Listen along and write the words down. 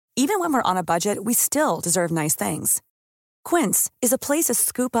Even when we're on a budget, we still deserve nice things. Quince is a place to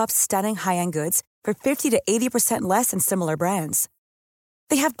scoop up stunning high-end goods for 50 to 80% less than similar brands.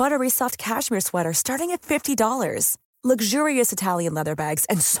 They have buttery soft cashmere sweaters starting at $50, luxurious Italian leather bags,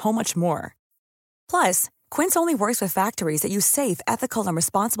 and so much more. Plus, Quince only works with factories that use safe, ethical, and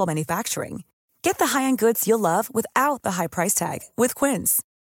responsible manufacturing. Get the high-end goods you'll love without the high price tag with Quince.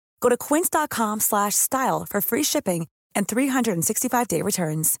 Go to quince.com/style for free shipping and 365-day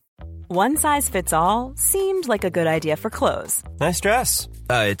returns. One size fits all seemed like a good idea for clothes. Nice dress.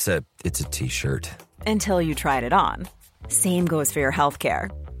 It's a t-shirt. Until you tried it on. Same goes for your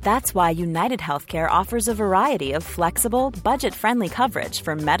healthcare. That's why United Healthcare offers a variety of flexible, budget-friendly coverage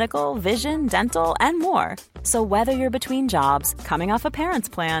for medical, vision, dental, and more. So whether you're between jobs, coming off a parent's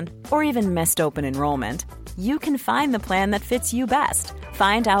plan, or even missed open enrollment, you can find the plan that fits you best.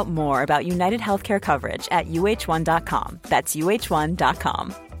 Find out more about United Healthcare coverage at uh1.com. That's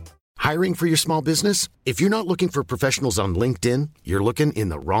uh1.com. Hiring for your small business? If you're not looking for professionals on LinkedIn, you're looking in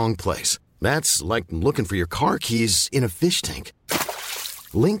the wrong place. That's like looking for your car keys in a fish tank.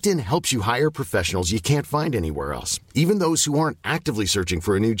 LinkedIn helps you hire professionals you can't find anywhere else, even those who aren't actively searching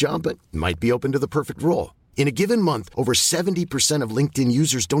for a new job but might be open to the perfect role. In a given month, over 70% of LinkedIn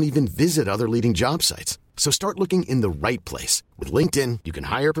users don't even visit other leading job sites. So start looking in the right place. With LinkedIn, you can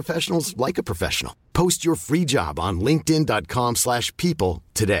hire professionals like a professional. Post your free job on linkedin.com/people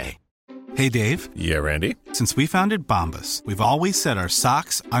today. Hey, Dave. Yeah, Randy. Since we founded Bombas, we've always said our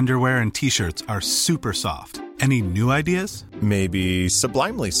socks, underwear, and T-shirts are super soft. Any new ideas? Maybe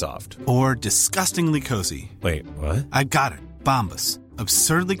sublimely soft. Or disgustingly cozy. Wait, what? I got it. Bombas.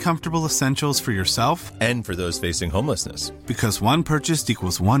 Absurdly comfortable essentials for yourself and for those facing homelessness. Because one purchased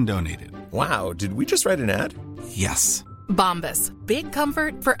equals one donated. Wow, did we just write an ad? Yes. Bombas. Big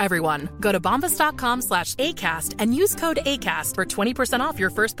comfort for everyone. Go to bombas.com/ACAST and use code ACAST for 20% off your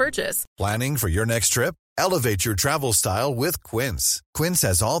first purchase. Planning for your next trip? Elevate your travel style with Quince. Quince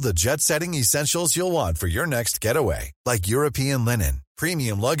has all the jet-setting essentials you'll want for your next getaway, like European linen,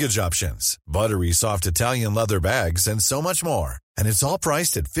 premium luggage options, buttery soft Italian leather bags, and so much more. And it's all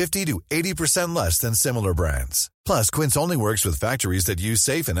priced at 50 to 80% less than similar brands. Plus, Quince only works with factories that use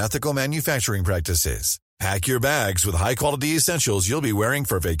safe and ethical manufacturing practices. Pack your bags with high-quality essentials you'll be wearing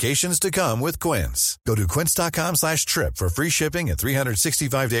for vacations to come with Quince. Go to quince.com/trip for free shipping and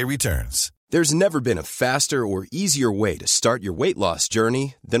 365-day returns. There's never been a faster or easier way to start your weight loss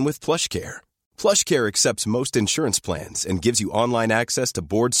journey than with PlushCare. PlushCare accepts most insurance plans and gives you online access to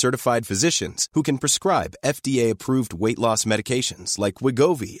board-certified physicians who can prescribe FDA-approved weight loss medications like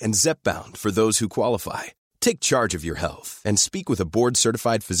Wegovy and Zepbound for those who qualify. Take charge of your health and speak with a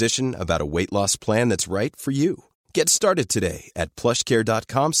board-certified physician about a weight loss plan that's right for you. Get started today at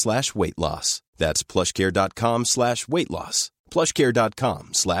plushcare.com/weight loss. That's plushcare.com/weight loss.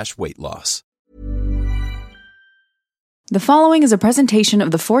 plushcare.com/weight loss. The following is a presentation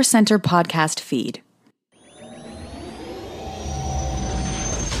of the Force Center podcast feed.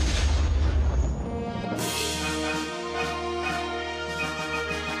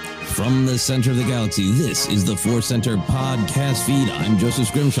 From the center of the galaxy, this is the Force Center podcast feed. I'm Joseph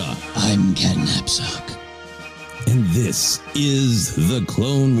Scrimshaw. I'm Ken Napzok. And this is the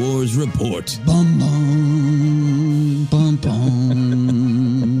Clone Wars Report. Bum, bum, bum,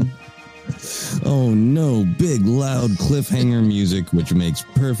 bum. Oh no, big loud cliffhanger music, which makes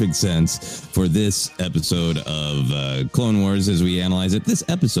perfect sense for this episode of Clone Wars as we analyze it. This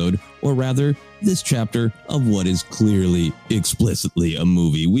episode, or rather, this chapter of what is clearly, explicitly a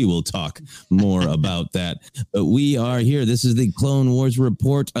movie. We will talk more about that. But we are here. This is the Clone Wars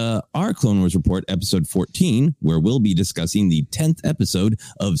Report, our Clone Wars Report, episode 14, where we'll be discussing the 10th episode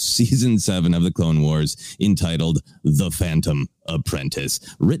of season 7 of the Clone Wars, entitled The Phantom Apprentice.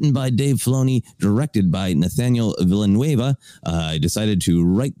 Written by Dave Filoni, directed by Nathaniel Villanueva. I decided to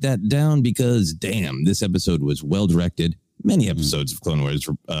write that down because, damn, this episode was well directed. Many episodes of Clone Wars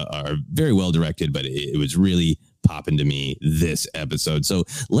are very well directed, but it was really popping to me this episode. So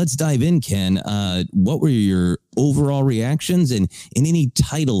let's dive in, Ken. What were your overall reactions and any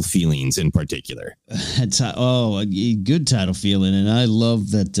title feelings in particular? A good title feeling. And I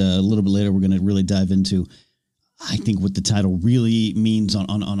love that a little bit later we're going to really dive into, I think, what the title really means on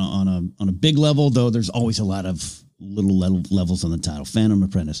a big level, though there's always a lot of little levels on the title. Phantom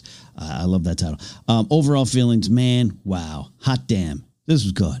Apprentice. I love that title. Overall feelings, man, wow. Hot damn. This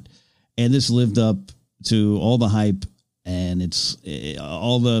was good. And this lived up to all the hype, and it's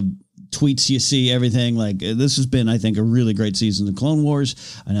all the tweets you see, everything. Like, this has been, I think, a really great season of Clone Wars.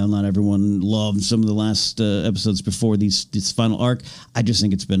 I know not everyone loved some of the last episodes before this final arc. I just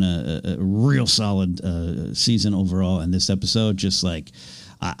think it's been a real solid season overall, and this episode just like,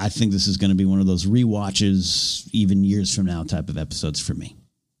 I think this is going to be one of those rewatches, even years from now, type of episodes for me.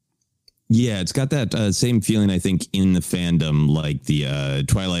 Yeah, it's got that same feeling, I think, in the fandom, like the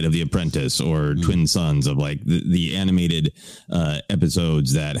Twilight of the Apprentice or Twin Sons, of like the animated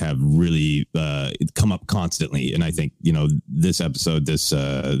episodes that have really come up constantly. And I think, this episode, this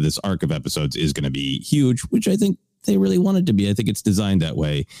arc of episodes is going to be huge, which I think they really want it to be. I think it's designed that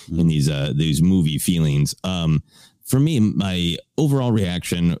way in these movie feelings. For me, my overall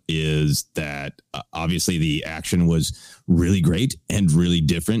reaction is that obviously the action was really great and really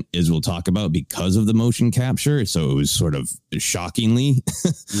different, as we'll talk about, because of the motion capture. So it was sort of shockingly,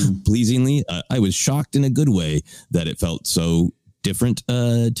 pleasingly. I was shocked in a good way that it felt so different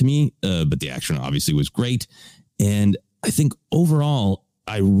to me. But the action obviously was great. And I think overall,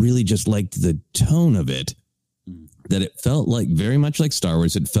 I really just liked the tone of it, that it felt like very much like Star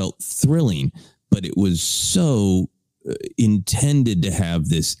Wars. It felt thrilling, but it was so intended to have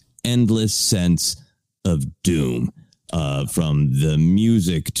this endless sense of doom, from the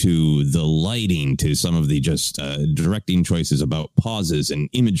music to the lighting to some of the just directing choices about pauses and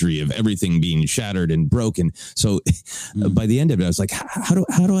imagery of everything being shattered and broken. So by the end of it, I was like, how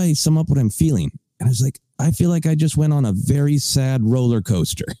do I sum up what I'm feeling? And I was like, I feel like I just went on a very sad roller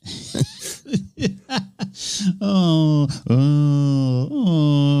coaster. Oh,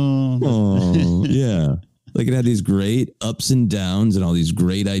 yeah. Like it had these great ups and downs and all these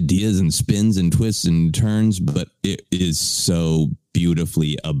great ideas and spins and twists and turns, but it is so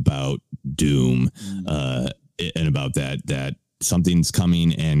beautifully about doom, and about that something's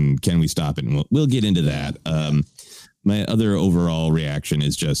coming and can we stop it? And we'll get into that. My other overall reaction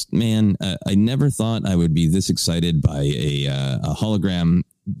is just, man, I never thought I would be this excited by a hologram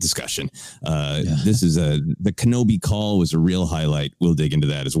discussion. This is the Kenobi call was a real highlight. We'll dig into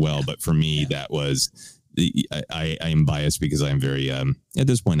that as well. But for me, that was, I am biased because I'm very, at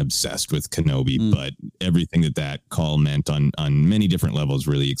this point, obsessed with Kenobi, but everything that call meant on many different levels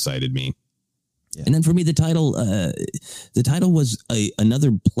really excited me. Yeah. And then for me, the title was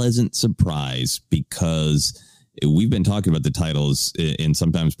another pleasant surprise, because we've been talking about the titles and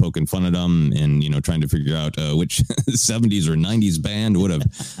sometimes poking fun at them and, trying to figure out which 70s or 90s band would have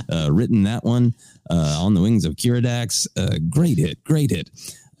written that one, On the Wings of Kiridax. Great hit.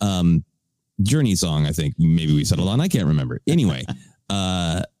 Journey song, I think maybe we settled on. I can't remember. Anyway,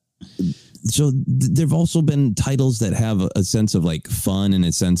 so there've also been titles that have a sense of like fun and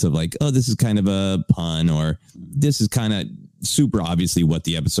a sense of like, oh, this is kind of a pun, or this is kind of super obviously what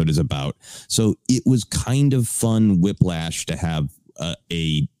the episode is about. So it was kind of fun whiplash to have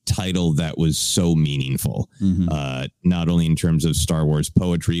a title that was so meaningful, not only in terms of Star Wars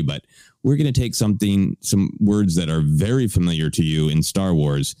poetry, but we're going to take some words that are very familiar to you in Star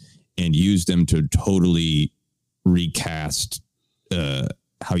Wars and use them to totally recast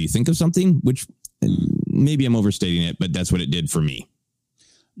how you think of something, which maybe I'm overstating it, but that's what it did for me.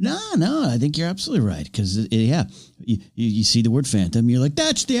 No, I think you're absolutely right. Because, you see the word Phantom, you're like,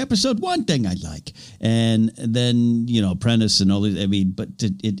 that's the episode one thing I like. And then, Apprentice and all these, but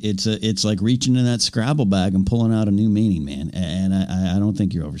it's like reaching in that Scrabble bag and pulling out a new meaning, man. And I don't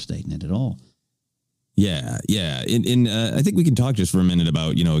think you're overstating it at all. Yeah. And I think we can talk just for a minute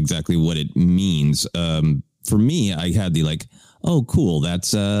about, exactly what it means. For me, I had the like, oh, cool.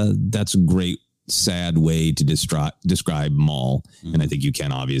 That's a great, sad way to describe Maul. And I think you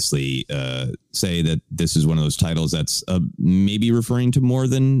can obviously say that this is one of those titles that's maybe referring to more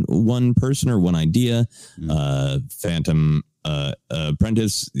than one person or one idea. Phantom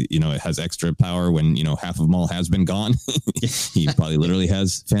Apprentice, it has extra power when, half of Maul has been gone. He probably literally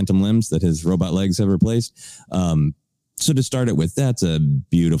has phantom limbs that his robot legs have replaced. So to start it with, that's a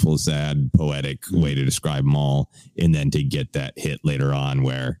beautiful, sad, poetic way to describe Maul. And then to get that hit later on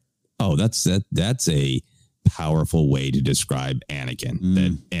where, oh, that's a powerful way to describe Anakin.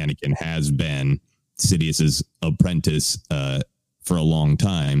 That Anakin has been Sidious's apprentice for a long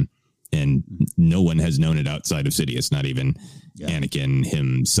time, and no one has known it outside of Sidious, not even Anakin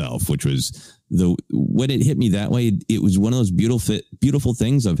himself. Which was when it hit me that way, it was one of those beautiful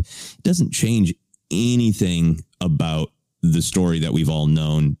things of, it doesn't change anything about the story that we've all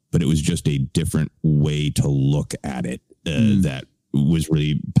known, but it was just a different way to look at it that was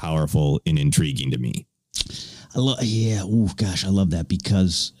really powerful and intriguing to me. I love that,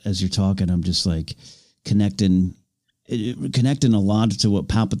 because as you're talking, I'm just like connecting a lot to what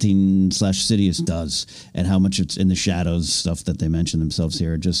Palpatine / Sidious does, and how much it's in the shadows stuff that they mention themselves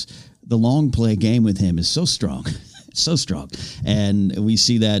here. Just the long play game with him is so strong, so strong. And we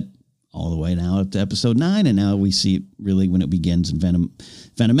see that all the way now up to episode 9, and now we see it really when it begins in Phantom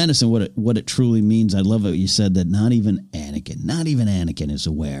Menace and what it truly means. I love what you said, that not even Anakin is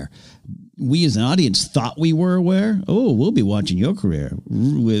aware. We as an audience thought we were aware. Oh, we'll be watching your career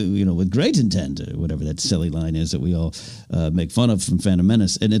with great intent, or whatever that silly line is that we all make fun of from Phantom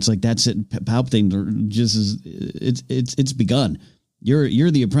Menace. And it's like, that's it. Palpatine just is, it's begun.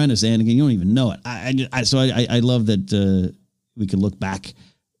 You're the apprentice, Anakin. You don't even know it. I love that we can look back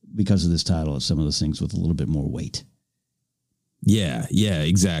because of this title at some of those things with a little bit more weight. Yeah,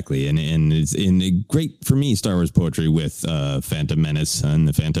 exactly. And it's great for me, Star Wars poetry with Phantom Menace. And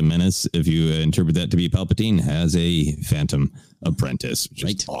the Phantom Menace, if you interpret that to be Palpatine, has a Phantom apprentice, which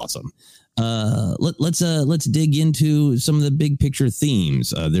is awesome. Let's dig into some of the big picture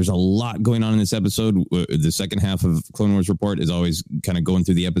themes. There's a lot going on in this episode. The second half of Clone Wars Report is always kind of going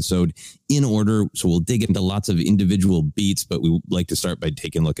through the episode in order, so we'll dig into lots of individual beats, but we like to start by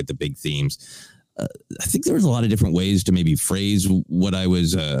taking a look at the big themes. I think there was a lot of different ways to maybe phrase what I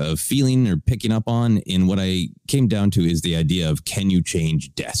was feeling or picking up on. And what I came down to is the idea of, can you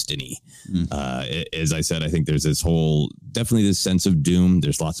change destiny? As I said, I think there's definitely this sense of doom.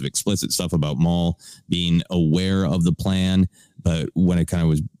 There's lots of explicit stuff about Maul being aware of the plan. But when I kind of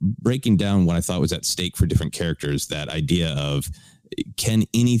was breaking down what I thought was at stake for different characters, that idea of, can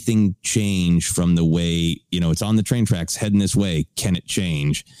anything change from the way, it's on the train tracks heading this way? Can it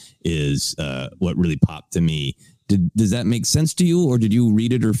change? Is what really popped to me. Does that make sense to you, or did you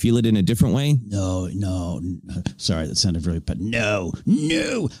read it or feel it in a different way? No. Sorry, that sounded really bad. No.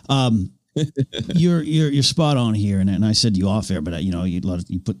 You're spot on here, and I said you off air, but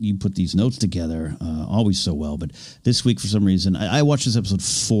you put these notes together always so well. But this week, for some reason, I watched this episode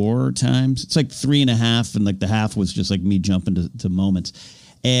 4 times. It's like 3.5, and like the half was just like me jumping to moments,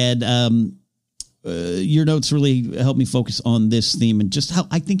 and your notes really helped me focus on this theme and just how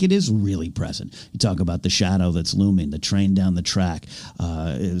I think it is really present. You talk about the shadow that's looming, the train down the track,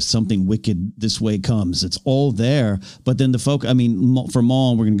 something wicked this way comes. It's all there. But then the focus, for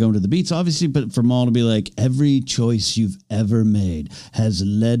Maul, we're going to go into the beats, obviously, but for Maul to be like, every choice you've ever made has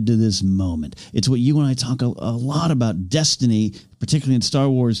led to this moment. It's what you and I talk a lot about. Destiny, particularly in Star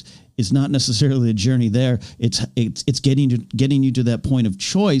Wars, is not necessarily a journey there. It's getting you to that point of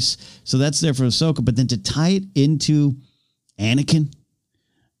choice. So that's there for Ahsoka. But then to tie it into Anakin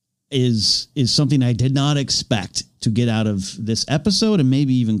is something I did not expect to get out of this episode, and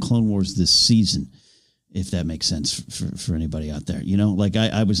maybe even Clone Wars this season, if that makes sense for anybody out there.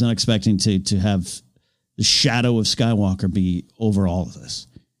 I was not expecting to have the shadow of Skywalker be over all of this.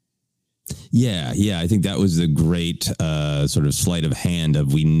 Yeah. I think that was the great sort of sleight of hand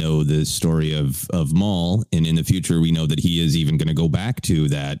of, we know the story of Maul, and in the future we know that he is even going to go back to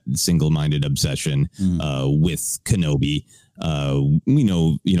that single-minded obsession with Kenobi. We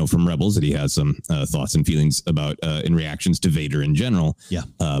know from Rebels that he has some thoughts and feelings about in reactions to Vader in general. Yeah.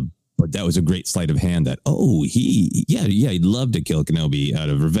 But that was a great sleight of hand that, he'd love to kill Kenobi out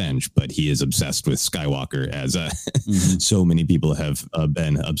of revenge, but he is obsessed with Skywalker, as so many people have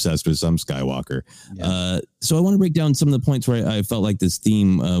been obsessed with some Skywalker. Yeah. So I want to break down some of the points where I felt like this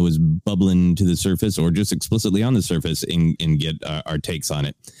theme was bubbling to the surface, or just explicitly on the surface, and get our takes on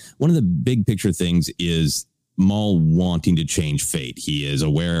it. One of the big picture things is Maul wanting to change fate. He is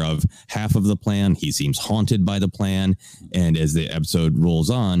aware of half of the plan. He seems haunted by the plan. And as the episode rolls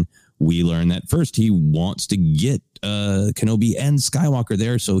on, we learn that first he wants to get Kenobi and Skywalker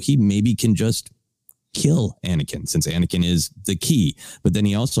there, so he maybe can just kill Anakin, since Anakin is the key. But then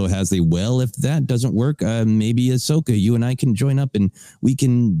he also has if that doesn't work, maybe Ahsoka, you and I can join up and we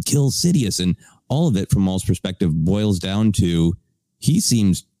can kill Sidious. And all of it, from Maul's perspective, boils down to, he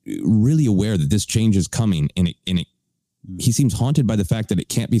seems really aware that this change is coming, and he seems haunted by the fact that it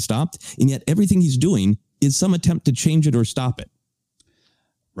can't be stopped, and yet everything he's doing is some attempt to change it or stop it.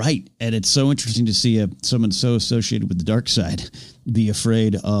 Right. And it's so interesting to see someone so associated with the dark side be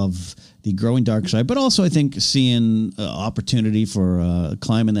afraid of the growing dark side, but also I think seeing opportunity for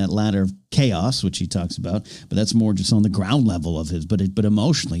climbing that ladder of chaos, which he talks about, but that's more just on the ground level of his, but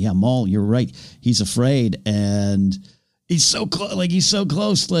emotionally. Yeah, Maul, you're right. He's afraid, and he's so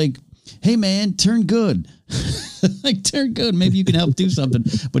close. Like, hey man, turn good. Turn good. Maybe you can help do something.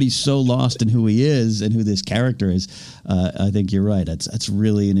 But he's so lost in who he is and who this character is. I think you're right. That's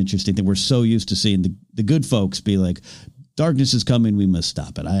really an interesting thing. We're so used to seeing the good folks be like, darkness is coming, we must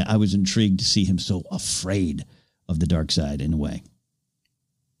stop it. I was intrigued to see him so afraid of the dark side in a way.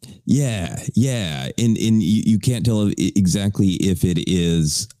 Yeah. And you can't tell exactly if it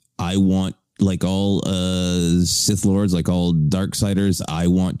is, I want like all Sith Lords, like all Darksiders, I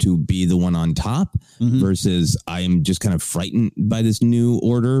want to be the one on top versus I'm just kind of frightened by this new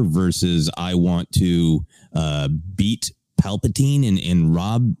order versus I want to beat Palpatine and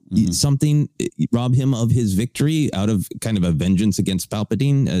rob rob him of his victory out of kind of a vengeance against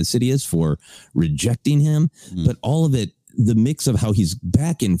Palpatine, Sidious, for rejecting him. But all of it, the mix of how he's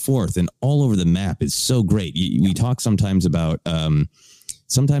back and forth and all over the map is so great. We talk sometimes about,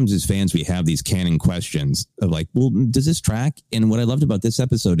 sometimes as fans, we have these canon questions of like, well, does this track? And what I loved about this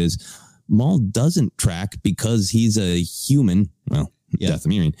episode is Maul doesn't track because he's a human. Well,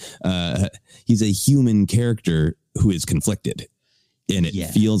 Dathomirian. He's a human character who is conflicted. And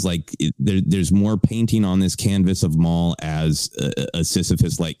it feels like there's more painting on this canvas of Maul as a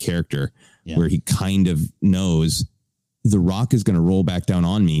Sisyphus-like character where he kind of knows the rock is going to roll back down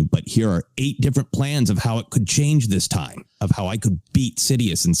on me, but here are 8 different plans of how it could change this time, of how I could beat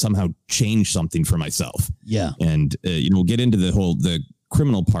Sidious and somehow change something for myself. Yeah. And, we'll get into the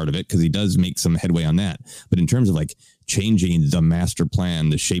criminal part of it because he does make some headway on that. But in terms of like changing the master plan,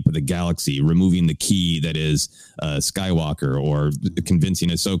 the shape of the galaxy, removing the key that is Skywalker, or convincing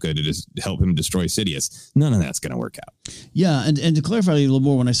Ahsoka to just help him destroy Sidious, none of that's going to work out. Yeah, and to clarify a little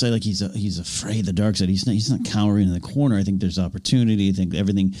more, when I say like he's afraid of the dark side, he's not cowering in the corner. I think there's opportunity. I think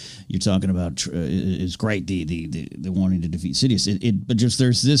everything you're talking about is great. The wanting to defeat Sidious. But just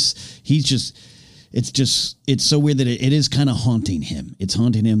there's this. It's so weird that it is kind of haunting him. It's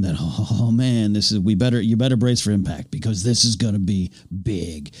haunting him that, oh man, you better brace for impact because this is going to be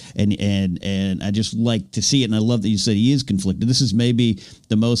big. And I just like to see it. And I love that you said he is conflicted. This is maybe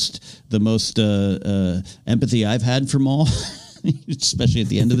the most empathy I've had for Maul, especially at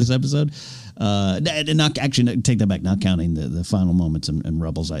the end of this episode. And not take that back, not counting the final moments and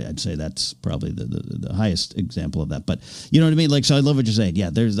Rebels. I'd say that's probably the highest example of that. But you know what I mean? Like, so I love what you're saying. Yeah,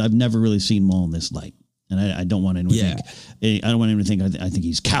 I've never really seen Maul in this light. And I don't want anyone to think, I don't want anyone to think, I think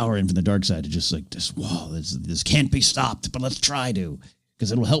he's cowering from the dark side. It's just like this, whoa, this can't be stopped, but let's try to,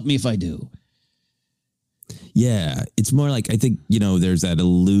 because it'll help me if I do. Yeah, it's more like, I think, there's that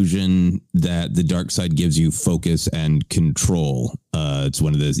illusion that the dark side gives you focus and control. It's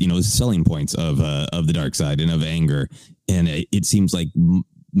one of the, selling points of the dark side and of anger. And it seems like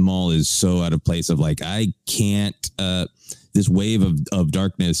Maul is so out of place of like, I can't, this wave of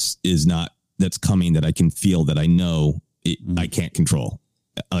darkness that's coming that I can feel, that I know I can't control.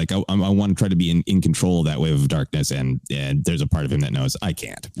 Like I want to try to be in control of that wave of darkness, and there's a part of him that knows I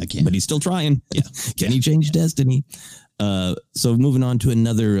can't, but he's still trying. Yeah. Can he change destiny? So moving on to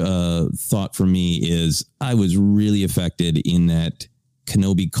another thought for me is I was really affected in that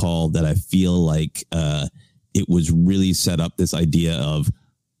Kenobi call that I feel like it was really set up this idea of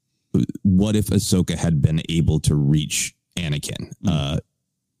what if Ahsoka had been able to reach Anakin?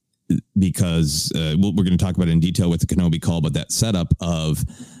 Because we're going to talk about it in detail with the Kenobi call, but that setup of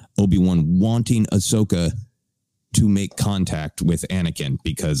Obi-Wan wanting Ahsoka to make contact with Anakin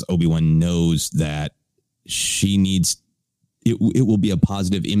because Obi-Wan knows that she needs it will be a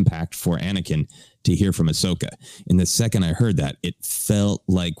positive impact for Anakin to hear from Ahsoka. And the second I heard that, it felt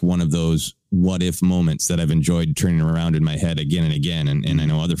like one of those what if moments that I've enjoyed turning around in my head again and again. And I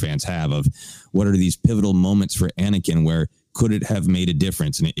know other fans have, of what are these pivotal moments for Anakin where could it have made a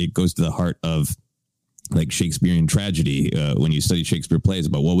difference? And it goes to the heart of like Shakespearean tragedy. When you study Shakespeare plays,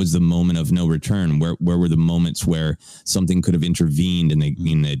 about what was the moment of no return? Where were the moments where something could have intervened and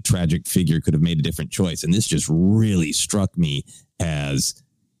the tragic figure could have made a different choice? And this just really struck me as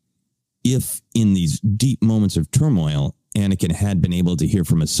if in these deep moments of turmoil, Anakin had been able to hear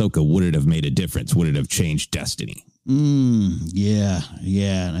from Ahsoka, would it have made a difference? Would it have changed destiny? Yeah.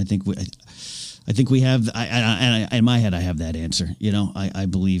 And I think we have, in my head, I have that answer. I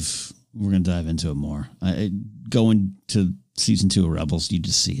believe we're going to dive into it more. Going to season 2 of Rebels, you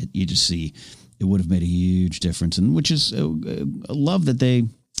just see it. You just see it would have made a huge difference, and which is I love that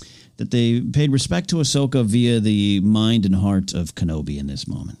they paid respect to Ahsoka via the mind and heart of Kenobi in this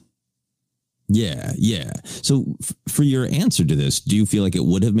moment. Yeah. So for your answer to this, do you feel like it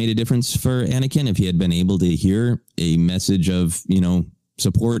would have made a difference for Anakin if he had been able to hear a message of,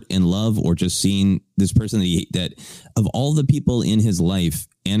 support and love, or just seeing this person that of all the people in his life,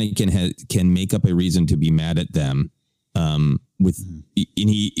 Anakin can make up a reason to be mad at them. In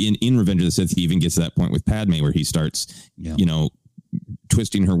Revenge of the Sith, he even gets to that point with Padme where he starts,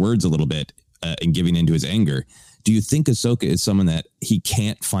 twisting her words a little bit and giving into his anger. Do you think Ahsoka is someone that he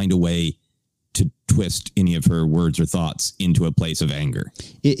can't find a way to twist any of her words or thoughts into a place of anger?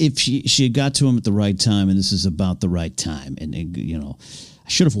 If she got to him at the right time, and this is about the right time, and I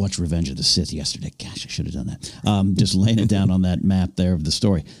should have watched Revenge of the Sith yesterday. Gosh, I should have done that. Just laying it down on that map there of the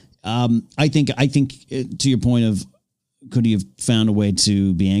story. I think to your point of, could he have found a way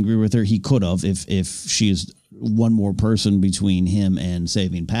to be angry with her? He could have, if she is one more person between him and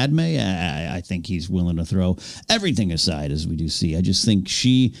saving Padme. I think he's willing to throw everything aside, as we do see. I just think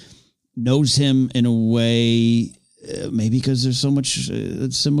she knows him in a way, maybe because there's so much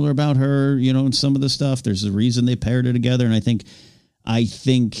that's similar about her, in some of the stuff. There's a reason they paired her together, and I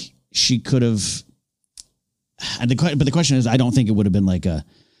think she could have. But the question is, I don't think it would have been like a,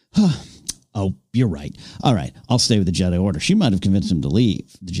 oh, you're right. All right, I'll stay with the Jedi Order. She might have convinced him to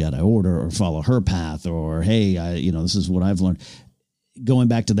leave the Jedi Order or follow her path, or, hey, this is what I've learned. Going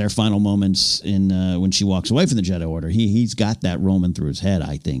back to their final moments in when she walks away from the Jedi Order, he's got that roaming through his head,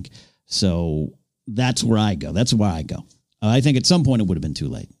 I think. So that's where I go. I think at some point it would have been too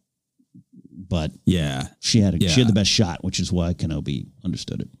late. But yeah, she had the best shot, which is why Kenobi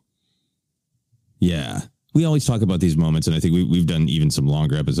understood it. Yeah. We always talk about these moments, and I think we've done even some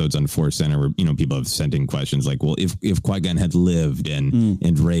longer episodes on Force Center where, people have sent in questions like, well, if Qui-Gon had lived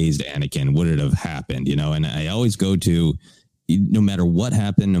and raised Anakin, would it have happened? And I always go to, no matter what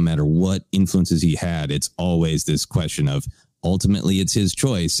happened, no matter what influences he had, it's always this question of, ultimately it's his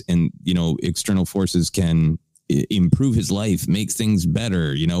choice, and, external forces can improve his life, make things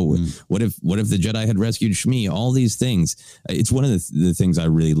better. What if the Jedi had rescued Shmi? All these things. It's one of the things I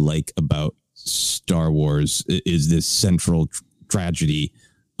really like about Star Wars is this central tragedy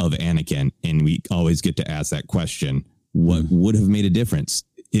of Anakin, and we always get to ask that question: what would have made a difference?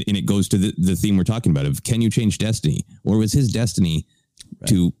 And it goes to the theme we're talking about of, can you change destiny, or was his destiny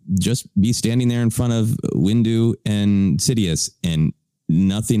to just be standing there in front of Windu and Sidious, and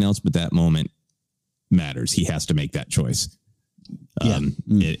nothing else but that moment matters? He has to make that choice. And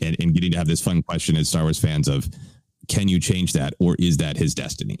getting to have this fun question as Star Wars fans of, can you change that, or is that his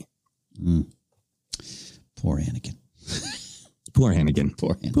destiny? Poor Anakin. Poor Anakin.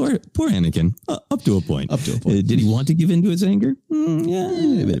 Up to a point. Did he want to give in to his anger?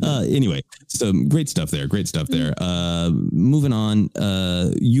 Anyway, so great stuff there. Moving on.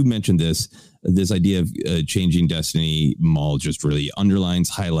 You mentioned this idea of changing destiny. Maul just really underlines,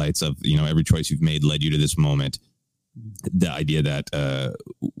 highlights of, every choice you've made led you to this moment. The idea that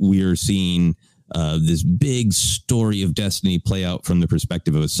we're seeing this big story of destiny play out from the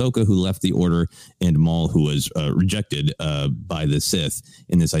perspective of Ahsoka, who left the Order, and Maul, who was rejected by the Sith,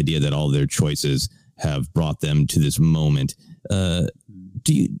 in this idea that all their choices have brought them to this moment.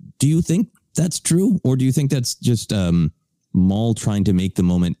 Do you think that's true, or do you think that's just Maul trying to make the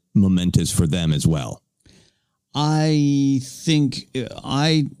moment momentous for them as well? I think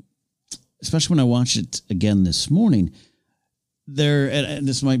especially when I watched it again this morning, and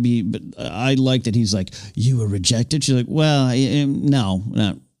this might be, but I like that he's like, you were rejected. She's like, well, no,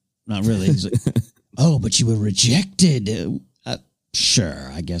 not really. He's like, oh, but you were rejected.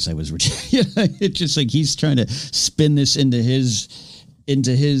 Sure, I guess I was rejected. It's just like he's trying to spin this into his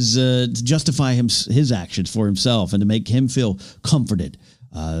to justify his actions for himself and to make him feel comforted.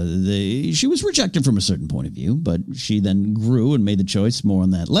 She was rejected from a certain point of view, but she then grew and made the choice. More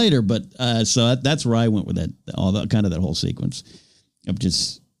on that later. But so that's where I went with that, that whole sequence of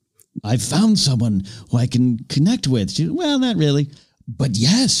just, I found someone who I can connect with. Well, not really, but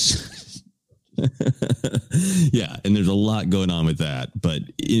yes. Yeah, and there's a lot going on with that. But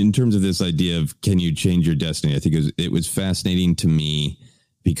in terms of this idea of, can you change your destiny? I think it was fascinating to me,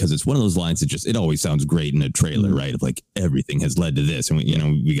 because it's one of those lines that it always sounds great in a trailer, right? Of like, everything has led to this. And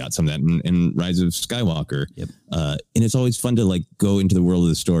we got some of that in Rise of Skywalker. Yep. And it's always fun to like go into the world of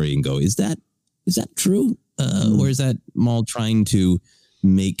the story and go, is that true? Or is that Maul trying to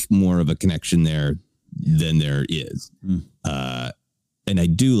make more of a connection there than there is? And I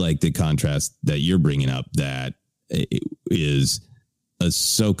do like the contrast that you're bringing up, that it is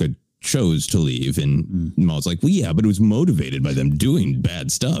Ahsoka chose to leave, and Maul's like, well, yeah, but it was motivated by them doing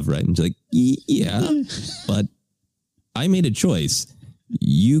bad stuff, right? And she's like, yeah, but I made a choice.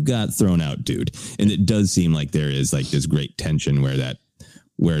 You got thrown out, dude. And it does seem like there is like this great tension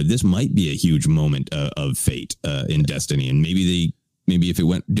where this might be a huge moment of fate in destiny, and maybe if it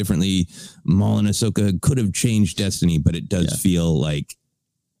went differently, Maul and Ahsoka could have changed destiny, but it does feel like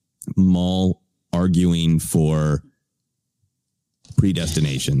Maul arguing for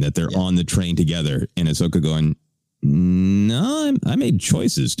predestination, that they're on the train together, and Ahsoka going, no, I made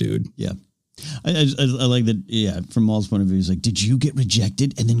choices, dude. Yeah. I like that. Yeah. From Maul's point of view, he's like, did you get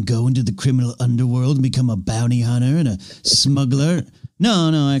rejected and then go into the criminal underworld and become a bounty hunter and a smuggler?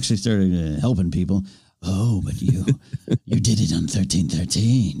 No, I actually started helping people. Oh, but you did it on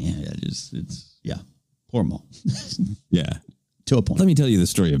 1313. Yeah. Poor Maul. Yeah. To a point. Let me tell you the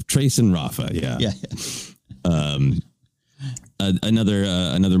story of Trace and Rafa. Yeah.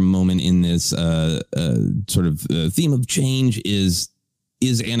 Another moment in this sort of theme of change is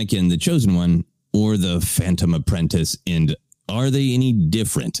Anakin the Chosen One or the Phantom Apprentice, and are they any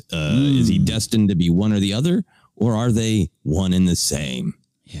different? Is he destined to be one or the other, or are they one and the same?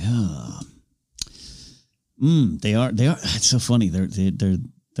 Yeah. They are. It's so funny.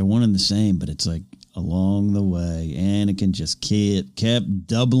 They're one and the same, but it's like along the way, Anakin just kept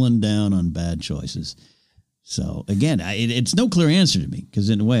doubling down on bad choices. So again, it's no clear answer to me, because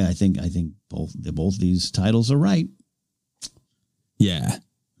in a way, I think both these titles are right. Yeah.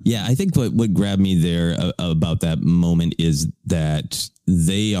 I think what grabbed me there about that moment is that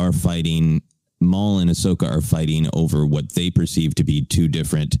they are fighting. Maul and Ahsoka are fighting over what they perceive to be two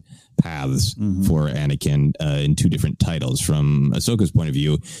different paths for Anakin in two different titles. From Ahsoka's point of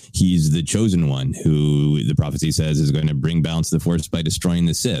view, he's the chosen one who the prophecy says is going to bring balance to the Force by destroying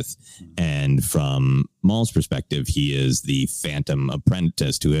the Sith. And from Maul's perspective, he is the Phantom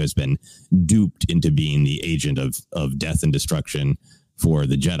Apprentice who has been duped into being the agent of death and destruction for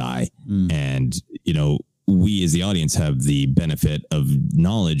the Jedi. And, we as the audience have the benefit of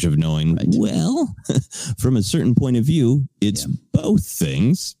knowledge of knowing, well, from a certain point of view, it's both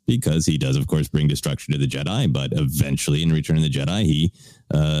things, because he does, of course, bring destruction to the Jedi, but eventually in Return of the Jedi, he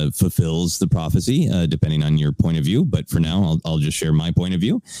fulfills the prophecy, depending on your point of view. But for now, I'll just share my point of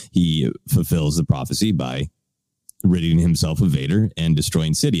view. He fulfills the prophecy by ridding himself of Vader and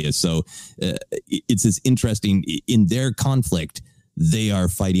destroying Sidious. So it's this interesting, in their conflict, they are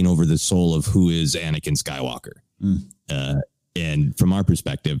fighting over the soul of who is Anakin Skywalker. And from our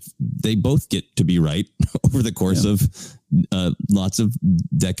perspective, they both get to be right over the course of lots of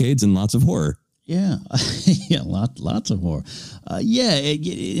decades and lots of horror. Yeah. Lots of horror.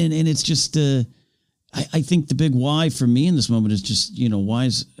 And it's just, I think the big why for me in this moment is just, why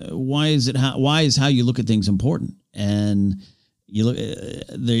is how you look at things important? And you look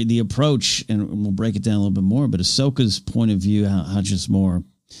the approach, and we'll break it down a little bit more, but Ahsoka's point of view, how just more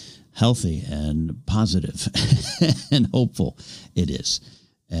healthy and positive and hopeful it is.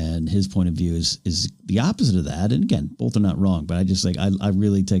 And his point of view is the opposite of that. And again, both are not wrong, but I just think I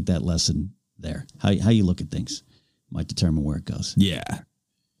really take that lesson there. How you look at things might determine where it goes. Yeah.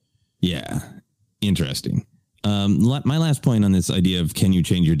 Interesting. My last point on this idea of can you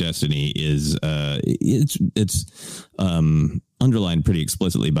change your destiny is it's underlined pretty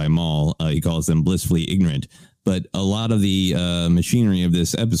explicitly by Maul. He calls them blissfully ignorant. But a lot of the machinery of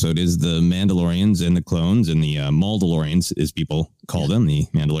this episode is the Mandalorians and the clones and the Mauldalorians, as people call them, the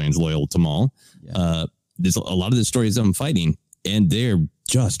Mandalorians loyal to Maul. There's a lot of the stories of them fighting, and they're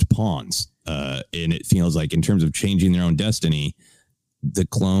just pawns. And it feels like in terms of changing their own destiny, the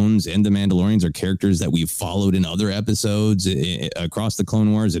clones and the Mandalorians are characters that we've followed in other episodes across the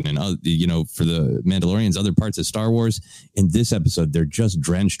Clone Wars and in, for the Mandalorians, other parts of Star Wars. In this episode, they're just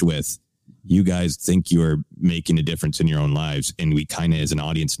drenched with, you guys think you are making a difference in your own lives, and we kind of, as an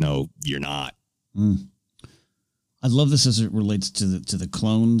audience, know you're not. I love this as it relates to the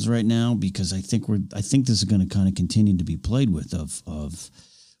clones right now, because I think this is going to kind of continue to be played with of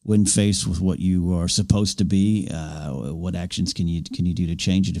when faced with what you are supposed to be, what actions can you do to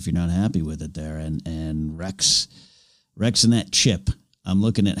change it if you're not happy with it there? And Rex and that chip, I'm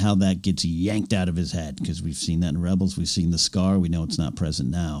looking at how that gets yanked out of his head, because we've seen that in Rebels. We've seen the scar. We know it's not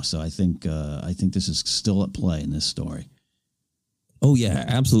present now. So I think this is still at play in this story. Oh, yeah,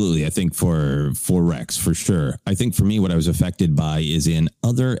 absolutely. I think for Rex, for sure. I think for me, what I was affected by is in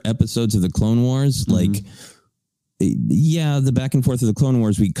other episodes of the Clone Wars, the back and forth of the Clone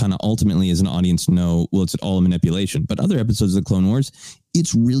Wars, we kind of ultimately as an audience know, well, it's all a manipulation. But other episodes of the Clone Wars,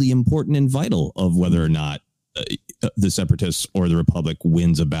 it's really important and vital of whether or not the Separatists or the Republic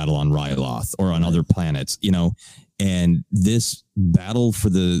wins a battle on Ryloth or on other planets, and this battle for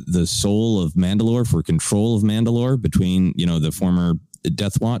the soul of Mandalore, for control of Mandalore between, the former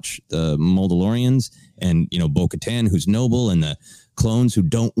Death Watch, the Mauldalorians, and, Bo-Katan, who's noble, and the clones who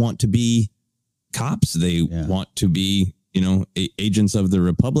don't want to be cops. They want to be, agents of the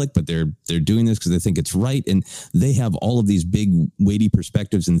Republic, but they're doing this because they think it's right. And they have all of these big, weighty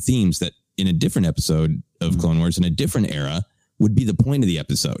perspectives and themes that in a different episode of Clone Wars, in a different era, would be the point of the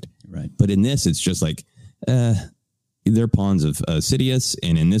episode. Right. But in this, it's just like, they're pawns of Sidious.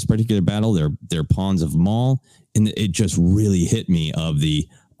 And in this particular battle, they're pawns of Maul. And it just really hit me of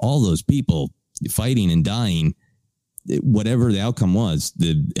all those people fighting and dying. Whatever the outcome was,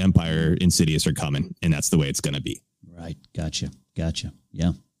 the Empire and Sidious are coming, and that's the way it's going to be. Right. Gotcha.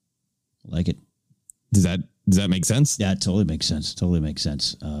 Yeah. Like it. Does that make sense? Yeah, it totally makes sense.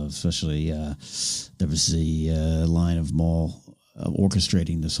 Especially there was the line of Maul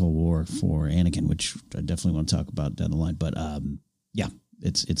orchestrating this whole war for Anakin, which I definitely want to talk about down the line. But yeah,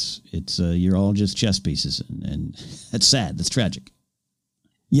 it's you're all just chess pieces, and that's sad. That's tragic.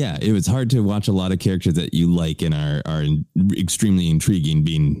 Yeah, it was hard to watch a lot of characters that you like and are extremely intriguing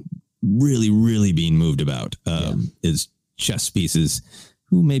being really being moved about is chess pieces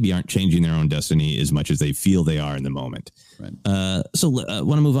who maybe aren't changing their own destiny as much as they feel they are in the moment. Right. So I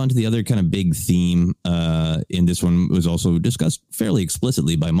want to move on to the other kind of big theme in this one was also discussed fairly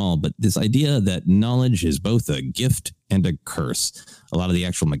explicitly by Maul, but this idea that knowledge is both a gift and a curse. A lot of the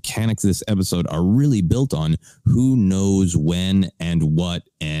actual mechanics of this episode are really built on who knows when and what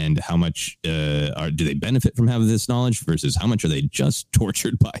and how much do they benefit from having this knowledge versus how much are they just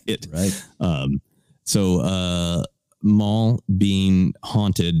tortured by it. Right. So Maul being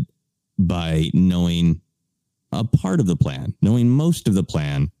haunted by knowing a part of the plan, knowing most of the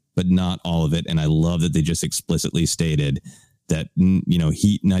plan, but not all of it. And I love that they just explicitly stated that, you know,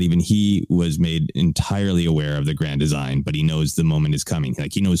 he was made entirely aware of the grand design, but he knows the moment is coming.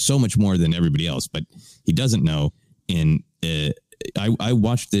 Like he knows so much more than everybody else, but he doesn't know. And I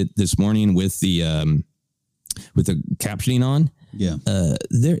watched it this morning with the captioning on. Yeah.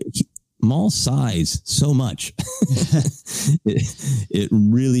 Maul sighs so much. it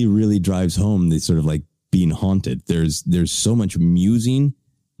really drives home the sort of like being haunted. There's so much musing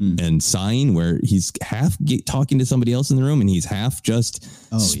and sighing where he's half talking to somebody else in the room and he's half just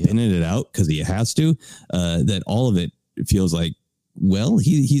spinning it out because he has to, that all of it feels like, well,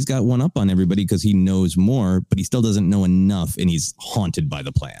 he's got one up on everybody because he knows more, but he still doesn't know enough and he's haunted by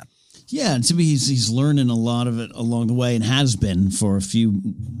the plan. Yeah, and to me, he's learning a lot of it along the way and has been for a few.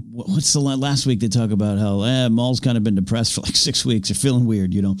 What's the last week they talk about how Maul's kind of been depressed for like 6 weeks or feeling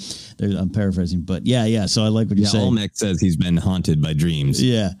weird, you know. I'm paraphrasing, but yeah. So I like what you're saying. Olmec says he's been haunted by dreams.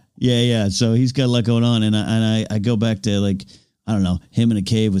 Yeah. So he's got a lot going on, and I go back to like I don't know him in a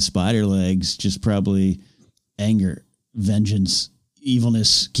cave with spider legs, just probably anger, vengeance,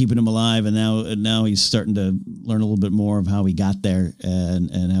 evilness keeping him alive, and now he's starting to learn a little bit more of how he got there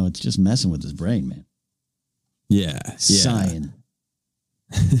and how it's just messing with his brain, man. Yeah. Sighing.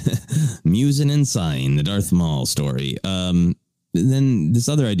 Musing and sighing, the Darth Maul story. Then this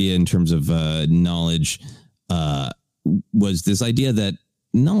other idea in terms of knowledge was this idea that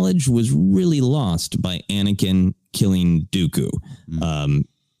knowledge was really lost by Anakin killing Dooku.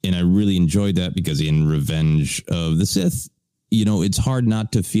 And I really enjoyed that because in Revenge of the Sith, you know, it's hard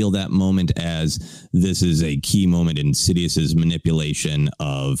not to feel that moment as this is a key moment in Sidious's manipulation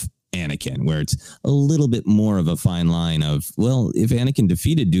of Anakin, where it's a little bit more of a fine line of, well, if Anakin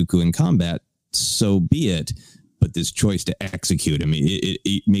defeated Dooku in combat, so be it. But this choice to execute him,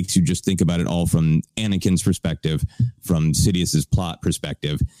 it makes you just think about it all from Anakin's perspective, from Sidious's plot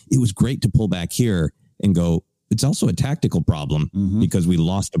perspective. It was great to pull back here and go, it's also a tactical problem because we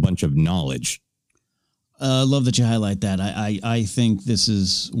lost a bunch of knowledge. Love that you highlight that. I think this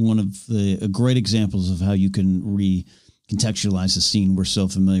is one of the great examples of how you can recontextualize a scene we're so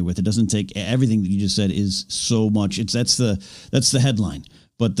familiar with. It doesn't take everything that you just said is so much. That's the headline,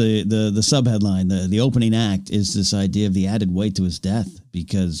 but the sub headline, the opening act is this idea of the added weight to his death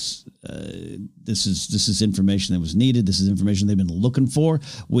because this is information that was needed. This is information they've been looking for.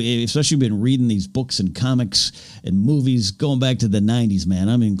 We especially been reading these books and comics and movies going back to the 90s, man.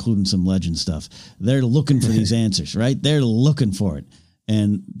 I'm including some legend stuff. They're looking for these answers, right? They're looking for it.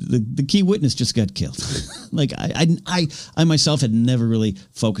 And the key witness just got killed. Like I myself had never really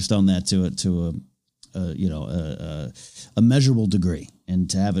focused on that to a measurable degree, and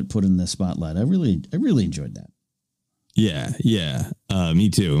to have it put in the spotlight, I really enjoyed that. Yeah. Me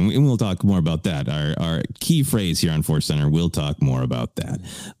too. And we'll talk more about that. Our key phrase here on Force Center, we'll talk more about that.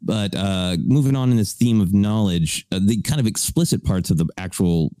 But moving on in this theme of knowledge, the kind of explicit parts of the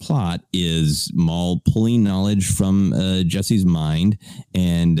actual plot is Maul pulling knowledge from Jesse's mind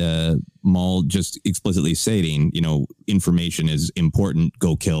and Maul just explicitly stating, you know, information is important.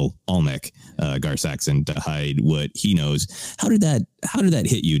 Go kill Olmec, Gar Saxon, to hide what he knows. How did that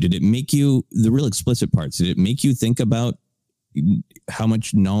hit you? Did it make you, the real explicit parts, did it make you think about how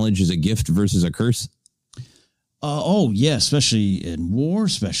much knowledge is a gift versus a curse? Yeah, especially in war,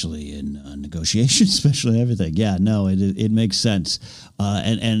 especially in negotiation, especially everything. Yeah, no, it makes sense,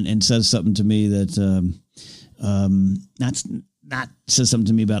 and says something to me that not says something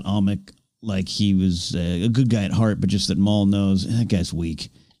to me about Olmec like he was a good guy at heart, but just that Maul knows that guy's weak.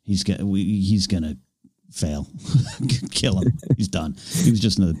 He's gonna fail. Kill him. He's done. He was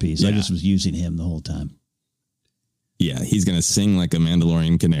just another piece. Yeah. I just was using him the whole time. Yeah, he's gonna sing like a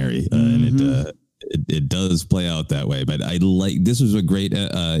Mandalorian canary, and It does play out that way, but this was a great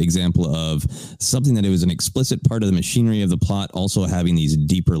example of something that it was an explicit part of the machinery of the plot, also having these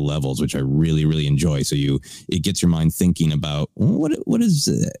deeper levels, which I really, really enjoy. So it gets your mind thinking about what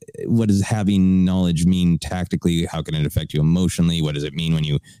does having knowledge mean tactically? How can it affect you emotionally? What does it mean when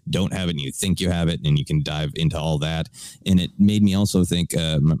you don't have it and you think you have it? And you can dive into all that. And it made me also think,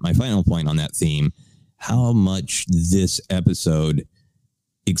 my final point on that theme, how much this episode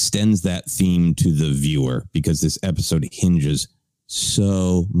extends that theme to the viewer, because this episode hinges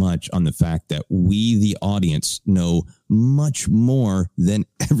so much on the fact that we, the audience, know much more than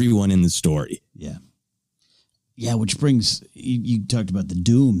everyone in the story. Yeah, which brings you talked about the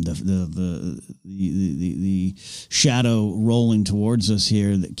doom, the shadow rolling towards us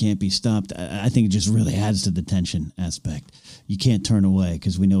here that can't be stopped. I think it just really adds to the tension aspect. You can't turn away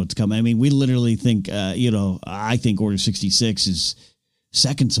because we know it's coming. I mean, we literally think, I think Order 66 is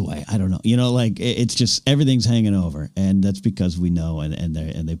seconds away. I don't know. It's just everything's hanging over, and that's because we know, and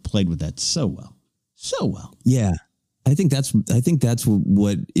they played with that so well. Yeah. I think that's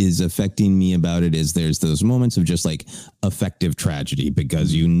what is affecting me about it is there's those moments of just like effective tragedy,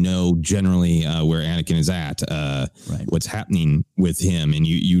 because generally where Anakin is at, what's happening with him, and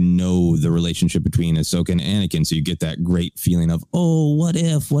you the relationship between Ahsoka and Anakin, so you get that great feeling of, oh, what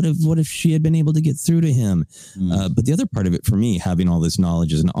if she had been able to get through to him? But the other part of it for me, having all this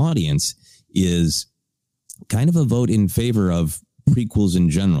knowledge as an audience, is kind of a vote in favor of prequels in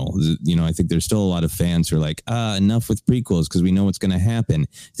general. I think there's still a lot of fans who are like, enough with prequels because we know what's going to happen.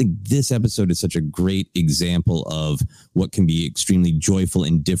 I think this episode is such a great example of what can be extremely joyful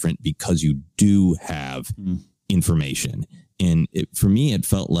and different because you do have information. And for me, it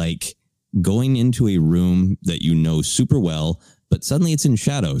felt like going into a room that you know super well, but suddenly it's in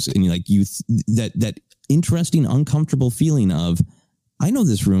shadows, and that interesting, uncomfortable feeling of, I know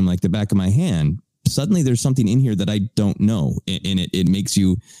this room like the back of my hand. Suddenly there's something in here that I don't know. And it makes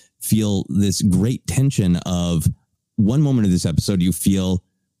you feel this great tension of one moment of this episode, you feel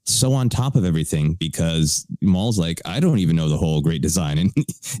so on top of everything because Maul's like, I don't even know the whole great design.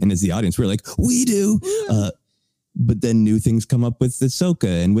 And as the audience, we're like, we do. But then new things come up with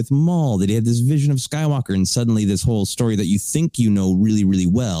Ahsoka and with Maul, that he had this vision of Skywalker. And suddenly this whole story that you think you know really, really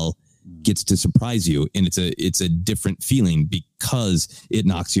well gets to surprise you, and it's a different feeling because it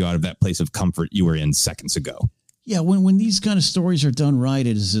knocks you out of that place of comfort you were in seconds ago. Yeah, when these kind of stories are done right,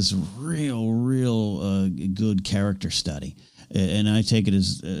 it is this real good character study, and I take it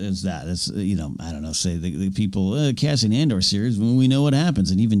as that. As I don't know, say the people casting Andor series when we know what happens,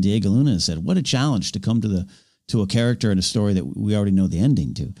 and even Diego Luna has said, what a challenge to come to a character in a story that we already know the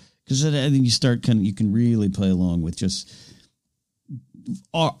ending to, because I think you can really play along with just.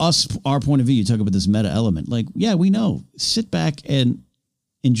 Our point of view. You talk about this meta element, like, yeah, we know. Sit back and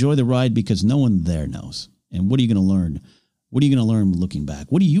enjoy the ride because no one there knows. And what are you going to learn? What are you going to learn looking back?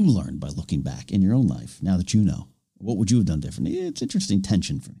 What do you learn by looking back in your own life now that you know? What would you have done differently? It's interesting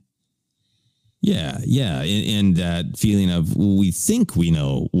tension for me. Yeah. And that feeling of we think we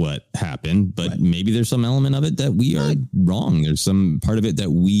know what happened, but maybe there's some element of it that we are wrong. There's some part of it that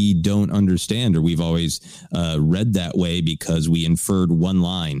we don't understand, or we've always read that way because we inferred one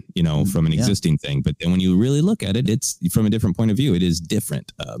line, from an existing thing. But then when you really look at it, it's from a different point of view. It is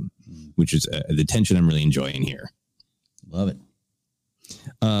different, which is the tension I'm really enjoying here. Love it.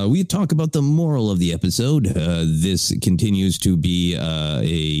 We talk about the moral of the episode. This continues to be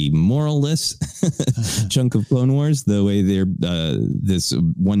a moralless chunk of Clone Wars. The way this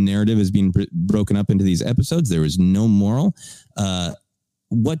one narrative is being broken up into these episodes, there is no moral.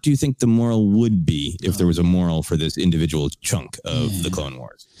 What do you think the moral would be if there was a moral for this individual chunk of the Clone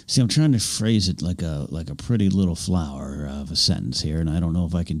Wars? See, I'm trying to phrase it like a pretty little flower of a sentence here, and I don't know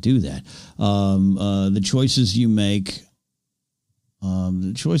if I can do that. The choices you make.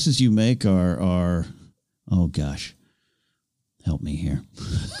 The choices you make are oh gosh, help me here.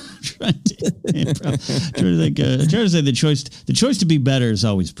 trying to say the choice to be better is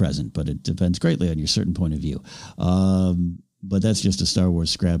always present, but it depends greatly on your certain point of view. But that's just a Star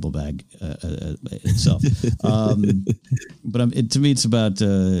Wars Scrabble bag itself. But to me, it's about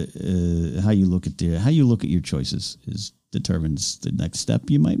how you look at your choices determines the next step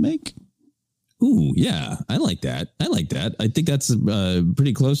you might make. Ooh, yeah, I like that. I think that's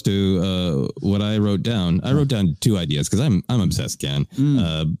pretty close to what I wrote down. I wrote down two ideas because I'm obsessed, Ken.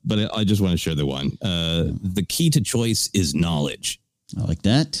 But I just want to share the one. The key to choice is knowledge. I like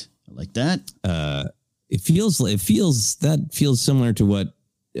that. It feels similar to what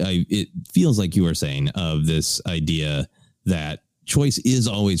it feels like you were saying of this idea that choice is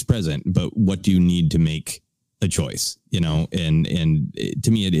always present, but what do you need to make a choice, and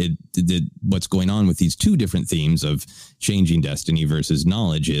to me, it what's going on with these two different themes of changing destiny versus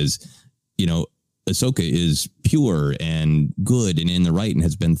knowledge is, Ahsoka is pure and good and in the right and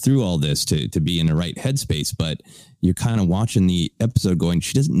has been through all this to be in the right headspace. But you're kind of watching the episode going,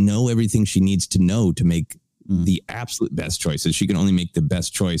 she doesn't know everything she needs to know to make the absolute best choices. She can only make the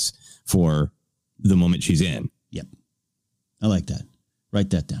best choice for the moment she's in. Yep. I like that.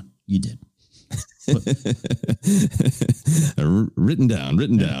 Write that down. You did. Written down. We're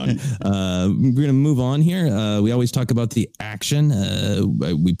going to move on here. We always talk about the action.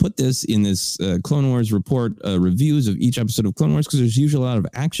 We put this in this Clone Wars report reviews of each episode of Clone Wars because there's usually a lot of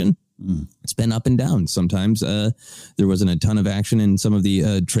action. It's been up and down. Sometimes there wasn't a ton of action in some of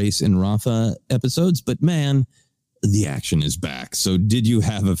the Trace and Rafa episodes, but man, the action is back. So did you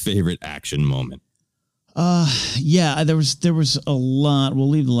have a favorite action moment? Yeah, there was a lot. We'll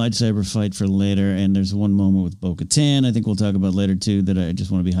leave the lightsaber fight for later, and there's one moment with Bo-Katan I think we'll talk about later too that I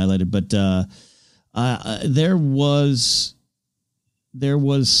just want to be highlighted. But there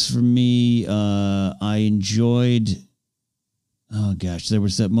was for me, I enjoyed. Oh gosh, there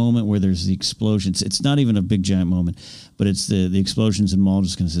was that moment where there's the explosions. It's not even a big giant moment, but it's the explosions, and Maul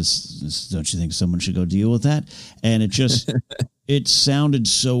just kind of says, "Don't you think someone should go deal with that?" And it just it sounded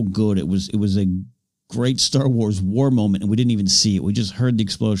so good. It was a great Star Wars war moment, and we didn't even see it. We just heard the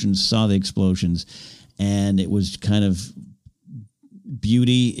explosions, saw the explosions, and it was kind of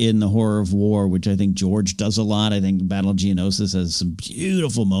beauty in the horror of war, which I think George does a lot. I think Battle of Geonosis has some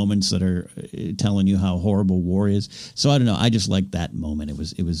beautiful moments that are telling you how horrible war is. So I don't know. I just liked that moment. It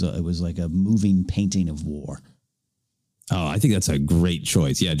was like a moving painting of war. Oh, I think that's a great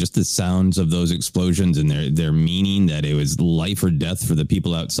choice. Yeah, just the sounds of those explosions and their meaning that it was life or death for the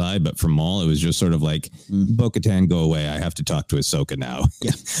people outside. But for Maul, it was just sort of like, Bo-Katan, go away. I have to talk to Ahsoka now.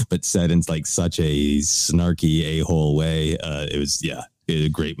 Yeah. But said in like such a snarky a-hole way. It was a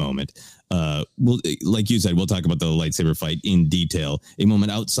great moment. Well, like you said, we'll talk about the lightsaber fight in detail. A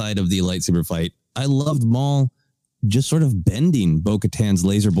moment outside of the lightsaber fight. I loved Maul just sort of bending Bo-Katan's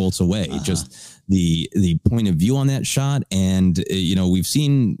laser bolts away. Just the point of view on that shot. And, we've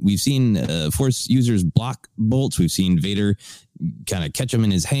seen Force users block bolts. We've seen Vader kind of catch him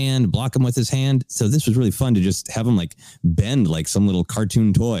in his hand, block him with his hand. So this was really fun to just have him like bend like some little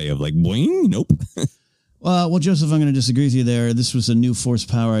cartoon toy of like, boing, nope. Well, Joseph, I'm going to disagree with you there. This was a new Force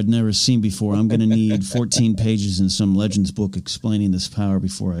power I'd never seen before. I'm going to need 14 pages in some Legends book explaining this power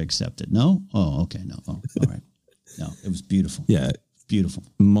before I accept it. No? Oh, okay. No. Oh, all right. No, it was beautiful. Yeah. Beautiful.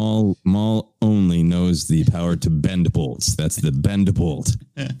 Maul only knows the power to bend bolts. That's the bend bolt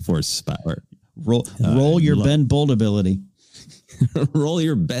Force power. Roll your bend bolt ability. Roll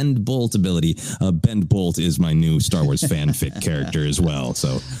your bend bolt ability. Bend Bolt is my new Star Wars fanfic character as well.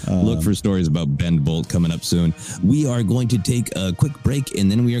 So look for stories about Bend Bolt coming up soon. We are going to take a quick break,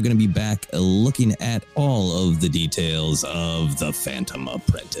 and then we are going to be back looking at all of the details of The Phantom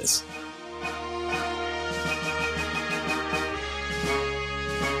Apprentice.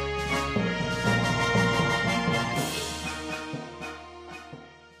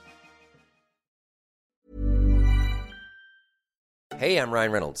 Hey, I'm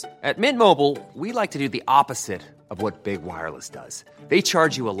Ryan Reynolds. At Mint Mobile, we like to do the opposite of what Big Wireless does. They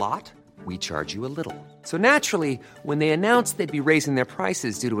charge you a lot, we charge you a little. So naturally, when they announced they'd be raising their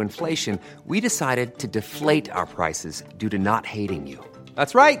prices due to inflation, we decided to deflate our prices due to not hating you.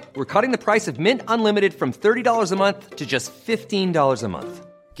 That's right. We're cutting the price of Mint Unlimited from $30 a month to just $15 a month.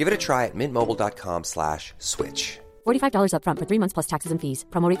 Give it a try at mintmobile.com/switch. $45 up front for 3 months plus taxes and fees.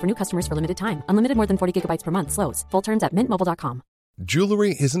 Promo rate for new customers for limited time. Unlimited more than 40 gigabytes per month slows. Full terms at mintmobile.com.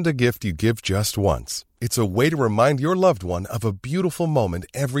 Jewelry isn't a gift you give just once. It's a way to remind your loved one of a beautiful moment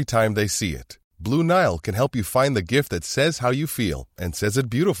every time they see it. Blue Nile can help you find the gift that says how you feel and says it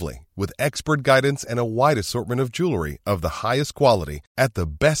beautifully, with expert guidance and a wide assortment of jewelry of the highest quality at the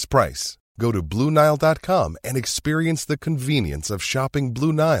best price. Go to BlueNile.com and experience the convenience of shopping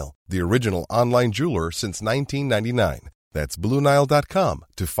Blue Nile, the original online jeweler since 1999. That's BlueNile.com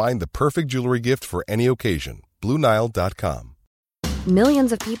to find the perfect jewelry gift for any occasion. BlueNile.com.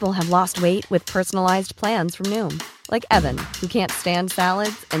 Millions of people have lost weight with personalized plans from Noom. Like Evan, who can't stand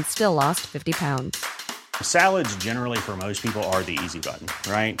salads and still lost 50 pounds. Salads generally for most people are the easy button,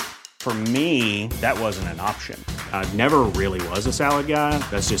 right? For me, that wasn't an option. I never really was a salad guy.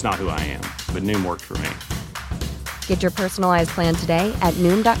 That's just not who I am. But Noom worked for me. Get your personalized plan today at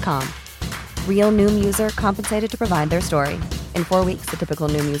Noom.com. Real Noom user compensated to provide their story. In 4 weeks, the typical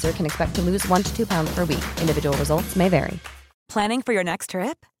Noom user can expect to lose 1 to 2 pounds per week. Individual results may vary. Planning for your next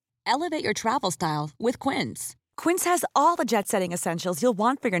trip? Elevate your travel style with Quince. Quince has all the jet-setting essentials you'll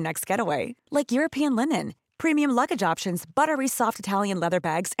want for your next getaway, like European linen, premium luggage options, buttery soft Italian leather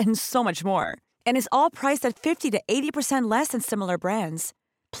bags, and so much more. And is all priced at 50 to 80% less than similar brands.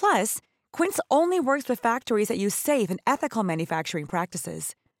 Plus, Quince only works with factories that use safe and ethical manufacturing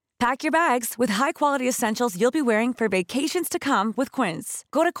practices. Pack your bags with high-quality essentials you'll be wearing for vacations to come with Quince.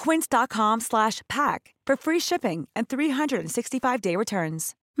 Go to quince.com/pack for free shipping and 365-day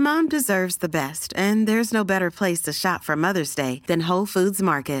returns. Mom deserves the best, and there's no better place to shop for Mother's Day than Whole Foods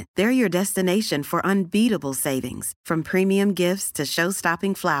Market. They're your destination for unbeatable savings, from premium gifts to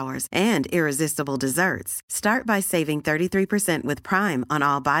show-stopping flowers and irresistible desserts. Start by saving 33% with Prime on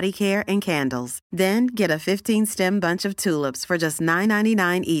all body care and candles. Then get a 15-stem bunch of tulips for just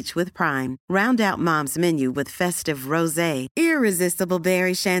 $9.99 each with Prime. Round out Mom's menu with festive rosé, irresistible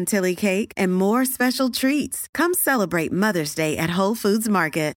berry chantilly cake, and more special treats. Come celebrate Mother's Day at Whole Foods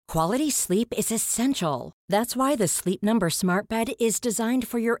Market. Quality sleep is essential. That's why the Sleep Number Smart Bed is designed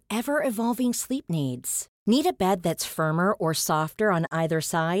for your ever-evolving sleep needs. Need a bed that's firmer or softer on either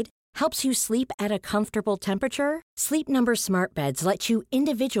side? Helps you sleep at a comfortable temperature? Sleep Number Smart Beds let you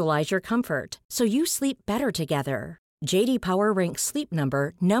individualize your comfort, so you sleep better together. J.D. Power ranks Sleep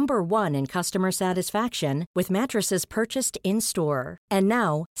Number number 1 in customer satisfaction with mattresses purchased in-store. And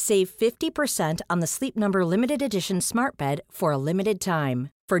now, save 50% on the Sleep Number Limited Edition Smart Bed for a limited time.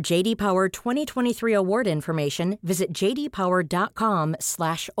 For J.D. Power 2023 award information, visit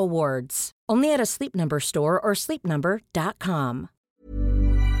jdpower.com/awards. Only at a Sleep Number store or sleepnumber.com.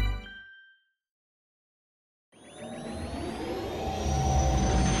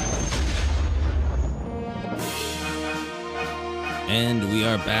 And we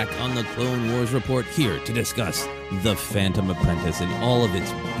are back on the Clone Wars Report here to discuss The Phantom Apprentice and all of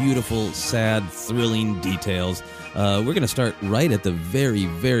its beautiful, sad, thrilling details. We're going to start right at the very,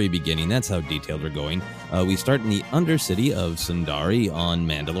 very beginning. That's how detailed we're going. We start in the Undercity of Sundari on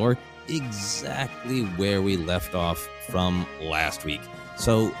Mandalore, exactly where we left off from last week.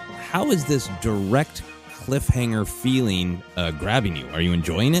 So how is this direct cliffhanger feeling grabbing you? Are you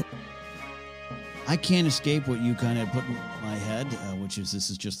enjoying it? I can't escape what you kind of put in my head, which is this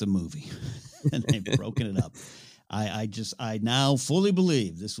is just a movie, and they've broken it up. I now fully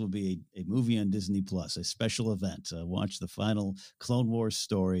believe this will be a movie on Disney Plus, a special event. Watch the final Clone Wars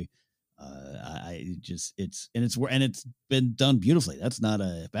story. It's been done beautifully. That's not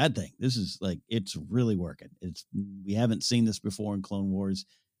a bad thing. This is it's really working. We haven't seen this before in Clone Wars.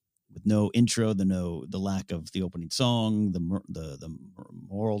 With no intro, the lack of the opening song, the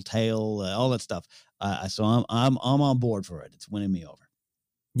moral tale, all that stuff. So I'm on board for it. It's winning me over.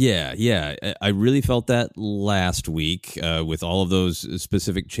 Yeah. I really felt that last week with all of those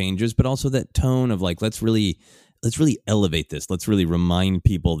specific changes, but also that tone of let's really elevate this. Let's really remind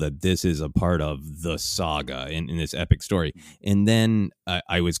people that this is a part of the saga in this epic story. And then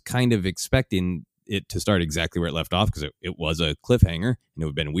I was kind of expecting it to start exactly where it left off because it was a cliffhanger, and it would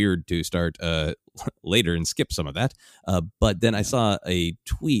have been weird to start later and skip some of that. But then I saw a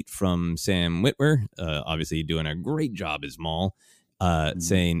tweet from Sam Witwer, obviously doing a great job as Maul,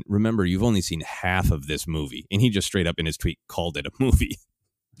 saying, remember, you've only seen half of this movie. And he just straight up in his tweet called it a movie.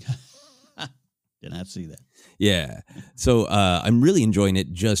 Did not see that. Yeah. So I'm really enjoying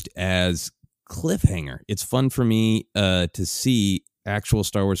it just as cliffhanger. It's fun for me to see actual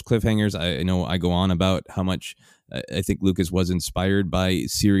Star Wars cliffhangers. I know I go on about how much I think Lucas was inspired by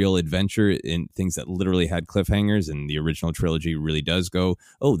serial adventure in things that literally had cliffhangers, and the original trilogy really does go,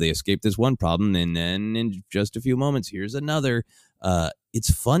 oh, they escaped this one problem, and then in just a few moments, here's another.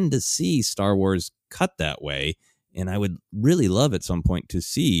 It's fun to see Star Wars cut that way, and I would really love at some point to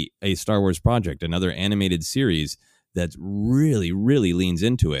see a Star Wars project, another animated series that really, really leans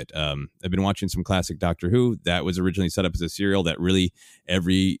into it. I've been watching some classic Doctor Who that was originally set up as a serial that really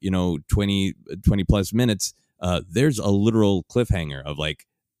every 20 plus minutes there's a literal cliffhanger of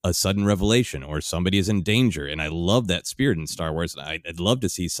a sudden revelation or somebody is in danger, and I love that spirit in Star Wars. I'd love to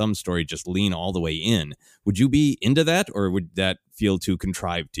see some story just lean all the way in. Would you be into that, or would that feel too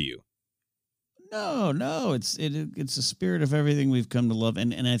contrived to you? No, it's the spirit of everything we've come to love,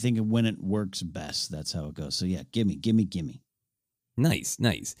 and I think when it works best, that's how it goes. So yeah, gimme. Nice.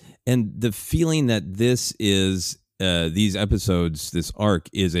 And the feeling that this is these episodes, this arc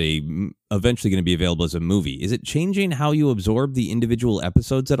is eventually going to be available as a movie. Is it changing how you absorb the individual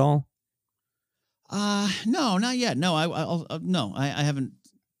episodes at all? No, not yet. No, I haven't.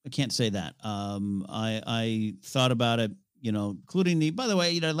 I can't say that. I thought about it. Including by the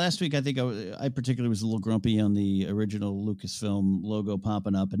way, last week I think I particularly was a little grumpy on the original Lucasfilm logo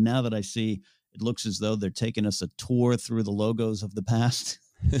popping up. And now that I see it looks as though they're taking us a tour through the logos of the past,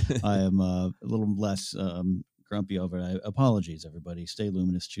 I am a little less grumpy over it. Apologies, everybody. Stay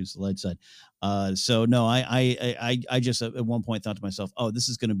luminous. Choose the light side. So no, I just at one point thought to myself, oh, this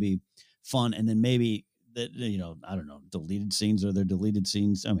is going to be fun, and then maybe that I don't know, deleted scenes. Are there deleted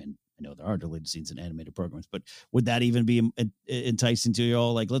scenes? I mean, I know there are deleted scenes in animated programs, but would that even be enticing to you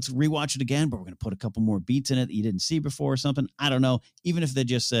all? Like, let's rewatch it again, but we're going to put a couple more beats in it that you didn't see before or something. I don't know. Even if they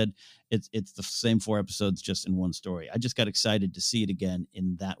just said it's the same 4 episodes just in one story, I just got excited to see it again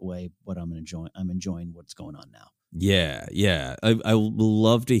in that way. But I'm enjoying what's going on now. Yeah. I will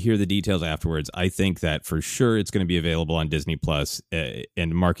love to hear the details afterwards. I think that for sure it's going to be available on Disney Plus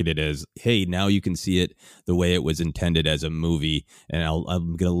and marketed as, hey, now you can see it the way it was intended as a movie. And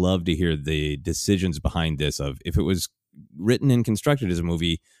I'm going to love to hear the decisions behind this of if it was written and constructed as a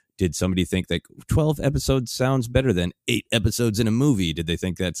movie. Did somebody think that 12 episodes sounds better than 8 episodes in a movie? Did they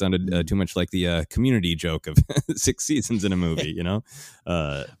think that sounded too much like the Community joke of 6 seasons in a movie,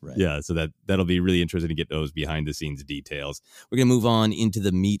 Right. Yeah, so that'll be really interesting to get those behind the scenes details. We're going to move on into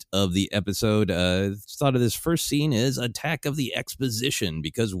the meat of the episode. Thought of this first scene is Attack of the Exposition,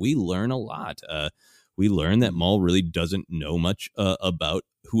 because we learn a lot. We learn that Maul really doesn't know much about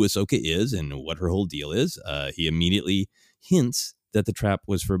who Ahsoka is and what her whole deal is. He immediately hints that the trap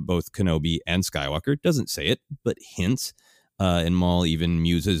was for both Kenobi and Skywalker. Doesn't say it, but hints. And Maul even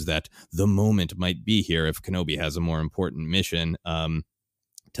muses that the moment might be here if Kenobi has a more important mission.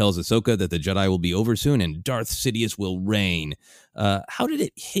 Tells Ahsoka that the Jedi will be over soon and Darth Sidious will reign. How did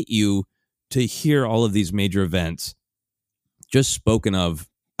it hit you to hear all of these major events just spoken of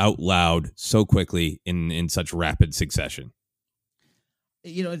out loud so quickly in such rapid succession?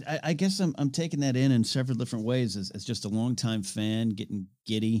 I guess I'm taking that in several different ways as just a longtime fan, getting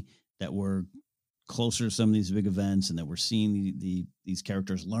giddy that we're closer to some of these big events and that we're seeing these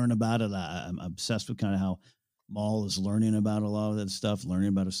characters learn about it. I'm obsessed with kind of how Maul is learning about a lot of that stuff, learning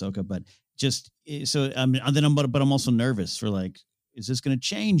about Ahsoka, but but I'm also nervous for like, is this going to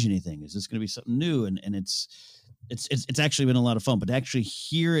change anything? Is this going to be something new? And it's actually been a lot of fun, but to actually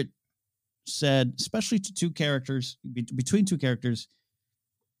hear it said, especially to two characters, between two characters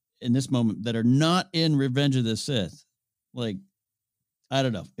in this moment that are not in Revenge of the Sith, like, I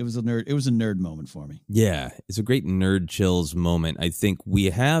don't know. It was a nerd moment for me. Yeah, it's a great nerd chills moment. I think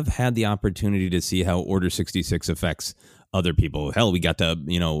we have had the opportunity to see how Order 66 affects other people. Hell, we got to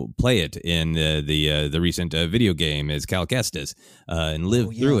play it in the recent video game as Cal Kestis and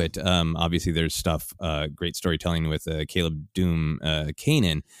live through it. Obviously, there's stuff, great storytelling with Caleb Doom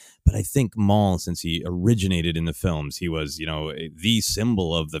Kanan. But I think Maul, since he originated in the films, he was the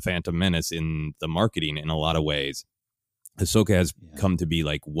symbol of the Phantom Menace in the marketing in a lot of ways. Ahsoka has come to be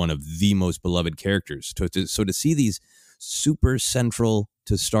like one of the most beloved characters. So to see these super central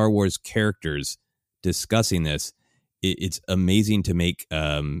to Star Wars characters discussing this, it's amazing to make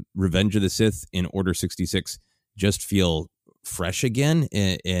Revenge of the Sith in Order 66 just feel fresh again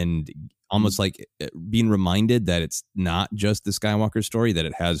and almost like being reminded that it's not just the Skywalker story, that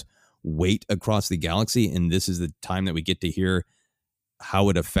it has weight across the galaxy. And this is the time that we get to hear how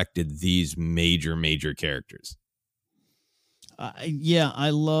it affected these major, major characters. I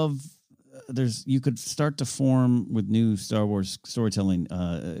love you could start to form with new Star Wars storytelling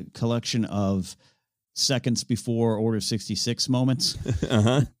a collection of seconds before Order 66 moments.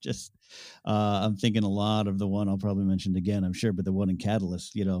 I'm thinking a lot of the one I'll probably mention again, I'm sure, but the one in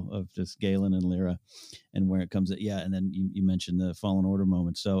Catalyst, of just Galen and Lyra and where it comes at. Yeah. And then you mentioned the Fallen Order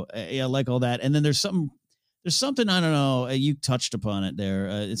moment. So I like all that. And then there's something, I don't know, you touched upon it there.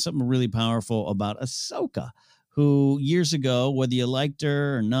 It's something really powerful about Ahsoka, who years ago, whether you liked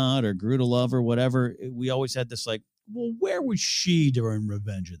her or not, or grew to love her, whatever, we always had this like, well, where was she during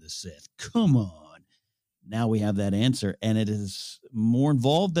Revenge of the Sith? Come on. Now we have that answer, and it is more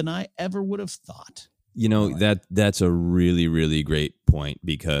involved than I ever would have thought. That's a really, really great point,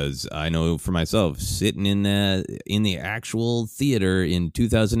 because I know for myself, sitting in the actual theater in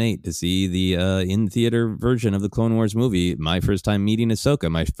 2008 to see the in-theater version of the Clone Wars movie, my first time meeting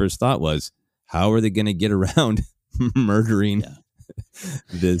Ahsoka, my first thought was, how are they going to get around murdering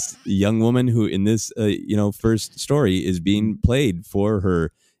this young woman who in this, first story is being played for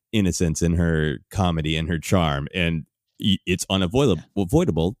her innocence and her comedy and her charm. And it's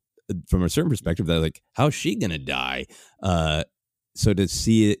unavoidable from a certain perspective that like, how's she going to die? So to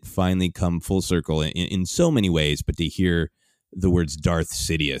see it finally come full circle in so many ways, but to hear the words Darth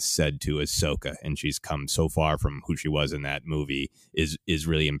Sidious said to Ahsoka, and she's come so far from who she was in that movie, is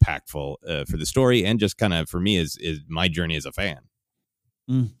really impactful for the story, and just kind of for me is my journey as a fan.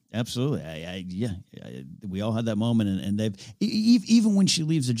 Absolutely, we all had that moment, and they've even when she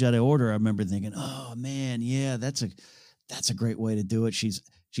leaves the Jedi Order, I remember thinking, oh man, yeah, that's a great way to do it. She's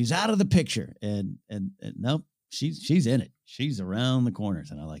out of the picture, and nope, she's in it. She's around the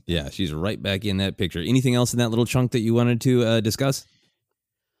corners, and I like that. Yeah, she's right back in that picture. Anything else in that little chunk that you wanted to discuss?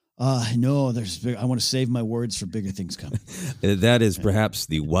 No, I want to save my words for bigger things coming. That is perhaps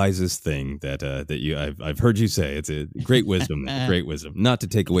the wisest thing that I've heard you say. It's a great wisdom, great wisdom. Not to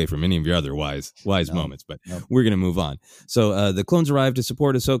take away from any of your other wise moments, but we're going to move on. So the clones arrive to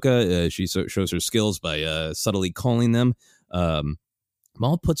support Ahsoka. She shows her skills by subtly calling them.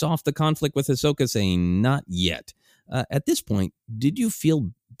 Maul puts off the conflict with Ahsoka, saying, "Not yet." At this point, did you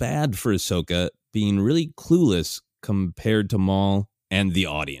feel bad for Ahsoka being really clueless compared to Maul and the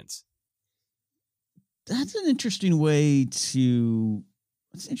audience? That's an interesting way to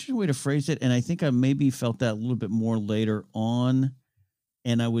phrase it. And I think I maybe felt that a little bit more later on.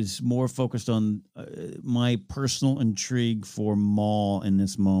 And I was more focused on my personal intrigue for Maul in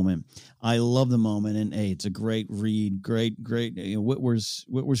this moment. I love the moment, and hey, it's a great read, great. You know,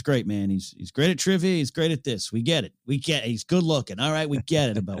 Whitwer's great, man. He's great at trivia. He's great at this. We get it. He's good looking. All right, we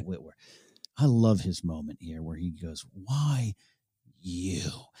get it about Whitwer. I love his moment here where he goes, "Why you?"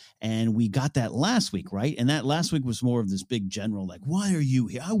 And we got that last week, right? And that last week was more of this big general, like, "Why are you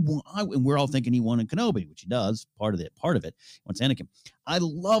here?" And we're all thinking he wanted Kenobi, which he does. Part of it. Wants Anakin. I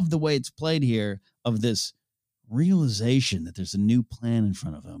love the way it's played here of this realization that there's a new plan in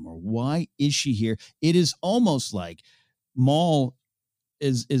front of him, or why is she here? It is almost like Maul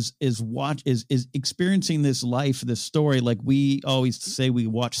is experiencing this life, this story, like we always say we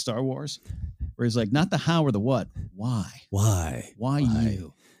watch Star Wars. Where he's like, not the how or the what, why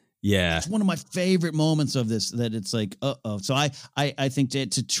you? Yeah, it's one of my favorite moments of this. That it's like, So I think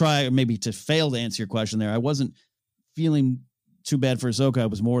to try, or maybe to fail to answer your question there, I wasn't feeling too bad for Ahsoka. I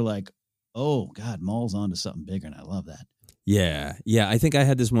was more like, oh God, Maul's onto something bigger, and I love that. Yeah. I think I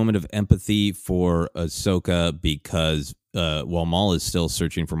had this moment of empathy for Ahsoka because while Maul is still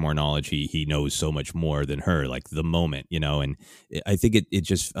searching for more knowledge, he knows so much more than her, like the moment, you know, and I think it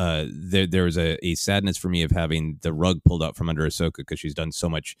just, there was a sadness for me of having the rug pulled out from under Ahsoka because she's done so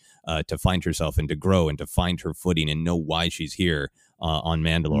much to find herself and to grow and to find her footing and know why she's here on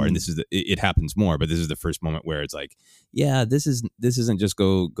Mandalore. And this is, it happens more, but this is the first moment where it's like, yeah, this isn't just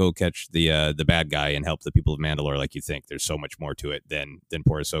go catch the bad guy and help the people of Mandalore like you think. There's so much more to it than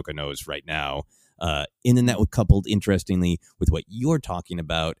poor Ahsoka knows right now. And then that was coupled, interestingly, with what you're talking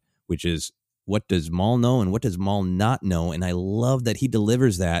about, which is what does Maul know and what does Maul not know? And I love that he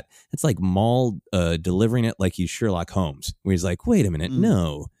delivers that. It's like Maul delivering it like he's Sherlock Holmes, where he's like, wait a minute,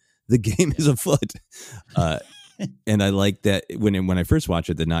 no, the game is afoot. And I like that when I first watched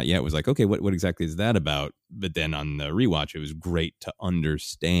it, the not yet was like, okay, what exactly is that about? But then on the rewatch, it was great to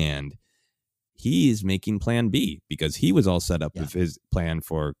understand he's making plan B because he was all set up with his plan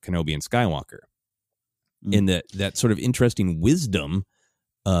for Kenobi and Skywalker. And that sort of interesting wisdom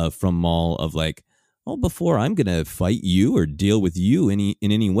from Maul of like, oh, before I'm going to fight you or deal with you in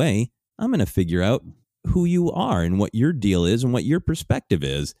any way, I'm going to figure out who you are and what your deal is and what your perspective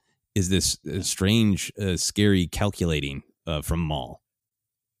is this strange, scary calculating from Maul.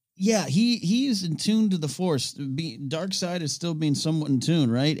 Yeah, he is in tune to the Force. Dark side is still being somewhat in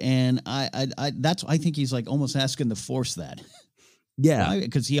tune, right? And I think he's like almost asking the Force that. Yeah,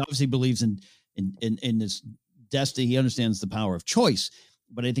 because he obviously believes in this destiny. He understands the power of choice,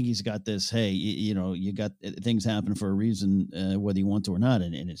 but I think he's got this, hey, you got things happen for a reason, whether you want to or not.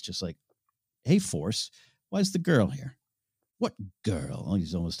 And it's just like, hey, Force, why is the girl here? What girl? Oh,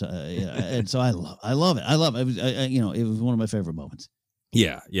 he's almost, and so I love it. It was, it was one of my favorite moments.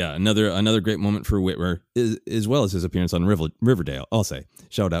 Yeah. Another great moment for Whitwer, as well as his appearance on Riverdale. I'll say,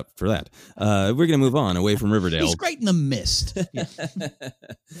 shout out for that. We're going to move on away from Riverdale. He's great in The Mist.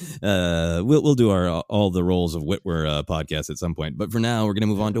 We'll do all the roles of Whitwer podcast at some point. But for now, we're going to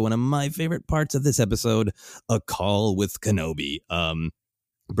move on to one of my favorite parts of this episode, A Call with Kenobi.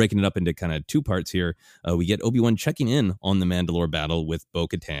 Breaking it up into kind of two parts here. We get Obi-Wan checking in on the Mandalore battle with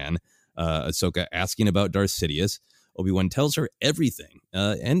Bo-Katan. Ahsoka asking about Darth Sidious. Obi-Wan tells her everything,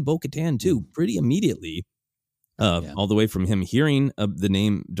 and Bo-Katan too, pretty immediately, all the way from him hearing the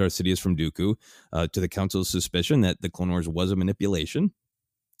name Darth Sidious from Dooku to the Council's suspicion that the Clone Wars was a manipulation,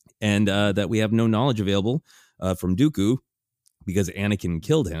 and that we have no knowledge available from Dooku because Anakin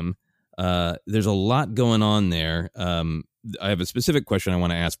killed him. There's a lot going on there. I have a specific question I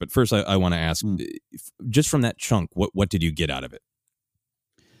want to ask, but first I want to ask, just from that chunk, what did you get out of it?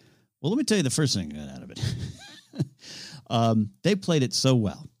 Well, let me tell you the first thing I got out of it. They played it so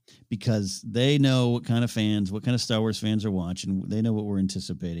well because they know what kind of Star Wars fans are watching. They know what we're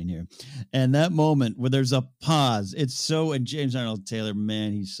anticipating here. And that moment where there's a pause, it's so, and James Arnold Taylor,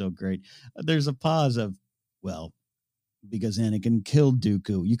 man, he's so great. There's a pause of, well, because Anakin killed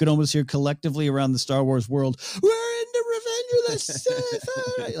Dooku. You could almost hear collectively around the Star Wars world, "We're in the Revenge of the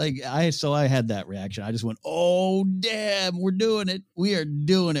Sith." So I had that reaction. I just went, "Oh, damn, we're doing it. We are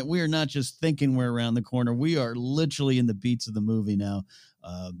doing it. We are not just thinking we're around the corner. We are literally in the beats of the movie now."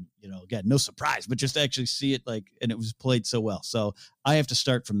 Again, no surprise, but just actually see it and it was played so well. So I have to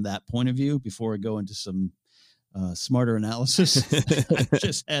start from that point of view before I go into some smarter analysis. I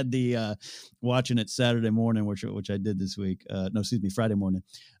just had the watching it Saturday morning, which I did this week. Friday morning.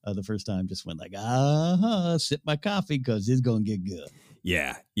 The first time, just went sip my coffee because it's gonna get good.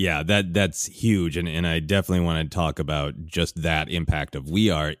 Yeah, that's huge, and I definitely want to talk about just that impact of we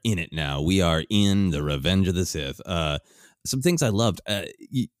are in it now. We are in the Revenge of the Sith. Some things I loved.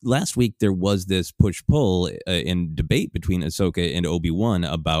 Last week, there was this push-pull in debate between Ahsoka and Obi-Wan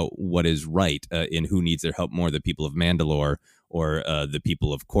about what is right and who needs their help more, the people of Mandalore or the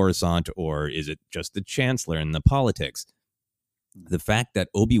people of Coruscant, or is it just the Chancellor and the politics? The fact that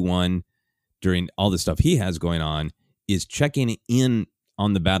Obi-Wan, during all the stuff he has going on, is checking in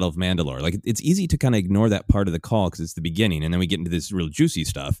on the Battle of Mandalore. Like, it's easy to kind of ignore that part of the call because it's the beginning, and then we get into this real juicy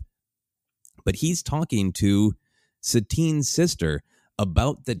stuff. But he's talking to Satine's sister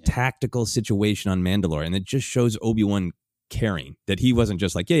about the tactical situation on Mandalore, and it just shows Obi-Wan caring, that he wasn't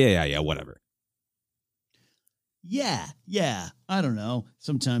just like, yeah, whatever. Yeah. I don't know.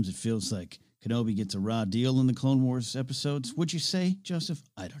 Sometimes it feels like Kenobi gets a raw deal in the Clone Wars episodes. Would you say, Joseph?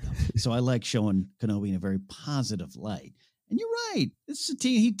 I don't know. So I like showing Kenobi in a very positive light. And you're right. This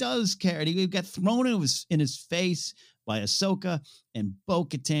Satine, he does care. He got thrown in his face by Ahsoka and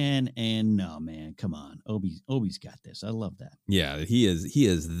Bo-Katan, and no, man, come on, Obi's got this. I love that. Yeah, he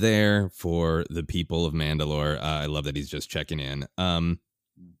is there for the people of Mandalore. I love that he's just checking in. And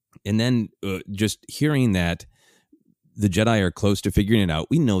then just hearing that the Jedi are close to figuring it out.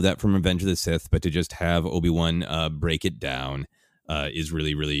 We know that from Revenge of the Sith, but to just have Obi-Wan break it down is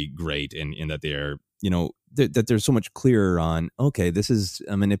really, really great, and in that they're that they're so much clearer on, okay, this is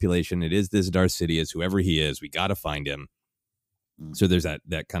a manipulation. It is this Darth Sidious, whoever he is, we got to find him. So there's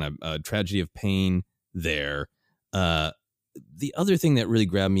that kind of tragedy of pain there. The other thing that really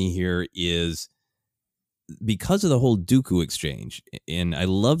grabbed me here is because of the whole Dooku exchange. And I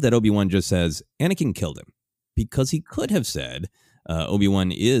love that Obi-Wan just says, Anakin killed him, because he could have said,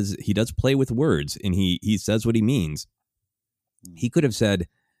 Obi-Wan he does play with words, and he says what he means. He could have said,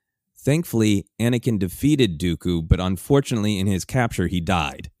 thankfully, Anakin defeated Dooku, but unfortunately in his capture, he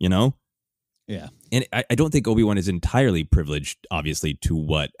died, Yeah. And I don't think Obi-Wan is entirely privileged, obviously, to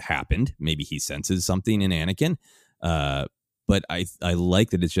what happened. Maybe he senses something in Anakin. But I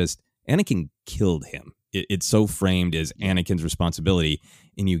like that it's just Anakin killed him. It's so framed as Anakin's responsibility.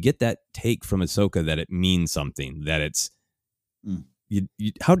 And you get that take from Ahsoka that it means something, that it's...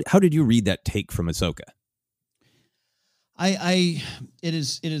 How did you read that take from Ahsoka? It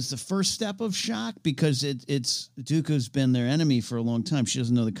is the first step of shock, because it's Dooku's been their enemy for a long time. She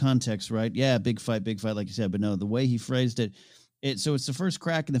doesn't know the context, right? Yeah, big fight, like you said, but no, the way he phrased it, so it's the first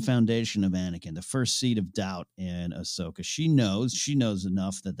crack in the foundation of Anakin, the first seed of doubt in Ahsoka. She knows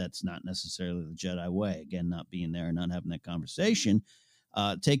enough that that's not necessarily the Jedi way. Again, not being there and not having that conversation.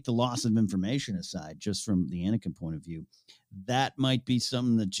 Take the loss of information aside, just from the Anakin point of view, that might be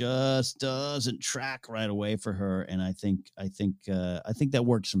something that just doesn't track right away for her. And I think that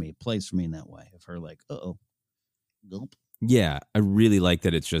works for me. It plays for me in that way, of her like, gulp. Yeah, I really like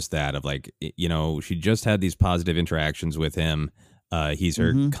that. It's just that of like, she just had these positive interactions with him. He's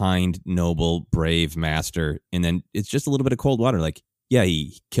her kind, noble, brave master. And then it's just a little bit of cold water. Like, yeah,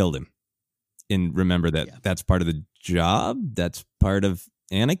 he killed him. And remember that that's part of the job. That's part of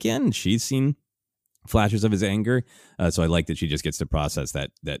Anakin. She's seen flashes of his anger. So I like that she just gets to process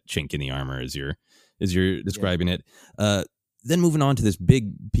that chink in the armor as you're describing it. Then moving on to this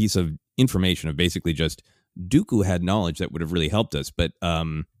big piece of information of basically just Dooku had knowledge that would have really helped us. But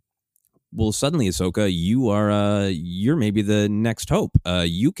suddenly, Ahsoka, you're maybe the next hope.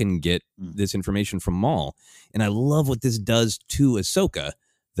 You can get this information from Maul. And I love what this does to Ahsoka,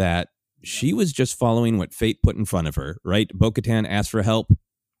 that she was just following what fate put in front of her, right? Bo-Katan asked for help.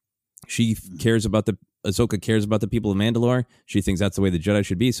 Ahsoka cares about the people of Mandalore. She thinks that's the way the Jedi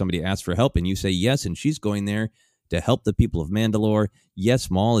should be. Somebody asks for help and you say yes, and she's going there to help the people of Mandalore. Yes,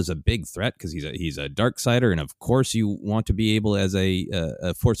 Maul is a big threat because he's a Darksider, and of course you want to be able as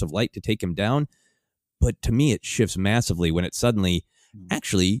a force of light to take him down. But to me, it shifts massively when it suddenly,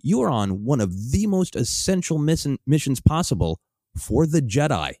 actually, you are on one of the most essential missions possible for the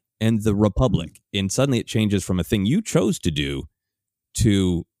Jedi and the Republic. And suddenly it changes from a thing you chose to do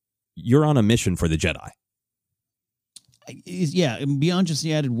to you're on a mission for the Jedi. Yeah, and beyond just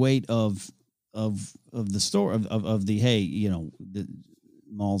the added weight of the story of the, hey, the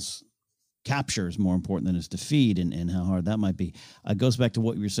Maul's capture is more important than his defeat, and how hard that might be. It goes back to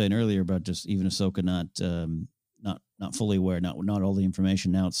what you were saying earlier about just even Ahsoka not fully aware, not all the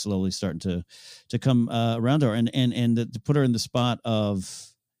information. Now it's slowly starting to come around to her, and to put her in the spot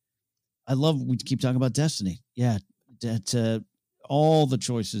of, we keep talking about destiny. Yeah, that all the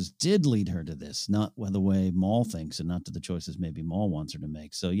choices did lead her to this, not the way Maul thinks, and not to the choices maybe Maul wants her to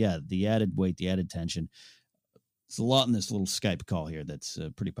make. So yeah, the added weight, the added tension. It's a lot in this little Skype call here that's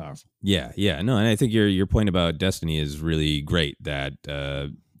pretty powerful. Yeah. No, and I think your point about destiny is really great. That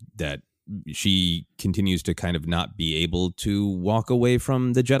she continues to kind of not be able to walk away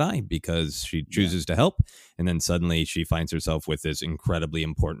from the Jedi because she chooses to help, and then suddenly she finds herself with this incredibly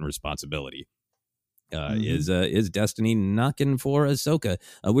important responsibility. Is destiny knocking for Ahsoka?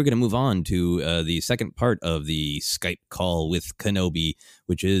 We're going to move on to the second part of the Skype call with Kenobi,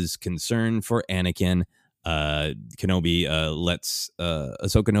 which is concern for Anakin. Kenobi lets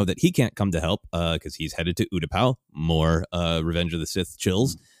Ahsoka know that he can't come to help because he's headed to Utapau. More Revenge of the Sith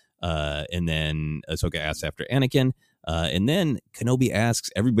chills. And then Ahsoka asks after Anakin. And then Kenobi asks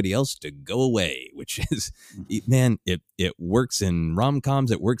everybody else to go away, which is, man, it works in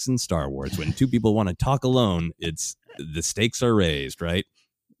rom-coms, it works in Star Wars. When two people want to talk alone, the stakes are raised, right?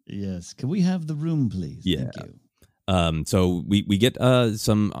 Yes. Can we have the room, please? Yeah. Thank you. So we get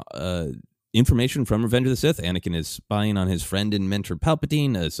some information from Revenge of the Sith. Anakin is spying on his friend and mentor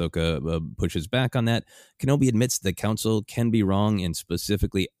Palpatine. Ahsoka pushes back on that. Kenobi admits the council can be wrong and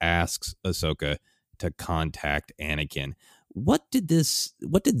specifically asks Ahsoka to contact Anakin. What did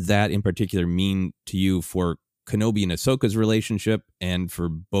that in particular mean to you for Kenobi and Ahsoka's relationship, and for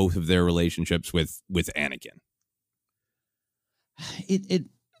both of their relationships with Anakin?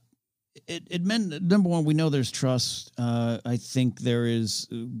 It meant, number one, we know there's trust. I think there is,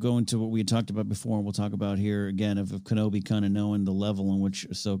 going to what we had talked about before, and we'll talk about here again, of Kenobi kind of knowing the level in which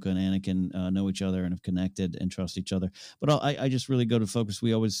Ahsoka and Anakin know each other and have connected and trust each other. But I just really go to focus.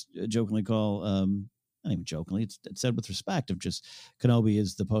 We always jokingly call, not even jokingly, it's said with respect, of just Kenobi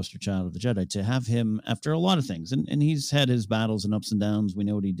is the poster child of the Jedi. To have him after a lot of things, and he's had his battles and ups and downs. We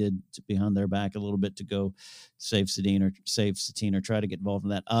know what he did behind their back a little bit to go save Satine or try to get involved in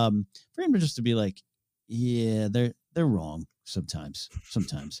that. For him to just to be like, yeah, they're wrong sometimes,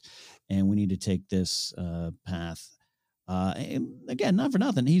 and we need to take this path. Again, not for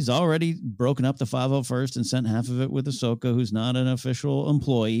nothing, he's already broken up the 501st and sent half of it with Ahsoka, who's not an official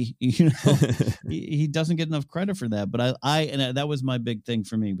employee. He doesn't get enough credit for that. But that was my big thing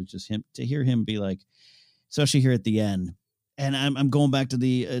for me, was just him, to hear him be like, especially here at the end. And I'm going back to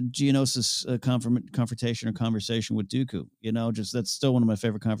the Geonosis confrontation or conversation with Dooku. Just that's still one of my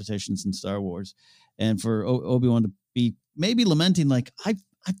favorite conversations in Star Wars. And for Obi-Wan to be maybe lamenting, like, I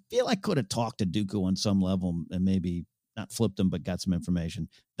feel I could have talked to Dooku on some level and maybe not flipped him, but got some information.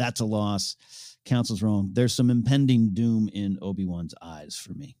 That's a loss. Council's wrong. There's some impending doom in Obi-Wan's eyes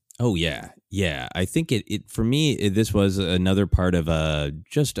for me. Oh, yeah. I think it for me, this was another part of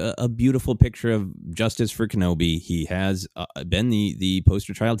just a beautiful picture of justice for Kenobi. He has been the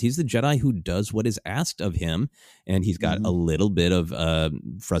poster child. He's the Jedi who does what is asked of him, and he's got a little bit of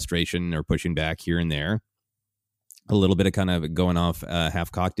frustration or pushing back here and there, a little bit of kind of going off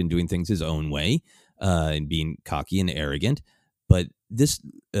half-cocked and doing things his own way. And being cocky and arrogant. But this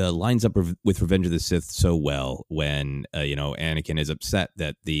lines up with Revenge of the Sith so well when, Anakin is upset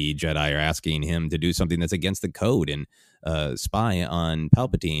that the Jedi are asking him to do something that's against the code and spy on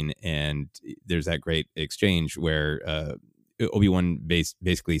Palpatine. And there's that great exchange where Obi-Wan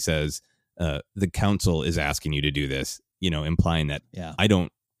basically says, the council is asking you to do this, implying that I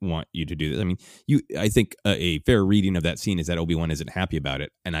don't want you to do this. I mean, I think a fair reading of that scene is that Obi-Wan isn't happy about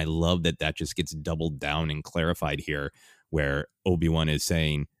it, and I love that just gets doubled down and clarified here, where Obi-Wan is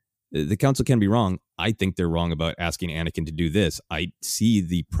saying the council can be wrong. I think they're wrong about asking Anakin to do this. I see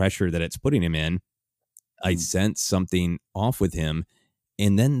the pressure that it's putting him in. I sense something off with him,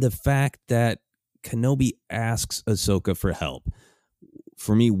 and then the fact that Kenobi asks Ahsoka for help.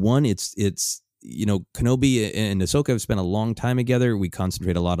 For me, one, it's Kenobi and Ahsoka have spent a long time together. We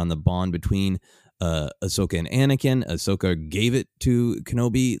concentrate a lot on the bond between Ahsoka and Anakin. Ahsoka gave it to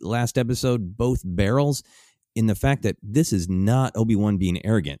Kenobi last episode, both barrels, in the fact that this is not Obi-Wan being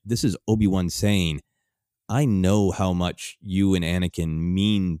arrogant. This is Obi-Wan saying, I know how much you and Anakin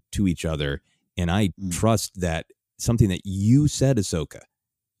mean to each other, and I trust that something that you said, Ahsoka,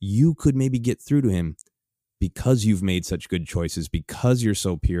 you could maybe get through to him because you've made such good choices, because you're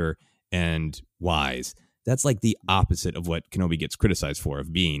so pure and wise. That's like the opposite of what Kenobi gets criticized for,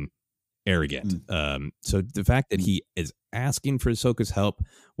 of being arrogant. So the fact that he is asking for Ahsoka's help,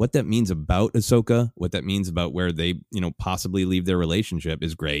 what that means about Ahsoka, what that means about where they, possibly leave their relationship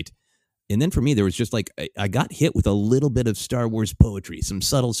is great. And then for me, there was just like, I got hit with a little bit of Star Wars poetry, some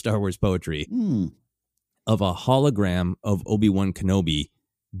subtle Star Wars poetry of a hologram of Obi-Wan Kenobi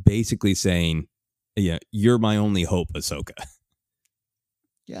basically saying, yeah, you're my only hope, Ahsoka.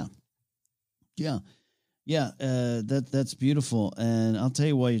 Yeah. That's beautiful. And I'll tell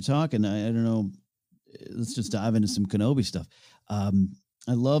you while you're talking, I don't know, let's just dive into some Kenobi stuff. I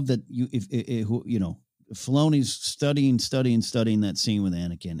love that Filoni's studying that scene with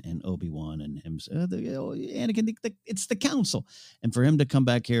Anakin and Obi-Wan and him. Anakin, it's the council. And for him to come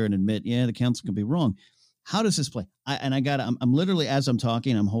back here and admit, the council can be wrong. How does this play? I'm literally, as I'm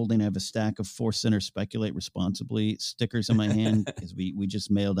talking, I have a stack of Force Center Speculate Responsibly stickers in my hand because we just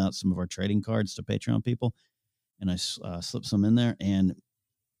mailed out some of our trading cards to Patreon people. And I slipped some in there. And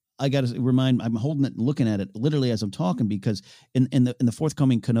I got to remind, I'm holding it and looking at it literally as I'm talking, because in the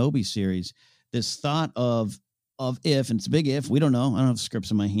forthcoming Kenobi series, this thought of if, and it's a big if, we don't know, I don't have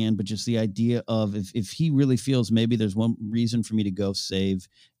scripts in my hand, but just the idea of if he really feels maybe there's one reason for me to go save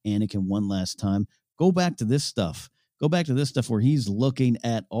Anakin one last time, go back to this stuff where he's looking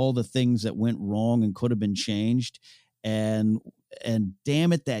at all the things that went wrong and could have been changed. And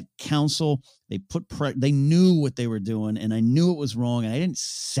damn it, that council, they knew what they were doing, and I knew it was wrong, and I didn't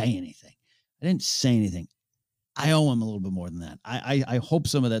say anything. I owe him a little bit more than that. I hope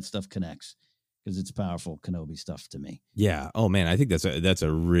some of that stuff connects, because it's powerful Kenobi stuff to me. Yeah. Oh man, I think that's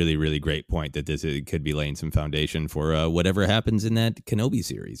a really, really great point, that this could be laying some foundation for whatever happens in that Kenobi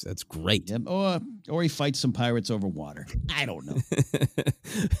series. That's great. Yep. Or he fights some pirates over water. I don't know.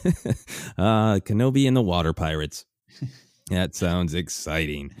 Kenobi and the water pirates. That sounds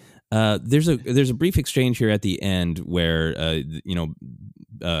exciting. There's a brief exchange here at the end where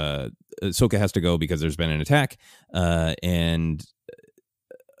Ahsoka has to go because there's been an attack, and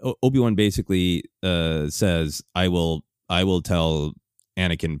Obi-Wan basically says, I will tell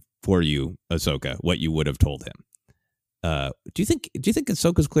Anakin for you, Ahsoka, what you would have told him. Do you think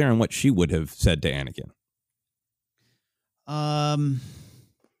Ahsoka's clear on what she would have said to Anakin?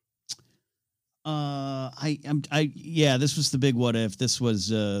 This was the big what if. This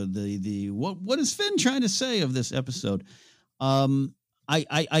was what is Finn trying to say of this episode?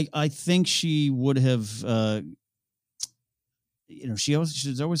 I think she would have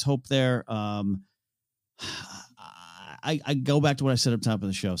there's always hope there. I go back to what I said up top of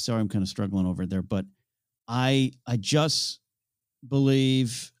the show. Sorry, I'm kind of struggling over there, but I just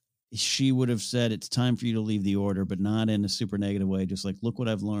believe she would have said, it's time for you to leave the Order, but not in a super negative way. Just like, look what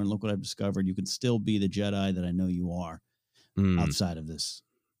I've learned, look what I've discovered. You can still be the Jedi that I know you are outside of this.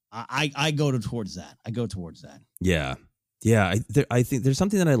 I go towards that. Yeah. Yeah, I think there's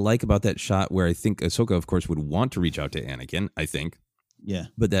something that I like about that shot where I think Ahsoka, of course, would want to reach out to Anakin, I think. Yeah.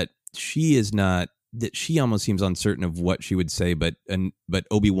 But that she is not, that she almost seems uncertain of what she would say, but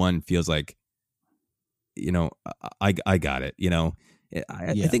Obi-Wan feels like, I got it,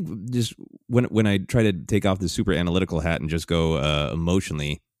 I think just when I try to take off the super analytical hat and just go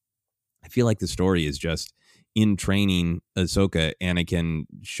emotionally, I feel like the story is just, in training Ahsoka, Anakin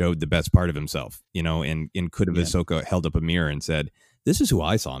showed the best part of himself, and could have Ahsoka held up a mirror and said, this is who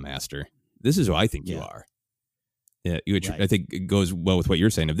I saw, Master. This is who I think you are. Yeah, which I think goes well with what you're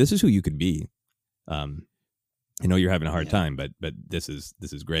saying. If this is who you could be, I know you're having a hard time, but this is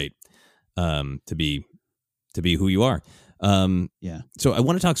great to be who you are. So I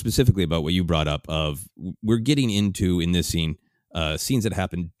want to talk specifically about what you brought up of we're getting into in this scene, scenes that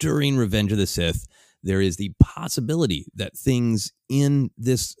happen during Revenge of the Sith. There is the possibility that things in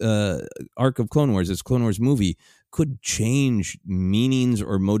this arc of Clone Wars, this Clone Wars movie, could change meanings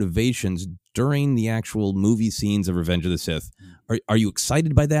or motivations during the actual movie scenes of Revenge of the Sith. Are you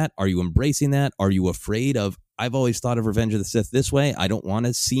excited by that? Are you embracing that? Are you afraid of, I've always thought of Revenge of the Sith this way, I don't want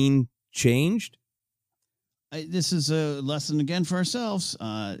a scene changed? This is a lesson again for ourselves.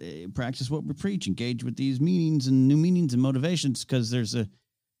 Practice what we preach. Engage with these meanings and new meanings and motivations, because there's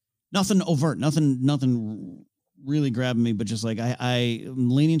nothing overt, nothing really grabbing me, but just like I'm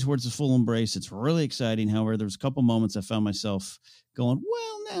leaning towards the full embrace. It's really exciting. However, there's a couple moments I found myself going,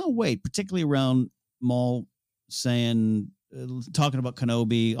 well, now wait, particularly around Maul saying, talking about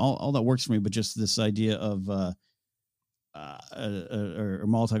Kenobi, all that works for me, but just this idea of, or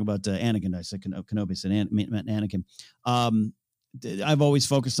Maul talking about Anakin. I said Kenobi, said meant Anakin. I've always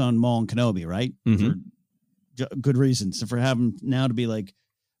focused on Maul and Kenobi, right? Mm-hmm. For good reasons. So for having now to be like,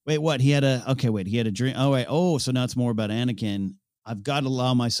 wait, what? He had a dream. Oh, wait. Oh, so now it's more about Anakin. I've got to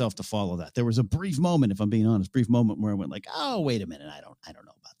allow myself to follow that. There was a brief moment, if I'm being honest, where I went like, oh, wait a minute. I don't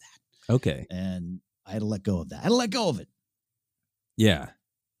know about that. Okay. And I had to let go of that. I had to let go of it. Yeah,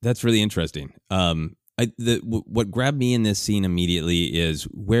 that's really interesting. What grabbed me in this scene immediately is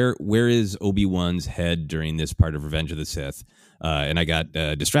where is Obi-Wan's head during this part of Revenge of the Sith? And I got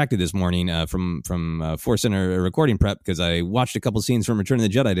distracted this morning from Force Center recording prep because I watched a couple scenes from Return of the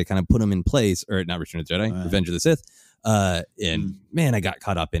Jedi to kind of put them in place, or not Return of the Jedi, Revenge of the Sith. And man, I got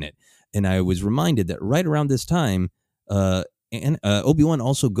caught up in it. And I was reminded that right around this time, Obi-Wan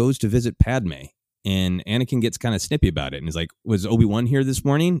also goes to visit Padme. And Anakin gets kind of snippy about it and is like, was Obi-Wan here this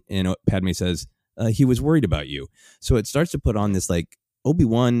morning? And Padme says, he was worried about you. So it starts to put on this, like,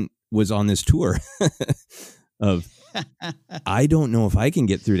 Obi-Wan was on this tour of, I don't know if I can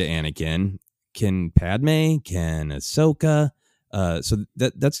get through to Anakin. Can Padme? Can Ahsoka? So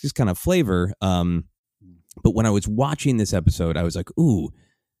that's just kind of flavor. But when I was watching this episode, I was like, ooh,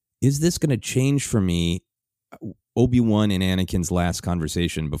 is this going to change for me Obi-Wan and Anakin's last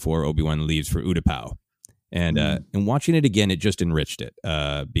conversation before Obi-Wan leaves for Utapau? And watching it again, it just enriched it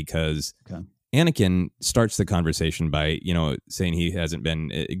because Anakin starts the conversation by, saying he hasn't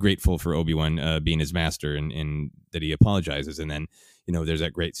been grateful for Obi-Wan being his master and that he apologizes. And then, there's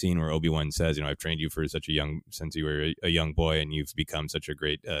that great scene where Obi-Wan says, I've trained you for since you were a young boy, and you've become such a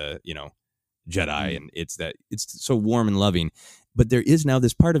great, Jedi. And it's so warm and loving. But there is now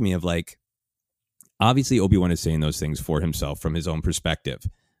this part of me of like, obviously Obi-Wan is saying those things for himself from his own perspective.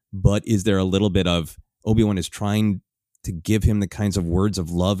 But is there a little bit of Obi-Wan is trying to give him the kinds of words of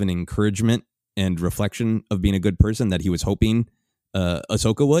love and encouragement and reflection of being a good person that he was hoping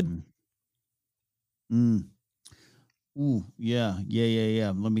Ahsoka would? Ooh, yeah.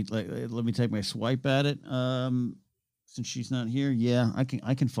 Let me take my swipe at it. Since she's not here, yeah,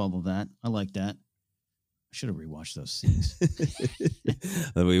 I can follow that. I like that. I should have rewatched those scenes.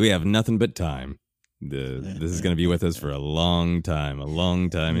 We have nothing but time. This is going to be with us for a long time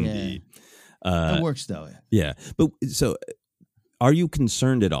indeed. It works though. Yeah, but so are you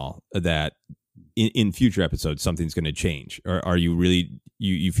concerned at all that in future episodes something's going to change, or are you really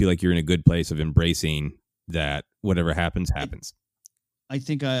you feel like you're in a good place of embracing that whatever happens? I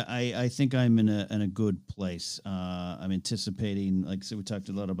think I think I'm in a good place. I'm anticipating, like I said, we talked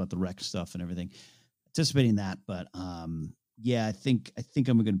a lot about the Rex stuff and everything, anticipating that. But yeah, I think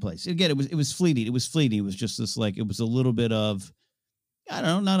I'm in a good place. Again, it was fleeting. It was fleeting. It was just this, like, it was a little bit of, I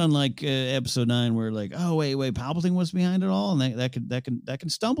don't know, not unlike episode 9, where like, oh wait, Palpatine was behind it all, and that can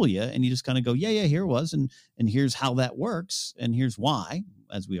stumble you, and you just kind of go, yeah, here it was, and here's how that works, and here's why,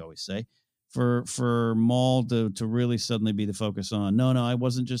 as we always say. For Maul to really suddenly be the focus on, no, I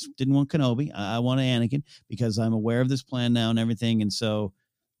didn't want Kenobi. I wanted Anakin because I'm aware of this plan now and everything. And so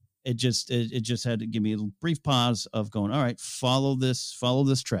it just had to give me a brief pause of going, all right, follow this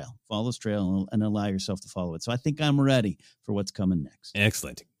trail and allow yourself to follow it. So I think I'm ready for what's coming next.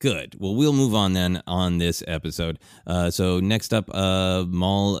 Excellent. Good. Well, we'll move on then on this episode. So next up,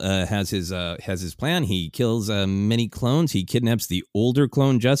 Maul has his plan. He kills many clones. He kidnaps the older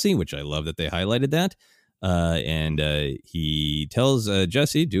clone Jesse, which I love that they highlighted that. And he tells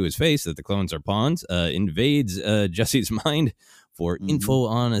Jesse to his face that the clones are pawns, invades Jesse's mind for info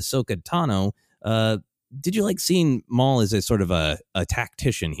on Ahsoka Tano. Did you like seeing Maul as a sort of a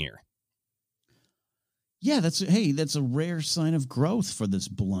tactician here? Yeah, that's a rare sign of growth for this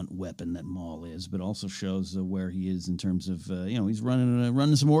blunt weapon that Maul is, but also shows where he is in terms of, he's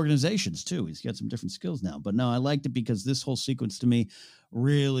running some organizations too. He's got some different skills now. But no, I liked it because this whole sequence to me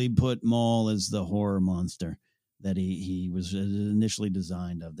really put Maul as the horror monster that he was initially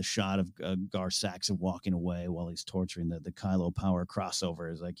designed of. The shot of Gar Saxon walking away while he's torturing the Kylo Power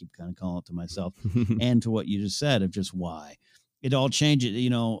crossover, as I keep kind of calling it to myself, and to what you just said of just why. It all changes,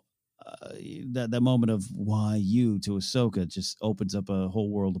 that moment of why you to Ahsoka just opens up a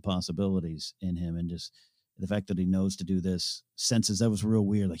whole world of possibilities in him, and just the fact that he knows to do this, senses that was real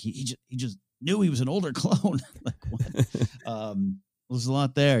weird. Like he just knew he was an older clone. Like what? There's a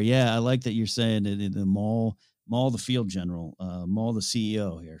lot there. Yeah, I like that you're saying that the Maul the field general, Maul the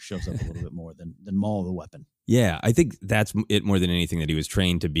CEO here shows up a little bit more than Maul the weapon. Yeah, I think that's it more than anything, that he was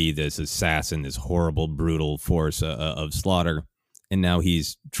trained to be this assassin, this horrible, brutal force of slaughter. And now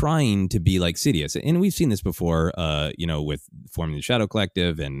he's trying to be like Sidious. And we've seen this before, with forming the Shadow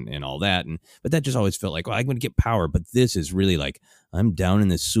Collective and all that. But that just always felt like, I'm going to get power. But this is really like, I'm down in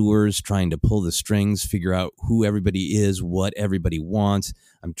the sewers trying to pull the strings, figure out who everybody is, what everybody wants.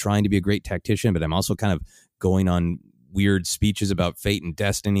 I'm trying to be a great tactician, but I'm also kind of going on weird speeches about fate and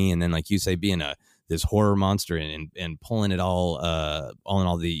destiny. And then, like you say, being this horror monster and pulling it all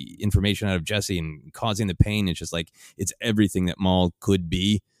the information out of Jesse and causing the pain. It's just like, it's everything that Maul could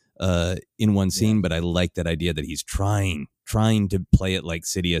be in one scene. Yeah. But I like that idea that he's trying trying to play it like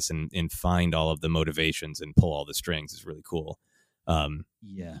Sidious and find all of the motivations and pull all the strings is really cool.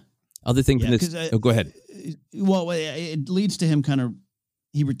 Yeah. Other thing from this. Go ahead. Well, it leads to him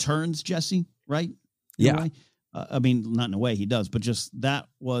he returns Jesse, right? Yeah. I mean, not in a way he does, but just that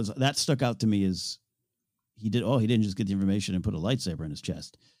stuck out to me as he didn't just get the information and put a lightsaber in his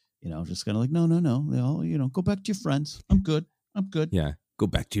chest, just kind of like, no, go back to your friends. I'm good. Yeah. Go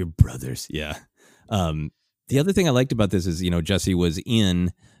back to your brothers. Yeah. The other thing I liked about this is, Jesse was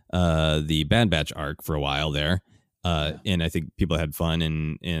in the Bad Batch arc for a while there. And I think people had fun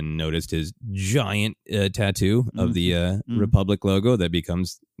and noticed his giant tattoo of the Republic logo that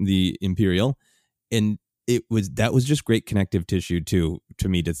becomes the Imperial. And that was just great connective tissue to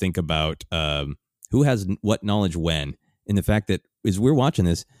me to think about who has what knowledge when. And the fact that as we're watching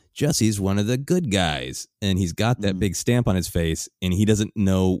this, Jesse's one of the good guys and he's got that big stamp on his face and he doesn't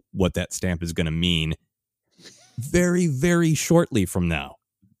know what that stamp is going to mean very, very shortly from now.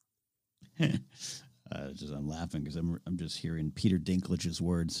 I'm laughing because I'm just hearing Peter Dinklage's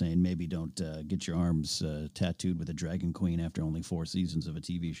words saying maybe don't get your arms tattooed with a Dragon Queen after only 4 seasons of a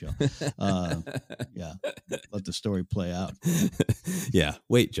TV show. Yeah, let the story play out. Yeah,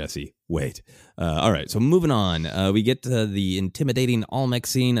 wait, Jesse, wait. All right, so moving on. We get to the intimidating Almec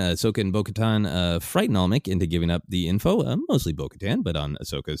scene. Ahsoka and Bo-Katan frighten Almec into giving up the info, mostly Bo-Katan, but on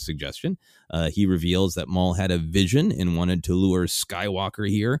Ahsoka's suggestion. He reveals that Maul had a vision and wanted to lure Skywalker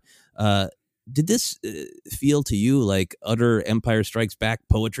here. Did this feel to you like utter Empire Strikes Back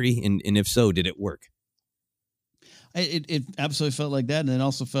poetry? And if so, did it work? It absolutely felt like that. And it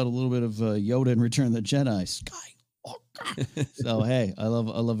also felt a little bit of Yoda in Return of the Jedi. Skywalker. So, hey, I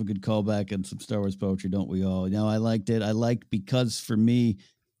love a good callback and some Star Wars poetry, don't we all? I liked it. Because for me,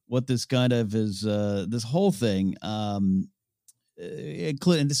 what this kind of is, this whole thing, and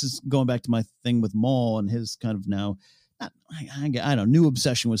this is going back to my thing with Maul and his kind of now, I don't know, new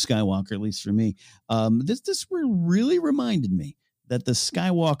obsession with Skywalker, at least for me. This really reminded me that the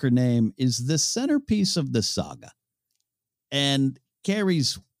Skywalker name is the centerpiece of the saga and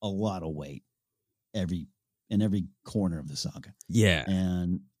carries a lot of weight in every corner of the saga. Yeah.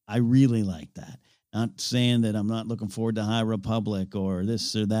 And I really like that. Not saying that I'm not looking forward to High Republic or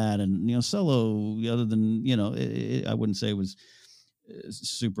this or that. And, Solo, other than, I wouldn't say it was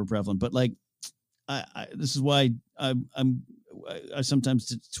super prevalent, but like, this is why I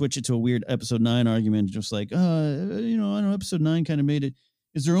sometimes switch it to a weird episode 9 argument, just like, I don't know, episode 9 kind of made it.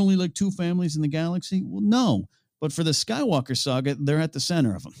 Is there only like 2 families in the galaxy? Well, no, but for the Skywalker saga, they're at the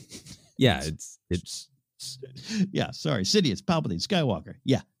center of them. Yeah, it's yeah. Sorry, Sidious, Palpatine, Skywalker.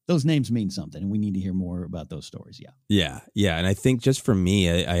 Yeah, those names mean something, and we need to hear more about those stories. Yeah, and I think just for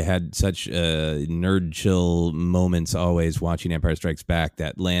me, I had such nerd chill moments always watching Empire Strikes Back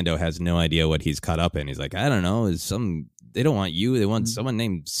that Lando has no idea what he's caught up in. He's like, I don't know, they don't want you, they want someone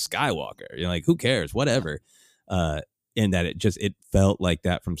named Skywalker. You're like, who cares? Whatever. And that it felt like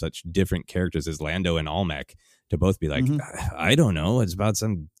that from such different characters as Lando and Almec to both be like, I don't know, it's about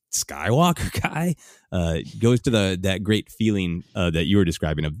some Skywalker guy. Goes to that great feeling that you were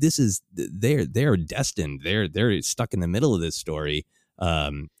describing of this is they're destined. They're stuck in the middle of this story.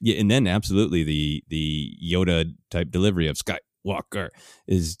 And then absolutely the Yoda type delivery of Skywalker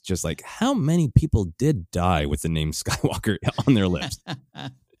is just like, how many people did die with the name Skywalker on their lips?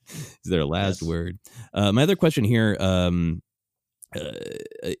 Is their last word. My other question here,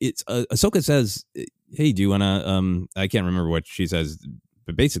 it's Ahsoka says, hey, do you want to, I can't remember what she says,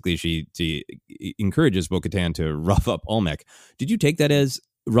 but basically she encourages Bo-Katan to rough up Almec. Did you take that as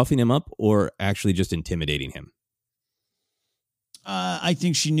roughing him up or actually just intimidating him? I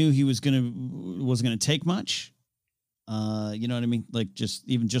think she knew he wasn't gonna take much. You know what I mean? Like just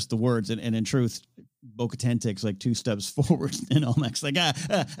the words, and in truth, Bo-Katan takes like 2 steps forward, and Almec's like,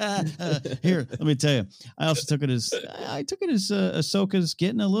 here. Let me tell you, I took it as Ahsoka's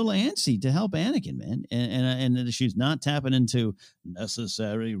getting a little antsy to help Anakin, man, and she's not tapping into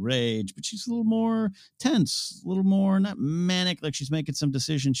necessary rage, but she's a little more tense, a little more not manic, like she's making some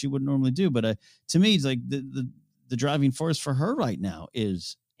decision she wouldn't normally do. But to me, it's like the driving force for her right now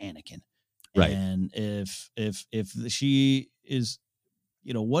is Anakin. Right. And if she is,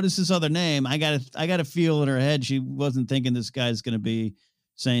 what is his other name? I gotta feel in her head she wasn't thinking this guy's gonna be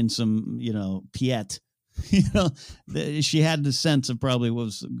saying some, Piet. She had the sense of probably what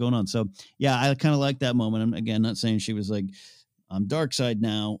was going on. So yeah, I kind of like that moment. I'm again not saying she was like, I'm dark side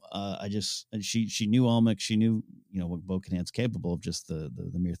now. She knew Almec, she knew what Bo-Katan's capable of. Just the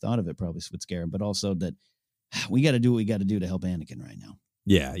mere thought of it probably would scare him, but also that we got to do what we got to do to help Anakin right now.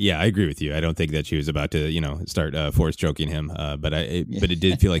 Yeah, I agree with you. I don't think that she was about to, start force choking him. But it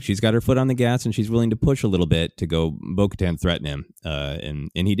did feel like she's got her foot on the gas and she's willing to push a little bit to go Bo-Katan threaten him. And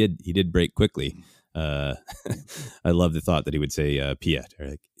he did break quickly. I love the thought that he would say Piet, or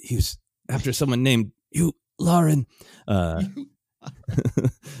like he was after someone named you, Lauren.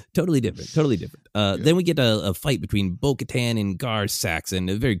 Totally different. Then we get a fight between Bo-Katan and Gar Saxon,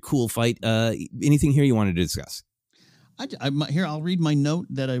 a very cool fight. Anything here you wanted to discuss? I'll read my note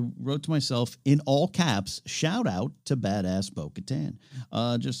that I wrote to myself in all caps. Shout out to badass Bo-Katan.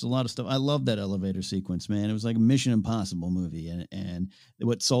 Just a lot of stuff. I love that elevator sequence, man. It was like a Mission Impossible movie. And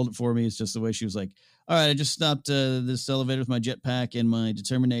what sold it for me is just the way she was like, all right, I just stopped this elevator with my jetpack and my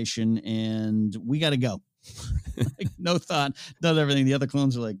determination, and we got to go. Like, no thought, done everything. The other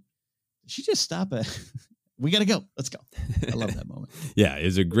clones are like, did she just stop it? We got to go. Let's go. I love that moment. Yeah, it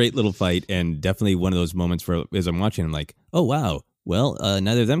was a great little fight, and definitely one of those moments where, as I'm watching, I'm like, oh, wow. Well,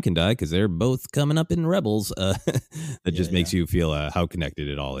 neither of them can die because they're both coming up in Rebels. That just makes you feel how connected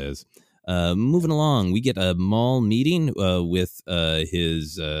it all is. Moving along, we get a Maul meeting with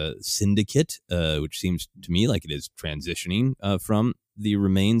his syndicate, which seems to me like it is transitioning from the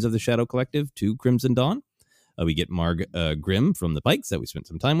remains of the Shadow Collective to Crimson Dawn. We get Marg Grimm from the Pikes that we spent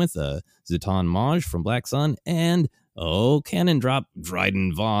some time with, Zatan Maj from Black Sun, and, cannon drop,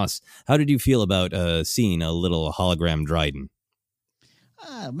 Dryden Voss. How did you feel about seeing a little hologram Dryden?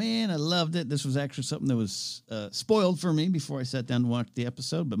 Man, I loved it. This was actually something that was spoiled for me before I sat down to watch the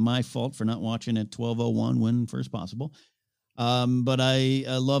episode, but my fault for not watching at 12:01 when first possible. But I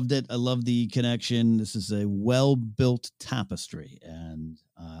loved it. I love the connection. This is a well-built tapestry, and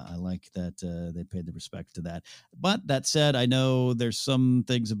I like that they paid the respect to that. But that said, I know there's some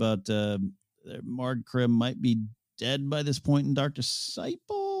things about Marg Grimm might be dead by this point in Dark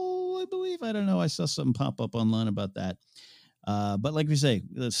Disciple, I believe. I don't know. I saw something pop up online about that. But like we say,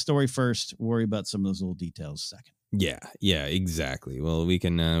 the story first, worry about some of those little details second. Yeah, exactly. Well, we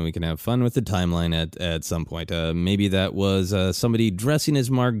can have fun with the timeline at some point. Maybe that was somebody dressing as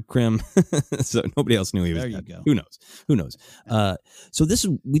Marg Grimm, so nobody else knew he was. There dead. you go. Who knows? So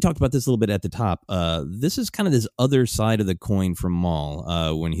we talked about this a little bit at the top. This is kind of this other side of the coin from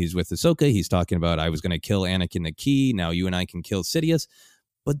Maul. When he's with Ahsoka, he's talking about, I was going to kill Anakin the Key. Now you and I can kill Sidious.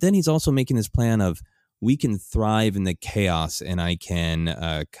 But then he's also making this plan of, we can thrive in the chaos, and I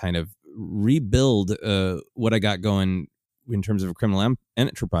can kind of rebuild what I got going in terms of a criminal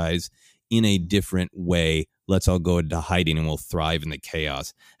enterprise in a different way. Let's all go into hiding and we'll thrive in the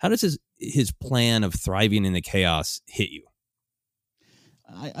chaos. How does his plan of thriving in the chaos hit you?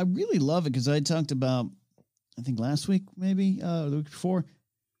 I really love it because I talked about, I think last week, maybe the week before,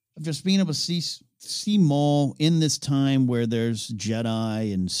 of just being able to see Maul in this time where there's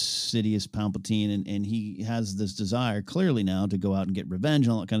Jedi and Sidious Palpatine, and he has this desire clearly now to go out and get revenge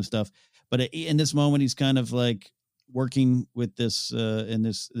and all that kind of stuff. But in this moment, he's kind of like working with this in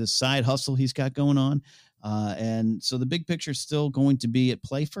this side hustle he's got going on. And so the big picture is still going to be at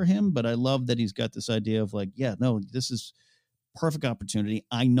play for him. But I love that he's got this idea of like, this is perfect opportunity.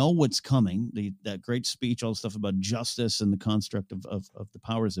 I know what's coming. That great speech, all the stuff about justice and the construct of the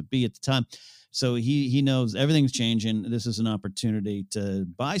powers that be at the time. So he knows everything's changing. This is an opportunity to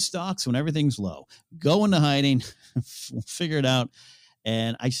buy stocks when everything's low. Go into hiding, we'll figure it out.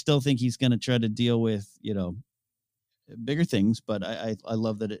 And I still think he's going to try to deal with, bigger things. But I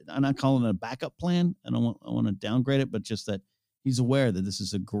love that I'm not calling it a backup plan. I want to downgrade it, but just that he's aware that this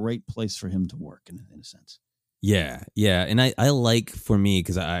is a great place for him to work in a sense. Yeah. And I like, for me,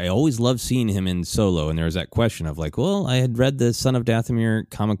 because I always love seeing him in Solo, and there was that question of like, well, I had read the Son of Dathomir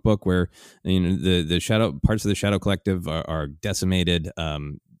comic book where, the shadow parts of the Shadow Collective are decimated.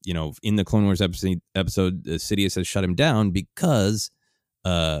 In the Clone Wars episode, Sidious has shut him down because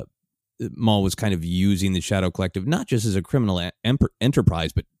Maul was kind of using the Shadow Collective not just as a criminal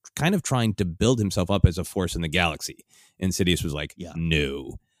enterprise, but kind of trying to build himself up as a force in the galaxy. And Sidious was like,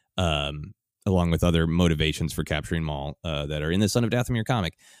 no. Along with other motivations for capturing Maul that are in the Son of Dathomir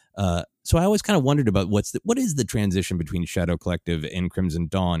comic. So I always kind of wondered about what is the transition between Shadow Collective and Crimson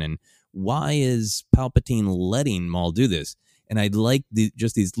Dawn, and why is Palpatine letting Maul do this? And I'd like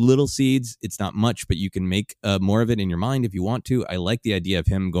just these little seeds. It's not much, but you can make more of it in your mind if you want to. I like the idea of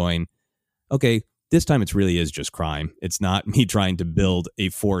him going, okay, this time it really is just crime. It's not me trying to build a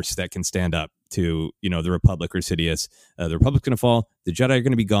force that can stand up to, the Republic or Sidious. The Republic's going to fall. The Jedi are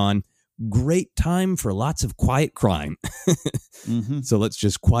going to be gone. Great time for lots of quiet crime. So let's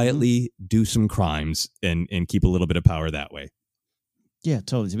just quietly do some crimes and keep a little bit of power that way. Yeah,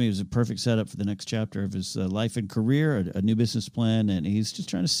 totally. To me, it was a perfect setup for the next chapter of his life and career, a new business plan, and he's just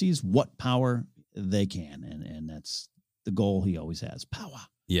trying to seize what power they can, and that's the goal he always has: power.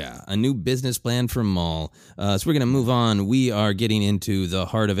 Yeah, a new business plan for Maul. So we're going to move on. We are getting into the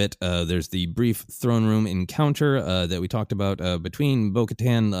heart of it. There's the brief throne room encounter that we talked about between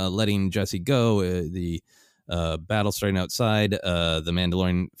Bo-Katan letting Jesse go, the battle starting outside, the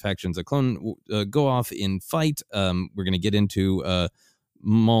Mandalorian factions of Clone go off in fight. We're going to get into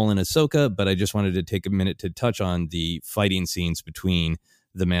Maul and Ahsoka, but I just wanted to take a minute to touch on the fighting scenes between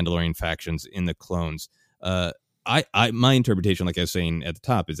the Mandalorian factions in the clones. My interpretation, like I was saying at the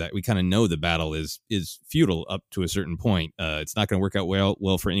top, is that we kind of know the battle is futile up to a certain point. It's not going to work out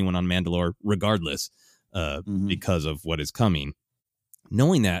well for anyone on Mandalore, regardless, because of what is coming.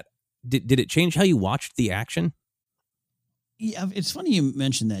 Knowing that, did it change how you watched the action? Yeah, it's funny you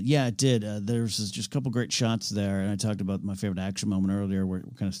mentioned that. Yeah, it did. There's just a couple great shots there, and I talked about my favorite action moment earlier, where it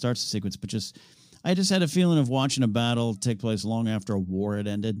kind of starts the sequence, but I just had a feeling of watching a battle take place long after a war had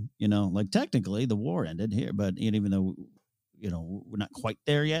ended. Like technically the war ended here, but even though, we're not quite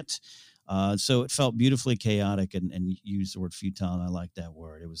there yet. So it felt beautifully chaotic, and you used the word futile, and I like that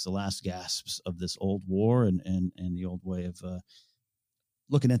word. It was the last gasps of this old war and the old way of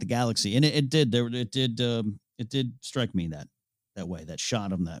looking at the galaxy. And it did strike me that way, that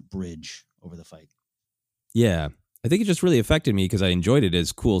shot on that bridge over the fight. Yeah. I think it just really affected me because I enjoyed it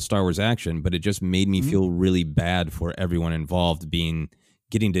as cool Star Wars action, but it just made me feel really bad for everyone involved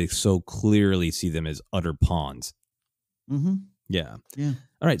getting to so clearly see them as utter pawns. Mm-hmm. Yeah. Yeah.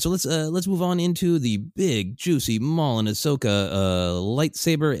 All right, so let's move on into the big, juicy Maul and Ahsoka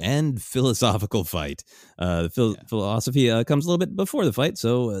lightsaber and philosophical fight. Philosophy comes a little bit before the fight,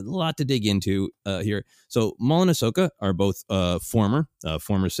 so a lot to dig into here. So Maul and Ahsoka are both former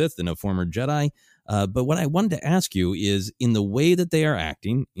Sith and a former Jedi. But what I wanted to ask you is, in the way that they are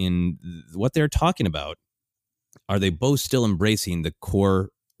acting, in what they're talking about, are they both still embracing the core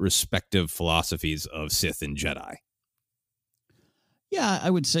respective philosophies of Sith and Jedi? Yeah, I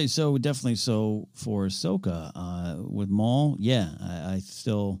would say so. Definitely so for Ahsoka. With Maul, yeah, I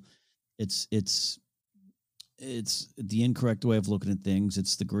still, it's the incorrect way of looking at things.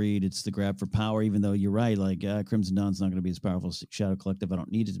 It's the greed. It's the grab for power. Even though you're right, like Crimson Dawn's not going to be as powerful as Shadow Collective. I don't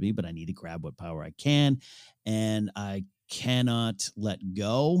need it to be, but I need to grab what power I can, and I cannot let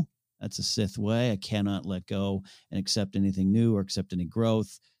go. That's a Sith way. I cannot let go and accept anything new or accept any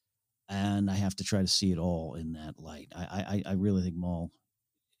growth. And I have to try to see it all in that light. I really think Maul,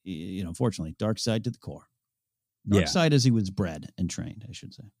 unfortunately, dark side to the core. Dark side as he was bred and trained, I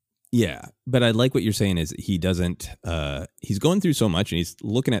should say. Yeah, but I like what you're saying is he doesn't, he's going through so much and he's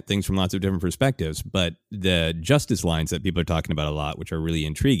looking at things from lots of different perspectives, but the justice lines that people are talking about a lot, which are really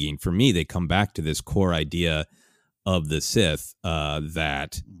intriguing, for me, they come back to this core idea of the Sith,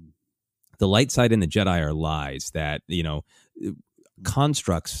 that the light side and the Jedi are lies, that,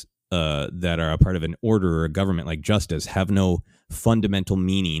 constructs that are a part of an order or a government like justice have no fundamental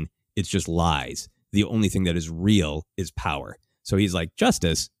meaning. It's just lies. The only thing that is real is power. So he's like,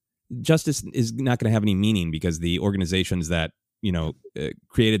 justice is not going to have any meaning because the organizations that,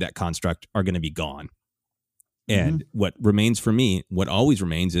 created that construct are going to be gone. And what remains for me, what always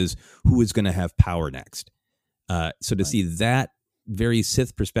remains, is who is going to have power next. So to see that very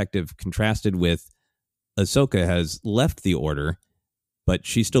Sith perspective contrasted with Ahsoka has left the order, but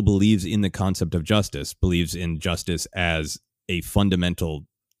she still believes in the concept of justice, believes in justice as a fundamental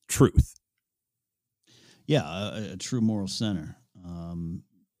truth. Yeah, a true moral center.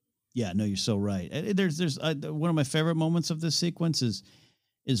 Yeah, no, you're so right. There's one of my favorite moments of this sequence is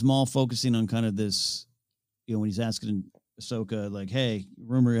Maul focusing on kind of this, when he's asking Ahsoka, like, hey,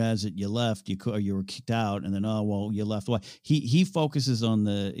 rumor has it you left, you were kicked out, and then, oh, well, you left. Why? He focuses on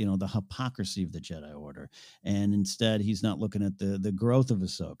the, the hypocrisy of the Jedi Order, and instead he's not looking at the growth of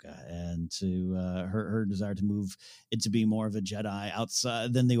Ahsoka and to her desire to move it to be more of a Jedi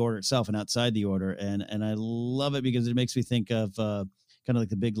outside than the Order itself and outside the Order, and I love it because it makes me think of kind of like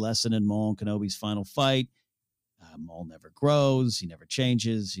the big lesson in Maul and Kenobi's final fight. Maul never grows, he never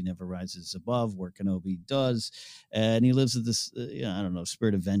changes, he never rises above where Kenobi does, and he lives with this,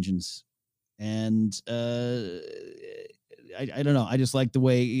 spirit of vengeance. And I don't know, I just like the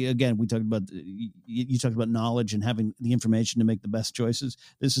way, again, we talked about, you talked about knowledge and having the information to make the best choices.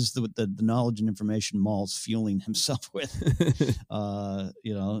 This is the knowledge and information Maul's fueling himself with. And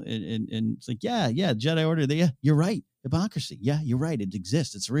it's like, yeah, Jedi Order, you're right, hypocrisy, you're right, it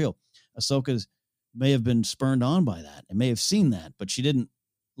exists, it's real. Ahsoka's may have been spurned on by that and may have seen that, but she didn't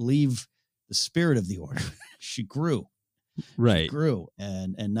leave the spirit of the Order. She grew. Right. She grew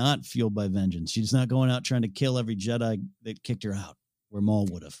and not fueled by vengeance. She's not going out trying to kill every Jedi that kicked her out where Maul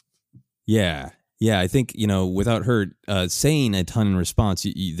would have. Yeah. Yeah, I think, without her saying a ton in response,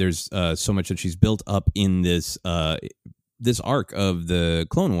 there's so much that she's built up in this arc of the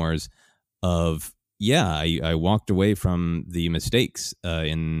Clone Wars of, I walked away from the mistakes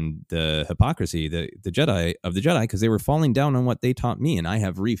in the hypocrisy, the Jedi because they were falling down on what they taught me, and I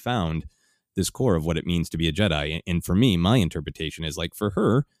have refound this core of what it means to be a Jedi. And for me, my interpretation is like, for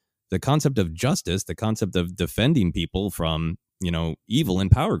her, the concept of justice, the concept of defending people from, evil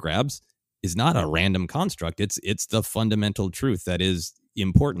and power grabs is not a random construct. It's the fundamental truth that is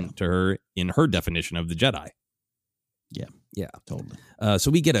important to her in her definition of the Jedi. Yeah, totally. So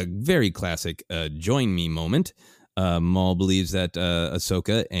we get a very classic join me moment. Maul believes that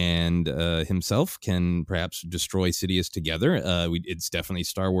Ahsoka and himself can perhaps destroy Sidious together. It's definitely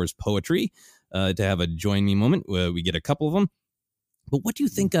Star Wars poetry to have a join me moment. We get a couple of them. But what do you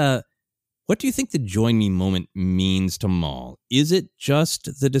think? What do you think the join me moment means to Maul? Is it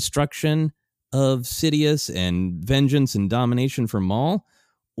just the destruction of Sidious and vengeance and domination for Maul?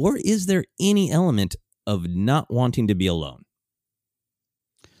 Or is there any element of not wanting to be alone?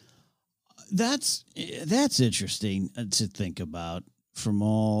 That's interesting to think about. For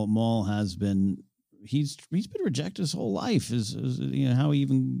Maul, Maul has been he's been rejected his whole life. Is how he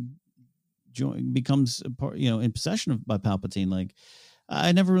even becomes in possession by Palpatine. Like,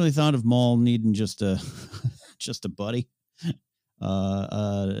 I never really thought of Maul needing just a buddy.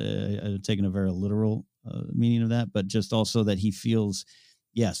 Taking a very literal meaning of that, but just also that he feels,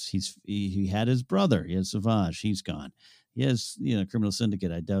 yes, he had his brother, he has Savage, he's gone. He has, Criminal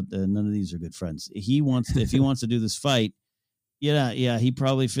Syndicate. I doubt that none of these are good friends. If he wants to do this fight, he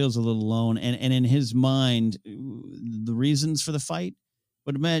probably feels a little alone. And in his mind, the reasons for the fight.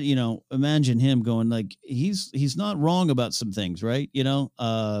 But imagine him going like, he's not wrong about some things, right?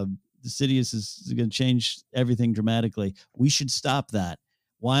 The Sidious is going to change everything dramatically. We should stop that.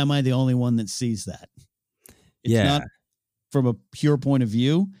 Why am I the only one that sees that? It's not from a pure point of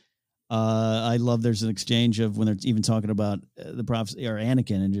view. I love there's an exchange of when they're even talking about the prophecy or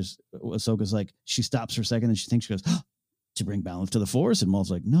Anakin, and just Ahsoka's like, she stops for a second and she thinks, she goes, to bring balance to the Force. And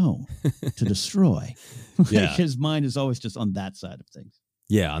Maul's like, no, to destroy. His mind is always just on that side of things.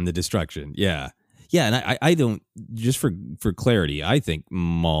 Yeah, on the destruction. Yeah. Yeah, and I don't, just for clarity, I think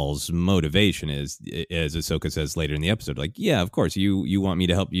Maul's motivation is, as Ahsoka says later in the episode, like, yeah, of course, you want me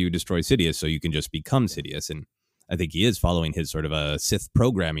to help you destroy Sidious so you can just become Sidious. And I think he is following his sort of a Sith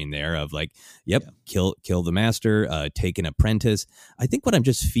programming there of like, kill the master, take an apprentice. I think what I'm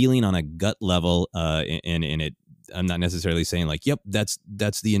just feeling on a gut level, and it, I'm not necessarily saying like, yep, that's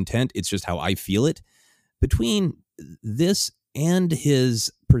the intent. It's just how I feel it. Between this and his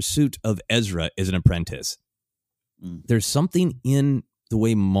pursuit of Ezra as an apprentice, there's something in the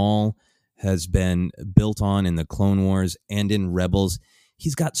way Maul has been built on in the Clone Wars and in Rebels.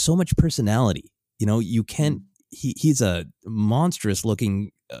 He's got so much personality. You can't. He's a monstrous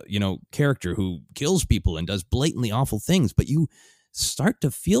looking, character who kills people and does blatantly awful things. But you start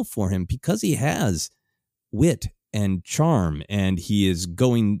to feel for him because he has wit and charm, and he's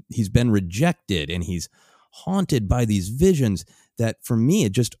been rejected, and he's haunted by these visions that, for me,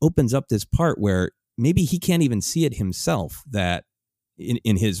 it just opens up this part where maybe he can't even see it himself, that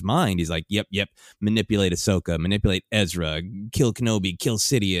in his mind, he's like, yep, manipulate Ahsoka, manipulate Ezra, kill Kenobi, kill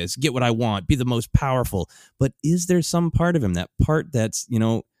Sidious, get what I want, be the most powerful. But is there some part of him, that part that's,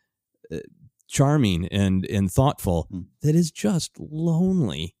 charming and thoughtful, that is just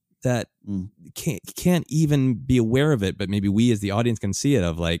lonely, that can't even be aware of it, but maybe we as the audience can see it,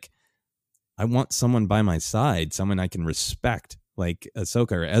 of like, I want someone by my side, someone I can respect, like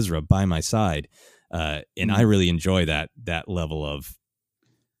Ahsoka or Ezra by my side. And I really enjoy that level of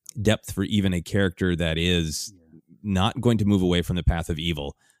depth for even a character that is not going to move away from the path of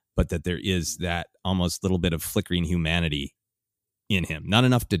evil, but that there is that almost little bit of flickering humanity in him. Not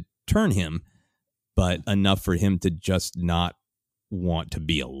enough to turn him, but enough for him to just not want to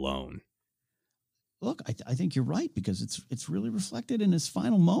be alone. Look, I think you're right, because it's really reflected in his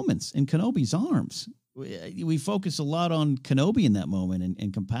final moments in Kenobi's arms. We focus a lot on Kenobi in that moment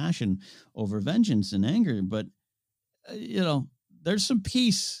and compassion over vengeance and anger, but there's some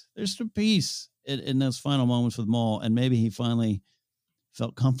peace. There's some peace in those final moments with Maul, and maybe he finally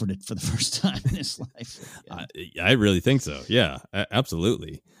felt comforted for the first time in his life. I really think so. Yeah,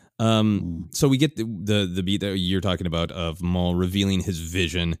 absolutely. So we get the beat that you're talking about of Maul revealing his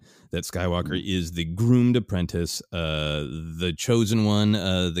vision that Skywalker is the groomed apprentice, the chosen one,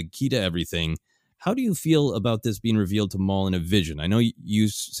 the key to everything. How do you feel about this being revealed to Maul in a vision? I know you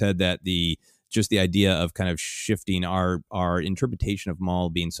said that the just the idea of kind of shifting our interpretation of Maul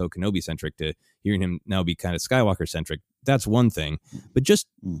being so Kenobi-centric to hearing him now be kind of Skywalker-centric, that's one thing. But just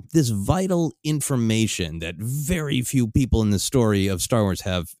this vital information that very few people in the story of Star Wars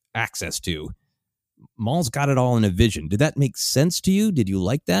have access to. Maul's got it all in a vision. Did that make sense to you? Did you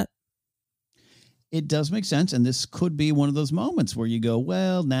like that? It does make sense, and this could be one of those moments where you go,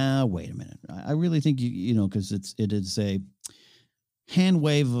 well, now, wait a minute. I really think, you know, because it is a hand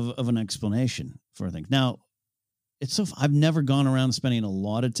wave of an explanation for things. Now, I've never gone around spending a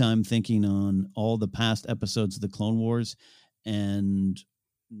lot of time thinking on all the past episodes of the Clone Wars, and,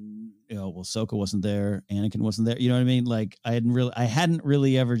 you know, well, Ahsoka wasn't there, Anakin wasn't there. You know what I mean? Like, I hadn't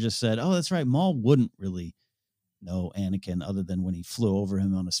really ever just said, oh, that's right, Maul wouldn't really know Anakin other than when he flew over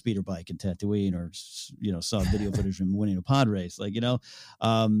him on a speeder bike in Tatooine, or, you know, saw video footage of him winning a pod race, like, you know.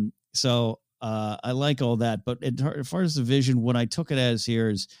 So I like all that, but as far as the vision, what I took it as here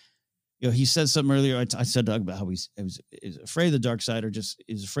is, you know, he said something earlier. I said about how he's afraid of the dark side, or just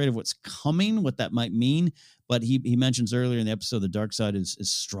is afraid of what's coming, what that might mean. But he mentions earlier in the episode, the dark side is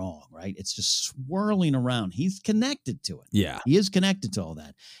strong, right? It's just swirling around. He's connected to it. Yeah. He is connected to all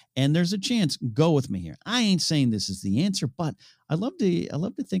that. And there's a chance, go with me here. I ain't saying this is the answer, but I love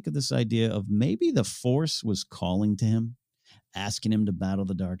to think of this idea of maybe the Force was calling to him, asking him to battle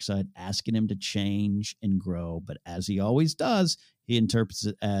the dark side, asking him to change and grow. But as he always does, he interprets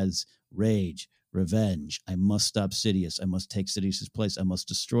it as rage, revenge. I must stop Sidious. I must take Sidious's place. I must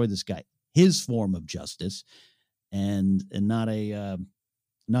destroy this guy. His form of justice, and not going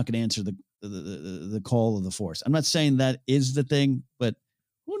to answer the call of the Force. I'm not saying that is the thing, but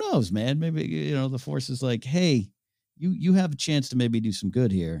who knows, man? Maybe, you know, the Force is like, hey, you have a chance to maybe do some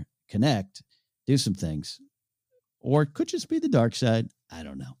good here, connect, do some things, or it could just be the dark side. I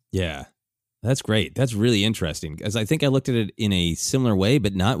don't know. Yeah. That's great. That's really interesting, because I think I looked at it in a similar way,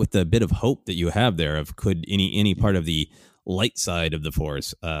 but not with the bit of hope that you have there of could any part of the light side of the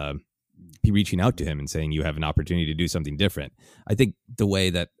Force be reaching out to him and saying you have an opportunity to do something different. I think the way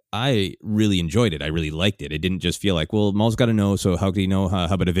that I really enjoyed it, I really liked it. It didn't just feel like, well, Maul's got to know, so how could he know? How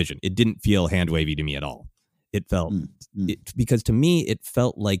about a vision? It didn't feel hand-wavy to me at all. It felt, because to me, it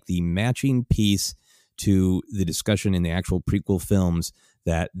felt like the matching piece to the discussion in the actual prequel films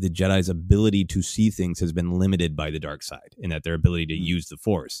that the Jedi's ability to see things has been limited by the dark side, and that their ability to use the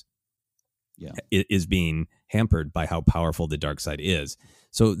Force is being hampered by how powerful the dark side is.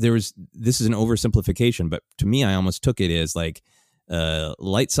 So this is an oversimplification, but to me, I almost took it as like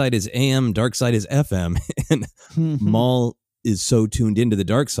light side is AM, dark side is FM, and Maul is so tuned into the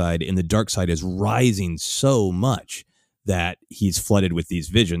dark side, and the dark side is rising so much that he's flooded with these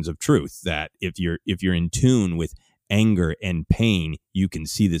visions of truth, that if you're in tune with anger and pain, you can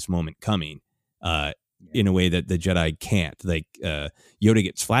see this moment coming in a way that the Jedi can't. Like Yoda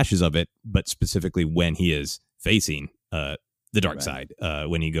gets flashes of it, but specifically when he is facing the dark side,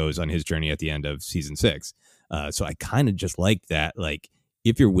 when he goes on his journey at the end of season 6. So I kind of just like that. Like,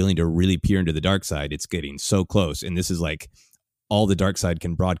 if you're willing to really peer into the dark side, it's getting so close. And this is like all the dark side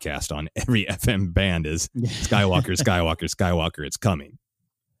can broadcast on every FM band is Skywalker, Skywalker, Skywalker. It's coming.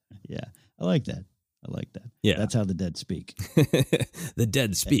 Yeah, I like that. Yeah, that's how the dead speak. The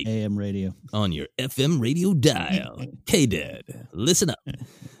dead speak. AM radio on your FM radio dial. K-Dead, listen up.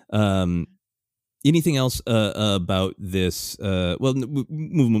 Anything else about this? Well,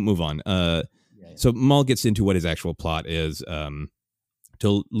 move on. So Maul gets into what his actual plot is.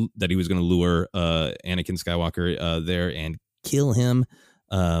 That he was going to lure Anakin Skywalker there and kill him,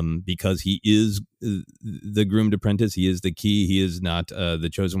 because he is the groomed apprentice. He is the key. He is not the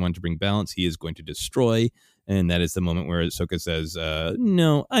chosen one to bring balance. He is going to destroy. And that is the moment where Ahsoka says,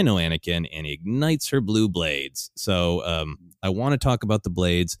 no, I know Anakin, and he ignites her blue blades. So I want to talk about the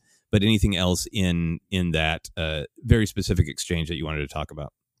blades, but anything else in that very specific exchange that you wanted to talk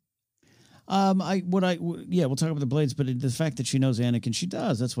about? We'll talk about the blades, but the fact that she knows Anakin, she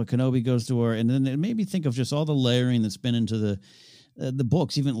does. That's what Kenobi goes to her, and then it made me think of just all the layering that's been into the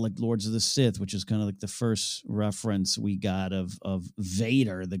books, even like Lords of the Sith, which is kind of like the first reference we got of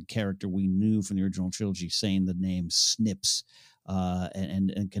Vader, the character we knew from the original trilogy, saying the name Snips,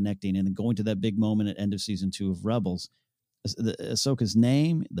 and connecting, and then going to that big moment at end of season 2 of Rebels. Ahsoka's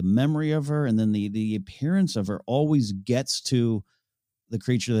name, the memory of her, and then the appearance of her always gets to the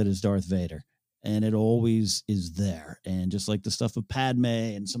creature that is Darth Vader, and it always is there. And just like the stuff of Padme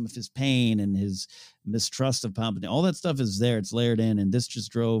and some of his pain and his mistrust of Palpatine, all that stuff is there. It's layered in, and this just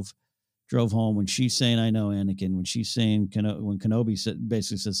drove home when she's saying, "I know Anakin." When she's saying, when Kenobi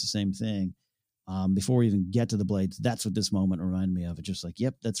basically says the same thing, before we even get to the blades, that's what this moment reminded me of. It's just like,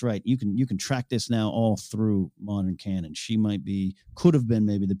 yep, that's right. You can track this now all through modern canon. She could have been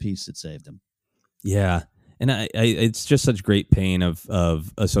maybe the piece that saved him. Yeah. And I it's just such great pain of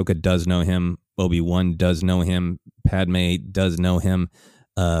Ahsoka does know him, Obi-Wan does know him, Padme does know him,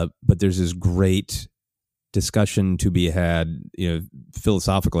 but there's this great discussion to be had,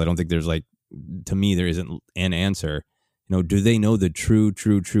 philosophical. I don't think there's to me, there isn't an answer. Do they know the true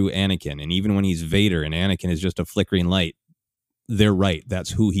Anakin? And even when he's Vader and Anakin is just a flickering light, they're right. That's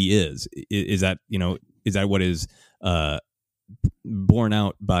who he is. Is that what is borne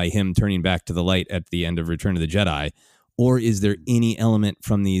out by him turning back to the light at the end of Return of the Jedi? Or is there any element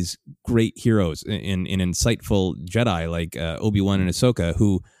from these great heroes in insightful Jedi like Obi-Wan and Ahsoka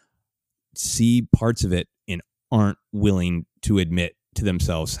who see parts of it and aren't willing to admit to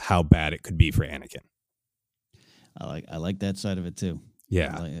themselves how bad it could be for Anakin? I like that side of it too.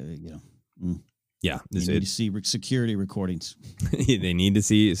 Yeah. Yeah. You need to see security recordings. They need to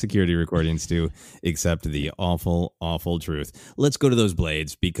see security recordings to accept the awful, awful truth. Let's go to those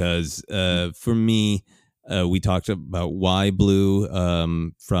blades because for me, we talked about why blue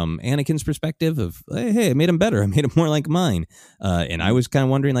from Anakin's perspective of, hey, I made him better. I made him more like mine. And I was kind of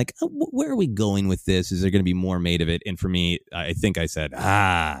wondering, where are we going with this? Is there going to be more made of it? And for me, I think I said,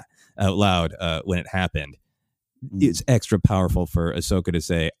 out loud when it happened. It's extra powerful for Ahsoka to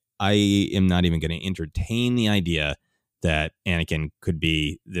say, I am not even going to entertain the idea that Anakin could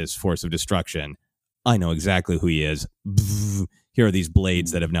be this force of destruction. I know exactly who he is. Here are these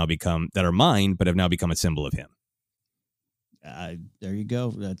blades that are mine, but have now become a symbol of him. There you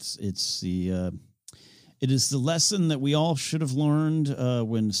go. It is the lesson that we all should have learned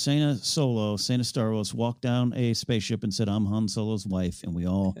when Sena Starros walked down a spaceship and said, "I'm Han Solo's wife," and we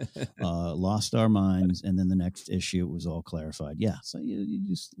all lost our minds. And then the next issue, it was all clarified. Yeah, so you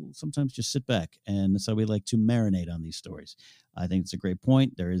just sometimes just sit back, and that's how we like to marinate on these stories. I think it's a great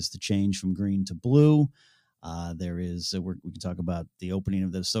point. There is the change from green to blue. There is we can talk about the opening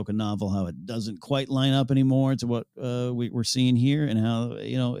of the Ahsoka novel, how it doesn't quite line up anymore to what we're seeing here, and how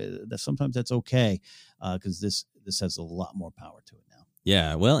that sometimes that's okay because this has a lot more power to it now.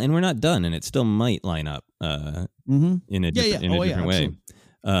 Yeah, well, and we're not done, and it still might line up in a different way.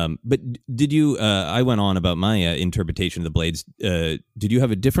 But did you? I went on about my interpretation of the blades. Did you have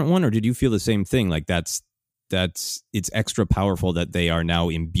a different one, or did you feel the same thing? Like it's extra powerful that they are now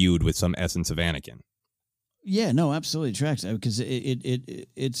imbued with some essence of Anakin. Yeah, no, absolutely tracks because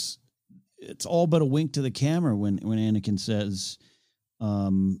it's all but a wink to the camera when Anakin says,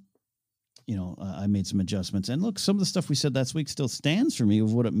 I made some adjustments, and look, some of the stuff we said last week still stands for me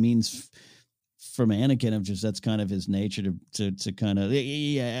of what it means from Anakin of just that's kind of his nature to kind of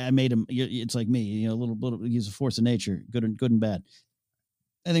I made him. It's like me, a little bit. He's a force of nature, good and bad.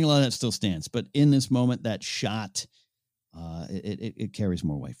 I think a lot of that still stands, but in this moment, that shot, it carries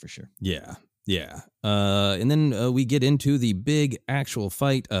more weight for sure. Yeah. Yeah. And then we get into the big actual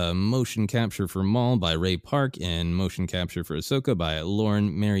fight, motion capture for Maul by Ray Park and motion capture for Ahsoka by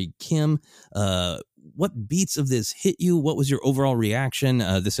Lauren Mary Kim. What beats of this hit you? What was your overall reaction?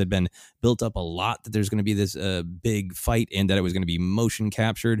 This had been built up a lot that there's going to be this big fight and that it was going to be motion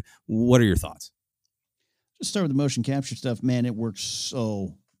captured. What are your thoughts? Just start with the motion capture stuff. Man, it works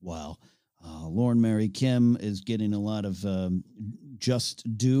so well. Lauren Mary Kim is getting a lot of just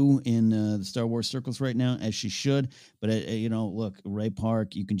due in the Star Wars circles right now, as she should. But look, Ray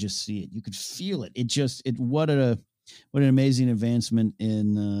Park, you can just see it, you could feel it. What an amazing advancement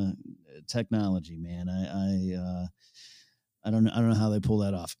in technology, man. I don't know how they pull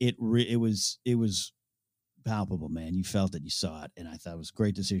that off. It was palpable, man. You felt it, you saw it, and I thought it was a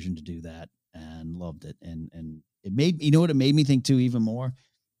great decision to do that, and loved it. And it made it made me think too even more.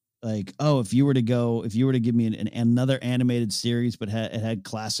 Like, if you were to give me another animated series, but it had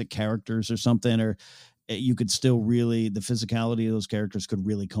classic characters or something, or you could still really, the physicality of those characters could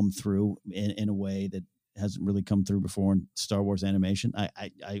really come through in a way that hasn't really come through before in Star Wars animation.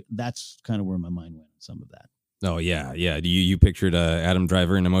 I that's kind of where my mind went on some of that. Oh yeah. Yeah. You pictured Adam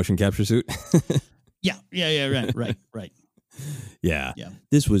Driver in a motion capture suit? Yeah. Right. Yeah.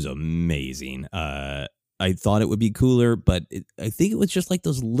 This was amazing. I thought it would be cooler, but I think it was just like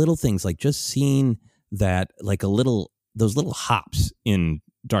those little things, like just seeing that, like those little hops in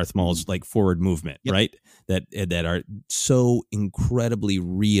Darth Maul's like forward movement, right? That are so incredibly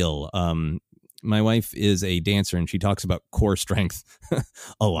real. My wife is a dancer and she talks about core strength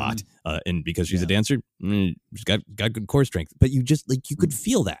a lot. And because she's a dancer, she's got good core strength, but you just like, you could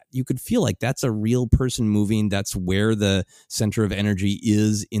feel that. You could feel like that's a real person moving. That's where the center of energy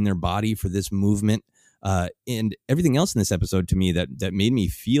is in their body for this movement. And everything else in this episode to me that made me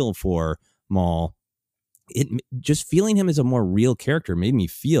feel for Maul, just feeling him as a more real character made me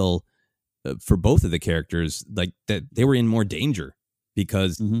feel for both of the characters like that they were in more danger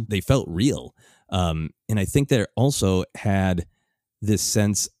because they felt real. And I think that it also had this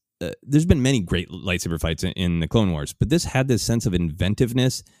sense. There's been many great lightsaber fights in the Clone Wars, but this had this sense of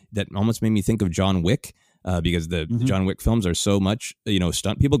inventiveness that almost made me think of John Wick, because the John Wick films are so much,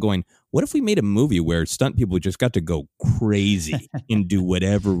 stunt people going, what if we made a movie where stunt people just got to go crazy and do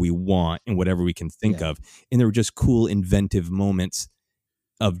whatever we want and whatever we can think of? And there were just cool, inventive moments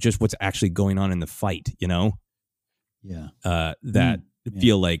of just what's actually going on in the fight, that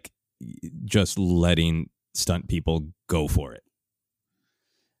feel like just letting stunt people go for it.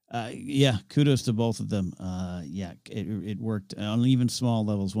 Kudos to both of them. It worked on even small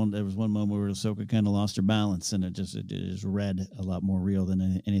levels. There was one moment where Ahsoka kind of lost her balance, and it is read a lot more real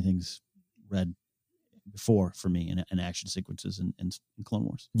than anything's read before for me in action sequences in Clone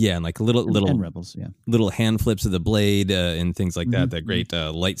Wars. Yeah, and like little and Rebels, little hand flips of the blade and things like that. That great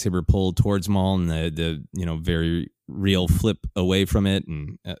lightsaber pull towards Maul, and the very real flip away from it,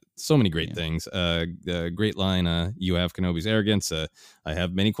 and so many great things. Great line, you have Kenobi's arrogance, I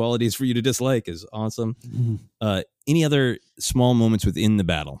have many qualities for you to dislike, is awesome. Any other small moments within the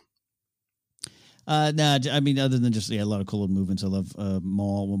battle? No, I mean, other than just a lot of cool movements. I love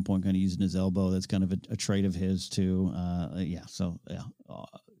Maul at one point kind of using his elbow. That's kind of a trait of his too.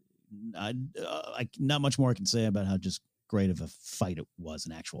 Not much more I can say about how just great of a fight it was,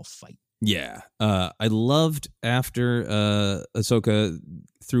 an actual fight. Yeah. I loved after Ahsoka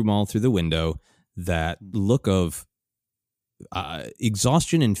threw Maul through the window, that look of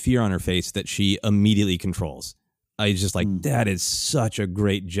exhaustion and fear on her face that she immediately controls. I just that is such a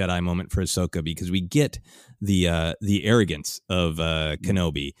great Jedi moment for Ahsoka, because we get the arrogance of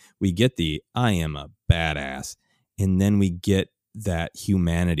Kenobi. We get the I am a badass. And then we get that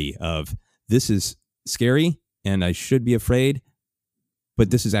humanity of this is scary and I should be afraid, but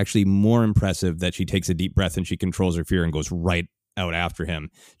this is actually more impressive that she takes a deep breath and she controls her fear and goes right out after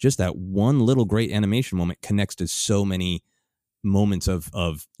him. Just that one little great animation moment connects to so many moments of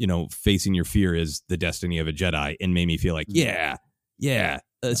facing your fear is the destiny of a Jedi, and made me feel like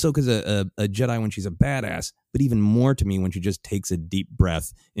Ahsoka's a Jedi when she's a badass, but even more to me when she just takes a deep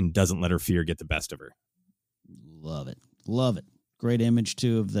breath and doesn't let her fear get the best of her. Love it. Great image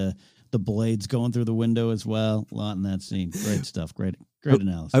too of the blades going through the window as well. A lot in that scene. Great stuff. Great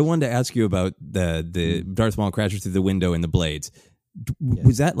analysis. I wanted to ask you about the Darth Maul crashes through the window and the blades.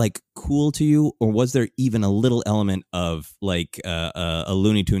 Was that cool to you, or was there even a little element of a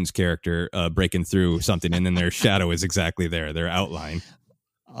Looney Tunes character breaking through something and then their shadow is exactly there, their outline?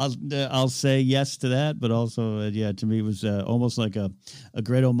 I'll say yes to that, but also to me it was almost like a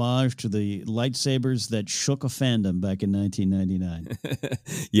great homage to the lightsabers that shook a fandom back in 1999.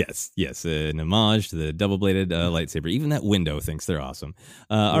 Yes, an homage to the double-bladed lightsaber. Even that window thinks they're awesome.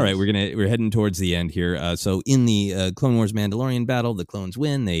 All right, we're heading towards the end here. So in the Clone Wars Mandalorian battle, the clones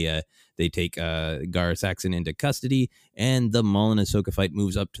win. They take Gar Saxon into custody, and the Maul and Ahsoka fight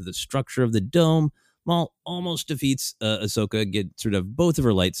moves up to the structure of the dome. Maul almost defeats Ahsoka, gets rid of both of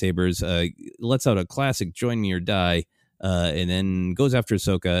her lightsabers, lets out a classic join me or die, and then goes after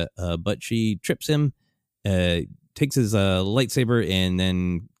Ahsoka, but she trips him, takes his lightsaber, and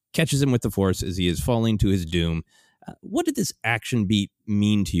then catches him with the Force as he is falling to his doom. What did this action beat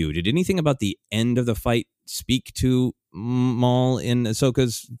mean to you? Did anything about the end of the fight speak to Maul and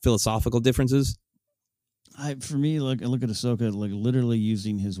Ahsoka's philosophical differences? For me, I look at Ahsoka literally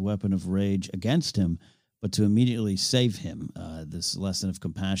using his weapon of rage against him, but to immediately save him. This lesson of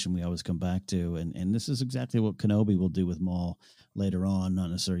compassion we always come back to, and this is exactly what Kenobi will do with Maul later on. Not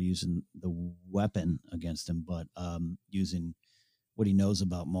necessarily using the weapon against him, but using what he knows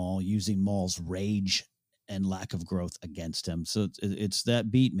about Maul, using Maul's rage and lack of growth against him. So it's that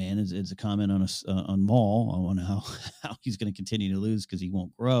beat, man. It's a comment on Maul, on how he's going to continue to lose because he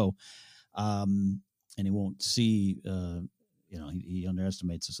won't grow. And he won't see, he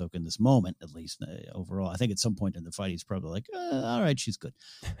underestimates Ahsoka in this moment, at least overall. I think at some point in the fight, he's probably like, all right, she's good.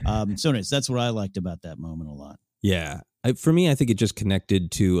 So anyways, that's what I liked about that moment a lot. Yeah. For me, I think it just connected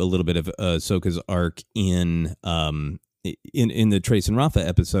to a little bit of Ahsoka's arc in the Trace and Rafa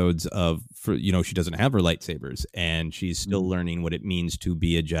episodes she doesn't have her lightsabers and she's still learning what it means to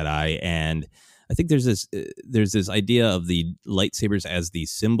be a Jedi. And I think there's this idea of the lightsabers as the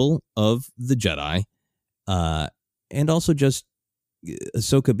symbol of the Jedi. And also just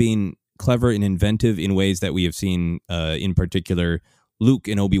Ahsoka being clever and inventive in ways that we have seen, in particular, Luke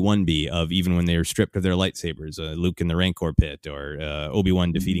and Obi-Wan be, of even when they are stripped of their lightsabers, Luke in the Rancor pit, or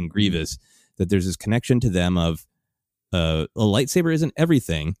Obi-Wan defeating Grievous, that there's this connection to them of a lightsaber isn't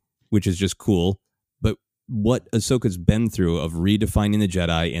everything, which is just cool, but what Ahsoka's been through of redefining the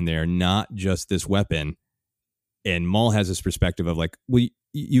Jedi, and they're not just this weapon, And Maul has this perspective of like, well,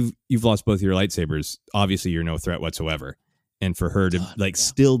 you've lost both your lightsabers. Obviously, you're no threat whatsoever. And for her to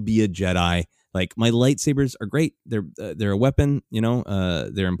still be a Jedi, like, my lightsabers are great. They're a weapon,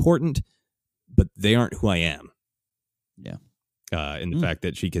 they're important, but they aren't who I am. Yeah. And the fact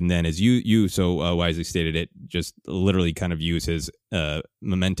that she can then, as you so wisely stated it, just literally kind of use his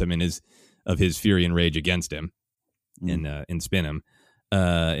momentum and his fury and rage against him and spin him.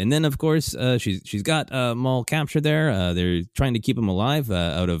 And then, of course, she's got Maul captured there. They're trying to keep him alive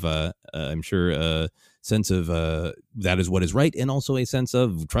out of, I'm sure, a sense of that is what is right, and also a sense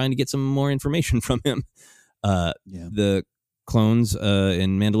of trying to get some more information from him. The clones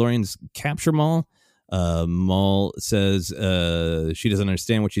in Mandalorians capture Maul. Maul says she doesn't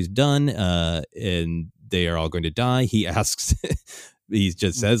understand what she's done, and they are all going to die. He asks, he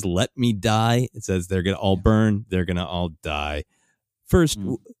just says, "Let me die." It says they're going to all burn. They're going to all die. First,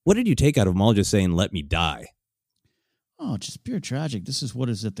 what did you take out of Maul just saying, "Let me die"? Oh, just pure tragic. This is what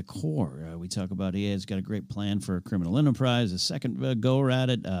is at the core. We talk about he has got a great plan for a criminal enterprise, a second goer at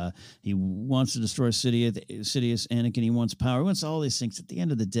it. He wants to destroy Sidious, Anakin. He wants power. He wants all these things. At the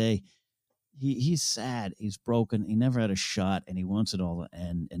end of the day, he's sad. He's broken. He never had a shot, and he wants it all to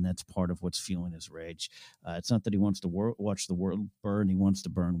end, and that's part of what's fueling his rage. It's not that he wants to watch the world burn. He wants to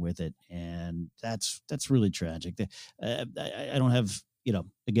burn with it, and that's really tragic. I don't have,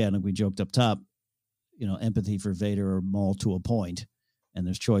 again, like we joked up top, empathy for Vader or Maul to a point, and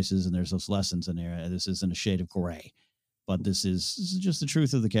there's choices and there's those lessons in there. This isn't a shade of gray, but this is just the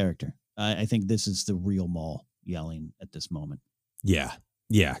truth of the character. I think this is the real Maul yelling at this moment. Yeah.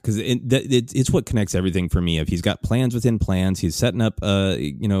 Yeah, because it's what connects everything for me. If he's got plans within plans, he's setting up,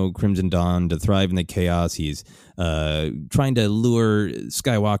 Crimson Dawn to thrive in the chaos. He's trying to lure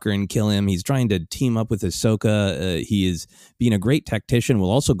Skywalker and kill him. He's trying to team up with Ahsoka. He is being a great tactician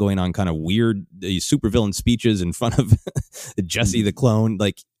while also going on kind of weird supervillain speeches in front of Jesse the clone.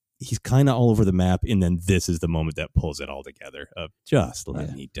 Like, he's kind of all over the map, and then this is the moment that pulls it all together. Of just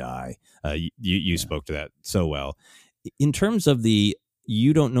let me die. You spoke to that so well. In terms of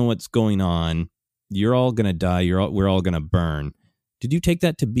you don't know what's going on, you're all going to die, we're all going to burn. Did you take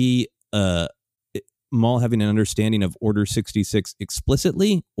that to be Maul having an understanding of Order 66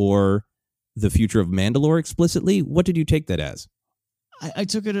 explicitly, or the future of Mandalore explicitly? What did you take that as? I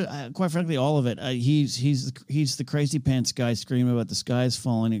took it, quite frankly, all of it. He's the crazy pants guy screaming about the skies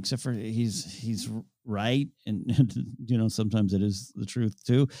falling, except for he's right. And, sometimes it is the truth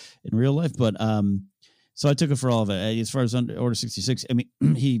too in real life. But, so I took it for all of it. As far as Order 66, I mean,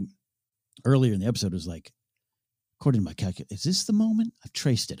 he earlier in the episode was like, according to my calculation, is this the moment? I've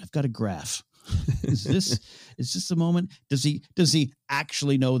traced it. I've got a graph. Is this the moment? Does he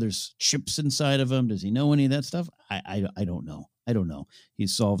actually know there's chips inside of him? Does he know any of that stuff? I don't know. I don't know.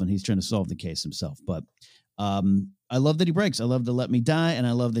 He's trying to solve the case himself. But I love that he breaks. I love the let me die, and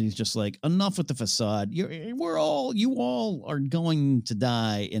I love that he's just like, enough with the facade. You all are going to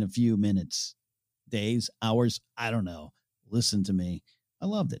die in a few minutes. Days, hours, I don't know. Listen to me. I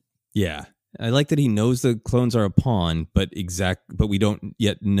loved it. Yeah. I like that he knows the clones are a pawn, but we don't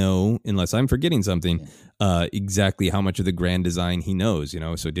yet know, unless I'm forgetting something, exactly how much of the grand design he knows,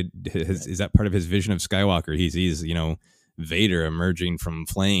 So is that part of his vision of Skywalker? He sees, Vader emerging from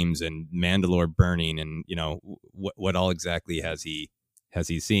flames and Mandalore burning, and what all exactly has he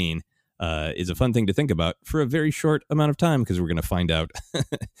seen? Is a fun thing to think about for a very short amount of time, because we're going to find out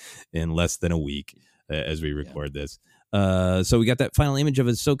in less than a week as we record this. So we got that final image of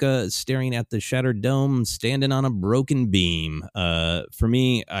Ahsoka staring at the shattered dome, standing on a broken beam. For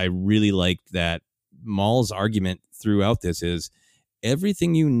me, I really liked that Maul's argument throughout this is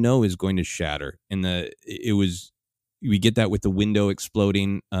everything is going to shatter. And we get that with the window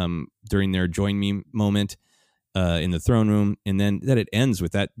exploding during their join me moment. In the throne room, and then that it ends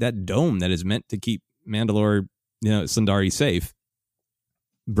with that dome that is meant to keep Mandalore, Sundari safe,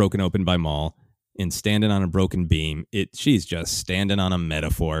 broken open by Maul and standing on a broken beam. She's just standing on a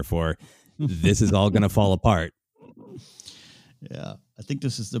metaphor for this is all going to fall apart. Yeah, I think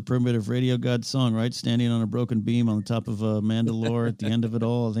this is the primitive Radio God song, right? Standing on a broken beam on the top of Mandalore at the end of it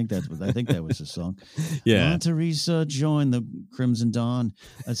all. I think that was the song. Yeah. Teresa joined the Crimson Dawn.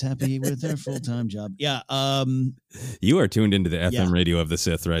 I was happy with her full-time job. Yeah. You are tuned into the FM radio of the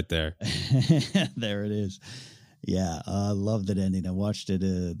Sith right there. There it is. Yeah, I love that ending. I watched it,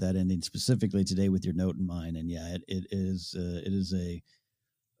 that ending specifically today with your note in mind, and yeah, it is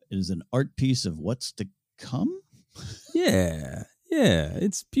an art piece of what's to come. Yeah,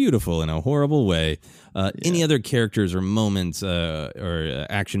 it's beautiful in a horrible way. Any other characters or moments or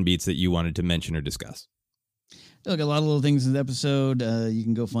action beats that you wanted to mention or discuss? Look, a lot of little things in the episode. You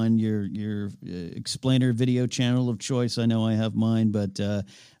can go find your explainer video channel of choice. I know I have mine, but a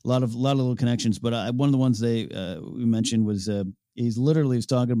lot of little connections. But one of the ones we mentioned was he's literally was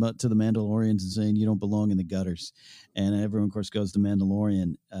talking about to the Mandalorians and saying you don't belong in the gutters, and everyone of course goes to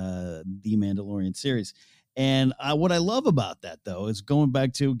Mandalorian, the Mandalorian series. And what I love about that, though, is going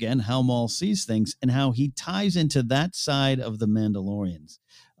back to, again, how Maul sees things and how he ties into that side of the Mandalorians,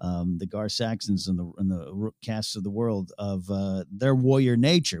 the Gar Saxons and the casts of the world of their warrior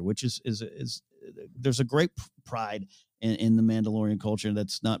nature, which is there's a great pride in the Mandalorian culture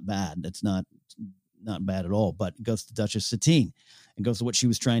that's not bad. That's not bad at all. But it goes to Duchess Satine and goes to what she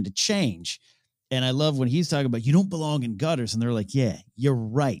was trying to change. And I love when he's talking about you don't belong in gutters, and they're like, yeah, you're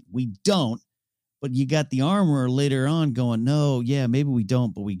right, we don't. But you got the armorer later on going, no, yeah, maybe we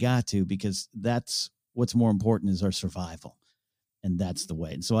don't, but we got to, because that's what's more important is our survival. And that's the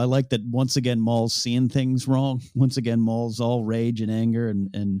way. And so I like that once again, Maul's seeing things wrong. Once again, Maul's all rage and anger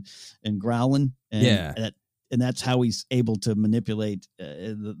and growling. And and that's how he's able to manipulate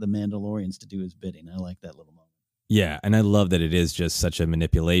the Mandalorians to do his bidding. I like that little moment. Yeah, and I love that it is just such a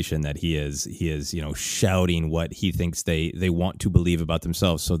manipulation that he is shouting what he thinks they want to believe about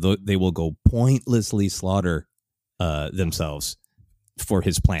themselves. So they will go pointlessly slaughter themselves for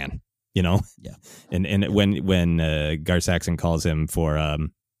his plan. Yeah. And when Gar Saxon calls him for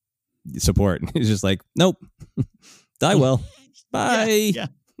support, he's just like, nope, die well, bye. Yeah.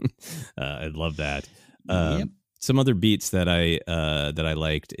 I love that. Yep. Some other beats that I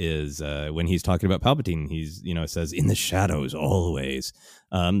liked is when he's talking about Palpatine, he's says in the shadows always,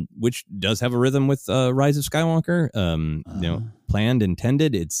 which does have a rhythm with Rise of Skywalker. Planned,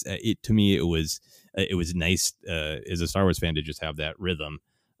 intended. To me it was nice as a Star Wars fan to just have that rhythm.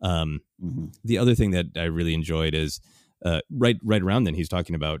 The other thing that I really enjoyed is right around then he's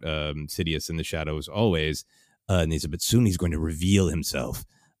talking about Sidious in the shadows always, and he said, but soon he's going to reveal himself.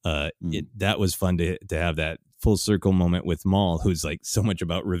 That was fun to have that full circle moment with Maul, who's like so much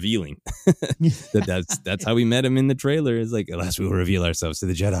about revealing. that's how we met him in the trailer. It's like, alas, we will reveal ourselves to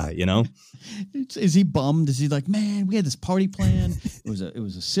the Jedi. Is he bummed? Is he like, man, we had this party plan. It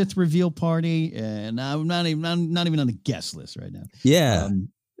was a Sith reveal party, and I'm not even on the guest list right now. Yeah.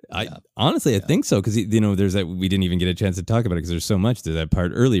 I think so, because there's that we didn't even get a chance to talk about it because there's so much. There's that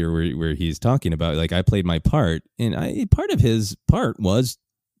part earlier where he's talking about, like, I played my part, and part of his part was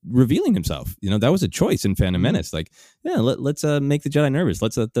revealing himself. That was a choice in Phantom Menace. Like, yeah, let's make the Jedi nervous.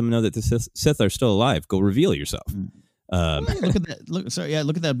 Let's let them know that the Sith are still alive. Go reveal yourself. Look at that! Look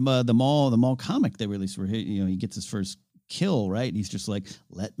at that! The Maul comic they released where he gets his first kill, right? And he's just like,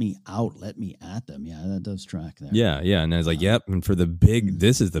 let me out, let me at them. Yeah, that does track there. Yeah, and I was like, yep. And for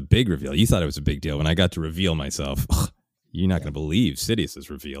this is the big reveal. You thought it was a big deal when I got to reveal myself. You're not going to believe Sidious's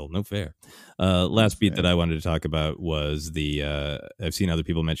reveal. No fair. Last beat that I wanted to talk about was I've seen other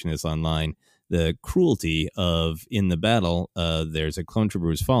people mention this online, the cruelty of in the battle, there's a clone trooper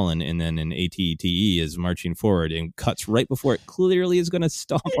who's fallen, and then an AT-ATE is marching forward and cuts right before it clearly is going to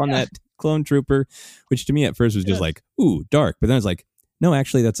stomp on that clone trooper, which to me at first was just like, ooh, dark. But then I was like, no,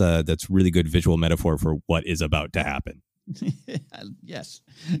 actually, that's really good visual metaphor for what is about to happen. Yes.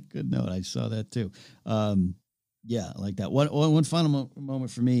 Good note. I saw that too. Yeah, I like that. One final moment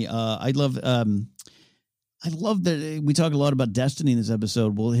for me. I love that we talk a lot about destiny in this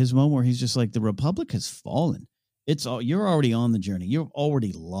episode. Well, his moment where he's just like, the Republic has fallen. You're already on the journey. You're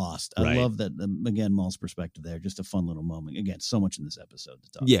already lost. I love that. Again, Maul's perspective there. Just a fun little moment. Again, so much in this episode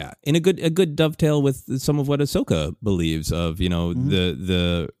to talk. Yeah, and a good dovetail with some of what Ahsoka believes of.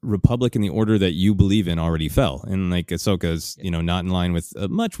 The Republic and the order that you believe in already fell, and like Ahsoka's not in line with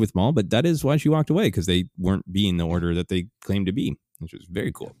much with Maul, but that is why she walked away, because they weren't being the order that they claimed to be, which was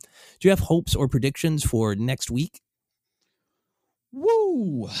very cool. Do you have hopes or predictions for next week?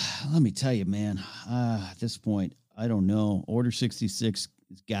 Woo! Let me tell you, man. At this point, I don't know. Order 66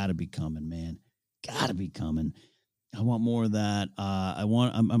 has got to be coming, man. Got to be coming. I want more of that.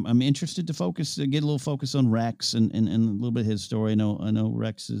 I'm interested to get a little focus on Rex and a little bit of his story. I know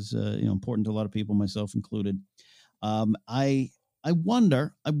Rex is important to a lot of people, myself included. I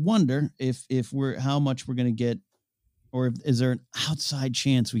wonder if how much we're going to get, or is there an outside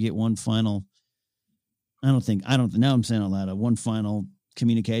chance we get one final? Now I'm saying out loud, one final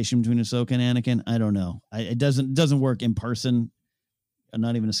communication between Ahsoka and Anakin. I don't know. It doesn't work in person.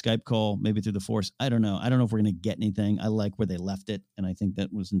 Not even a Skype call, maybe through the Force. I don't know. I don't know if we're going to get anything. I like where they left it, and I think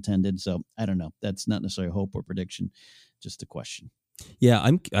that was intended. So I don't know. That's not necessarily a hope or prediction, just a question. Yeah,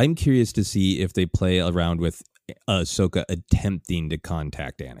 I'm curious to see if they play around with Ahsoka attempting to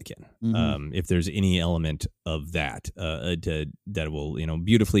contact Anakin. If there's any element of that, that will,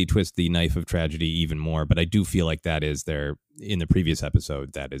 beautifully twist the knife of tragedy even more. But I do feel like that is in the previous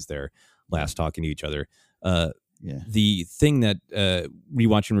episode, that is their last talking to each other. The thing that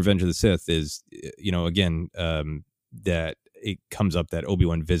rewatching Revenge of the Sith is, again, that it comes up that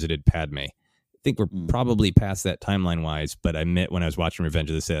Obi-Wan visited Padme. I think we're probably past that timeline-wise, but I admit when I was watching Revenge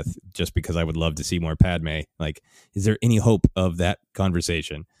of the Sith, just because I would love to see more Padme, like, is there any hope of that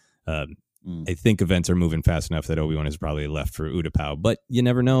conversation? I think events are moving fast enough that Obi-Wan is probably left for Utapau, but you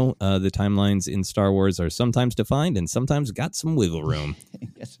never know. The timelines in Star Wars are sometimes defined and sometimes got some wiggle room.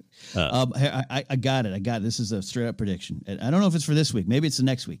 I got it. This is a straight up prediction. I don't know if it's for this week. Maybe it's the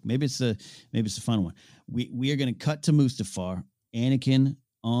next week. Maybe it's the final one. We are going to cut to Mustafar, Anakin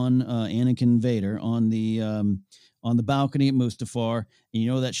Vader on the balcony at Mustafar.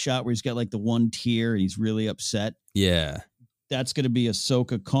 And that shot where he's got like the one tear and he's really upset. Yeah. That's going to be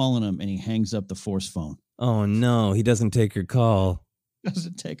Ahsoka calling him, and he hangs up the Force phone. Oh, no. He doesn't take her call.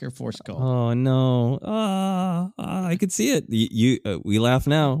 Doesn't take her Force call. Oh, no. I could see it. We laugh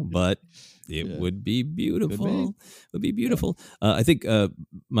now, but it would be beautiful. It would be beautiful. I think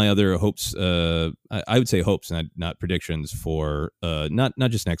my other hopes, I would say hopes, not predictions for not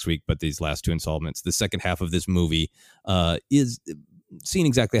just next week, but these last two installments. The second half of this movie is seeing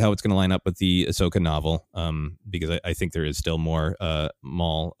exactly how it's going to line up with the Ahsoka novel, because I think there is still more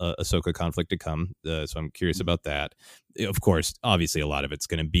Maul Ahsoka conflict to come. So I'm curious about that. Of course, obviously, a lot of it's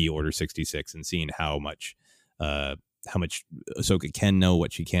going to be Order 66 and seeing how much Ahsoka can know,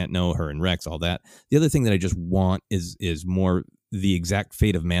 what she can't know, her and Rex, all that. The other thing that I just want is more the exact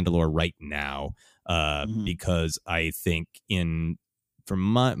fate of Mandalore right now, because I think from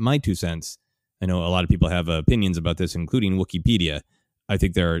my 2 cents, I know a lot of people have opinions about this, including Wikipedia. I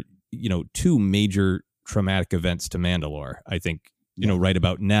think there are, two major traumatic events to Mandalore. I think, right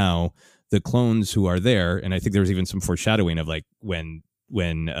about now, the clones who are there, and I think there was even some foreshadowing of like when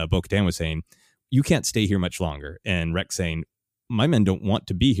Bo-Katan was saying, you can't stay here much longer. And Rex saying, my men don't want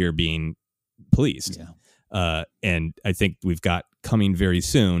to be here being policed. Yeah. And I think we've got coming very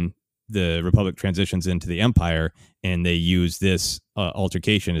soon, the Republic transitions into the Empire, and they use this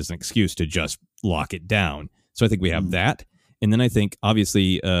altercation as an excuse to just lock it down. So I think we have that. And then I think,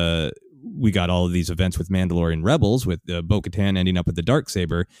 obviously, we got all of these events with Mandalorian Rebels, with Bo-Katan ending up with the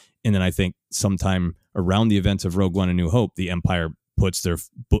Darksaber. And then I think sometime around the events of Rogue One and New Hope, the Empire puts their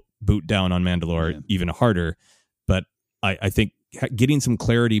boot down on Mandalore even harder. But I think getting some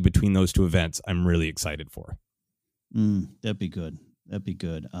clarity between those two events, I'm really excited for. That'd be good. That'd be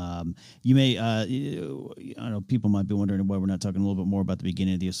good. You may, I know people might be wondering why we're not talking a little bit more about the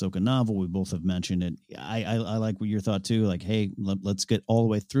beginning of the Ahsoka novel. We both have mentioned it. I like what your thought too. Like, hey, let's get all the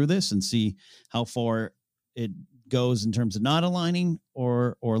way through this and see how far it goes in terms of not aligning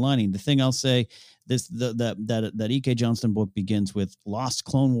or aligning. The thing I'll say, that E.K. Johnston book begins with lost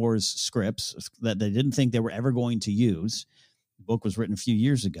Clone Wars scripts that they didn't think they were ever going to use. Book was written a few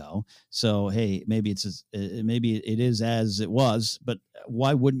years ago, so hey, maybe it is as it was, but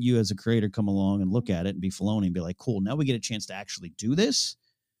why wouldn't you as a creator come along and look at it and be Filoni and be like, cool, now we get a chance to actually do this.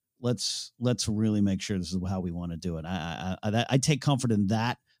 Let's really make sure this is how we want to do it. I take comfort in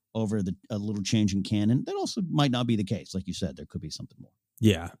that over a little change in canon. That also might not be the case. Like you said, there could be something more.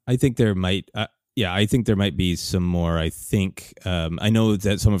 Yeah, I think there might. I think there might be some more. I think I know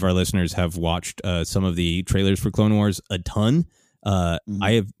that some of our listeners have watched some of the trailers for Clone Wars a ton.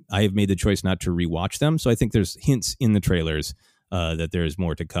 I have made the choice not to rewatch them, so I think there's hints in the trailers that there is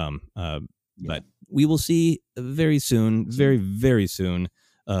more to come. But we will see very soon, very, very soon,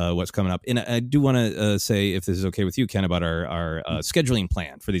 what's coming up. And I do want to say, if this is okay with you, Ken, about our scheduling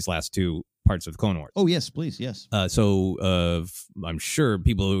plan for these last two parts of Clone Wars. Oh, yes, please. Yes. So I'm sure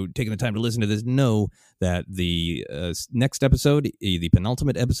people who are taking the time to listen to this know that the next episode, the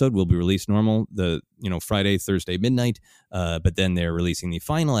penultimate episode, will be released normal, Friday, Thursday, midnight. But then they're releasing the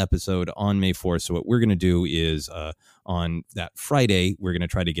final episode on May 4th. So what we're going to do is on that Friday, we're going to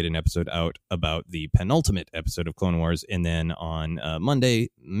try to get an episode out about the penultimate episode of Clone Wars. And then on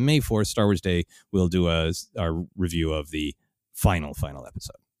Monday, May 4th, Star Wars Day, we'll do our review of the final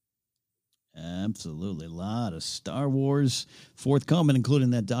episode. Absolutely. A lot of Star Wars forthcoming,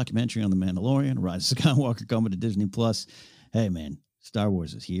 including that documentary on The Mandalorian, Rise of Skywalker coming to Disney+. Hey, man, Star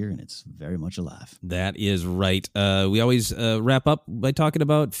Wars is here, and it's very much alive. That is right. We always wrap up by talking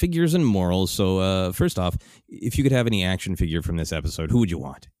about figures and morals. So first off, if you could have any action figure from this episode, who would you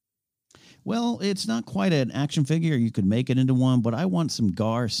want? Well, it's not quite an action figure. You could make it into one, but I want some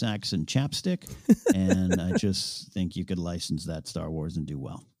Gar Saxon chapstick, and I just think you could license that Star Wars and do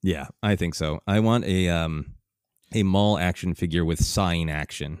well. Yeah, I think so. I want a a mall action figure with sighing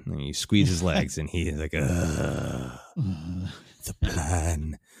action. And he squeezes his legs and he is like, the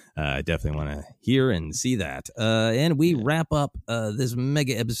plan. I definitely want to hear and see that. And we wrap up this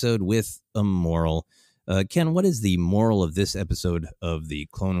mega episode with a moral. Ken, what is the moral of this episode of the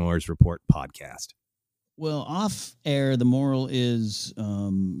Clone Wars Report podcast? Well, off air, the moral is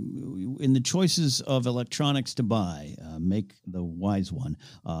in the choices of electronics to buy, make the wise one.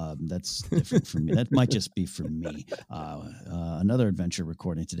 That's different for me. That might just be for me. Another adventure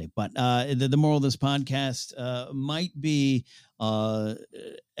recording today. But the moral of this podcast might be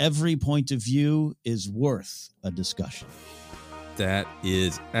every point of view is worth a discussion. That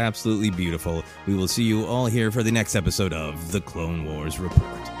is absolutely beautiful. We will see you all here for the next episode of the Clone Wars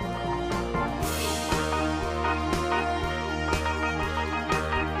Report.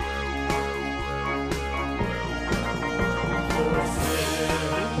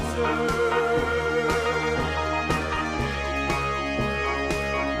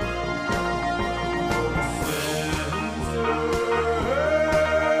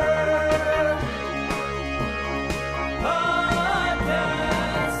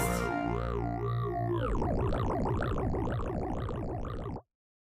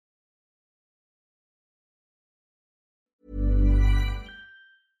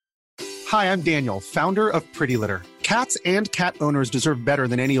 Hi, I'm Daniel, founder of Pretty Litter. Cats and cat owners deserve better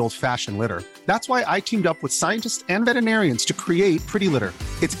than any old-fashioned litter. That's why I teamed up with scientists and veterinarians to create Pretty Litter.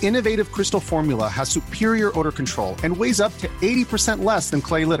 Its innovative crystal formula has superior odor control and weighs up to 80% less than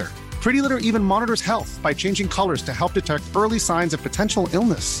clay litter. Pretty Litter even monitors health by changing colors to help detect early signs of potential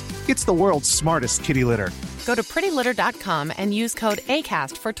illness. It's the world's smartest kitty litter. Go to prettylitter.com and use code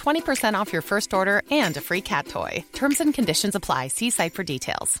ACAST for 20% off your first order and a free cat toy. Terms and conditions apply. See site for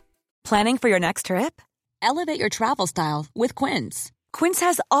details. Planning for your next trip? Elevate your travel style with Quince. Quince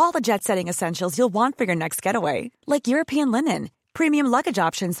has all the jet-setting essentials you'll want for your next getaway, like European linen, premium luggage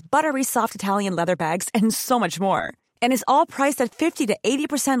options, buttery soft Italian leather bags, and so much more. And is all priced at 50 to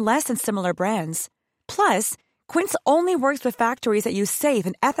 80% less than similar brands. Plus, Quince only works with factories that use safe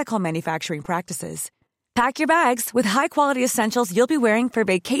and ethical manufacturing practices. Pack your bags with high-quality essentials you'll be wearing for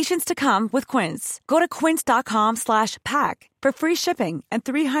vacations to come with Quince. Go to quince.com/pack for free shipping and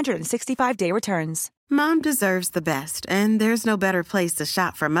 365-day returns. Mom deserves the best, and there's no better place to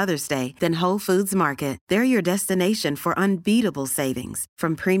shop for Mother's Day than Whole Foods Market. They're your destination for unbeatable savings,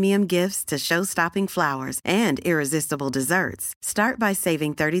 from premium gifts to show-stopping flowers and irresistible desserts. Start by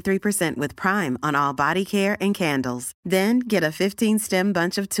saving 33% with Prime on all body care and candles. Then get a 15-stem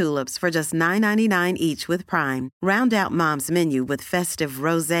bunch of tulips for just $9.99 each with Prime. Round out Mom's menu with festive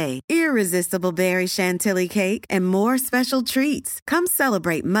rosé, irresistible berry chantilly cake, and more special treats. Come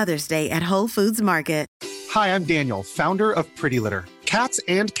celebrate Mother's Day at Whole Foods Market. Hi, I'm Daniel, founder of Pretty Litter. Cats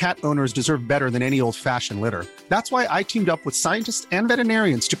and cat owners deserve better than any old-fashioned litter. That's why I teamed up with scientists and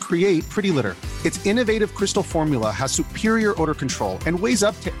veterinarians to create Pretty Litter. Its innovative crystal formula has superior odor control and weighs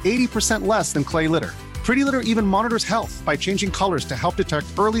up to 80% less than clay litter. Pretty Litter even monitors health by changing colors to help detect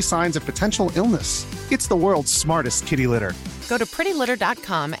early signs of potential illness. It's the world's smartest kitty litter. Go to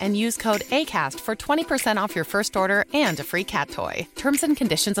prettylitter.com and use code ACAST for 20% off your first order and a free cat toy. Terms and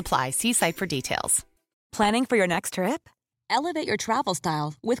conditions apply. See site for details. Planning for your next trip? Elevate your travel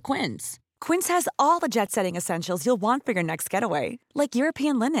style with Quince. Quince has all the jet-setting essentials you'll want for your next getaway, like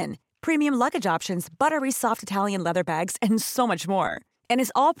European linen, premium luggage options, buttery soft Italian leather bags, and so much more. And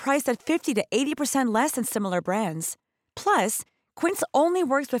is all priced at 50 to 80% less than similar brands. Plus, Quince only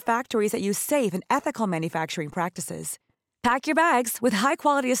works with factories that use safe and ethical manufacturing practices. Pack your bags with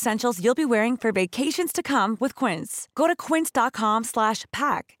high-quality essentials you'll be wearing for vacations to come with Quince. Go to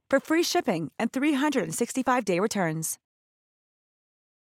quince.com/pack for free shipping and 365-day returns.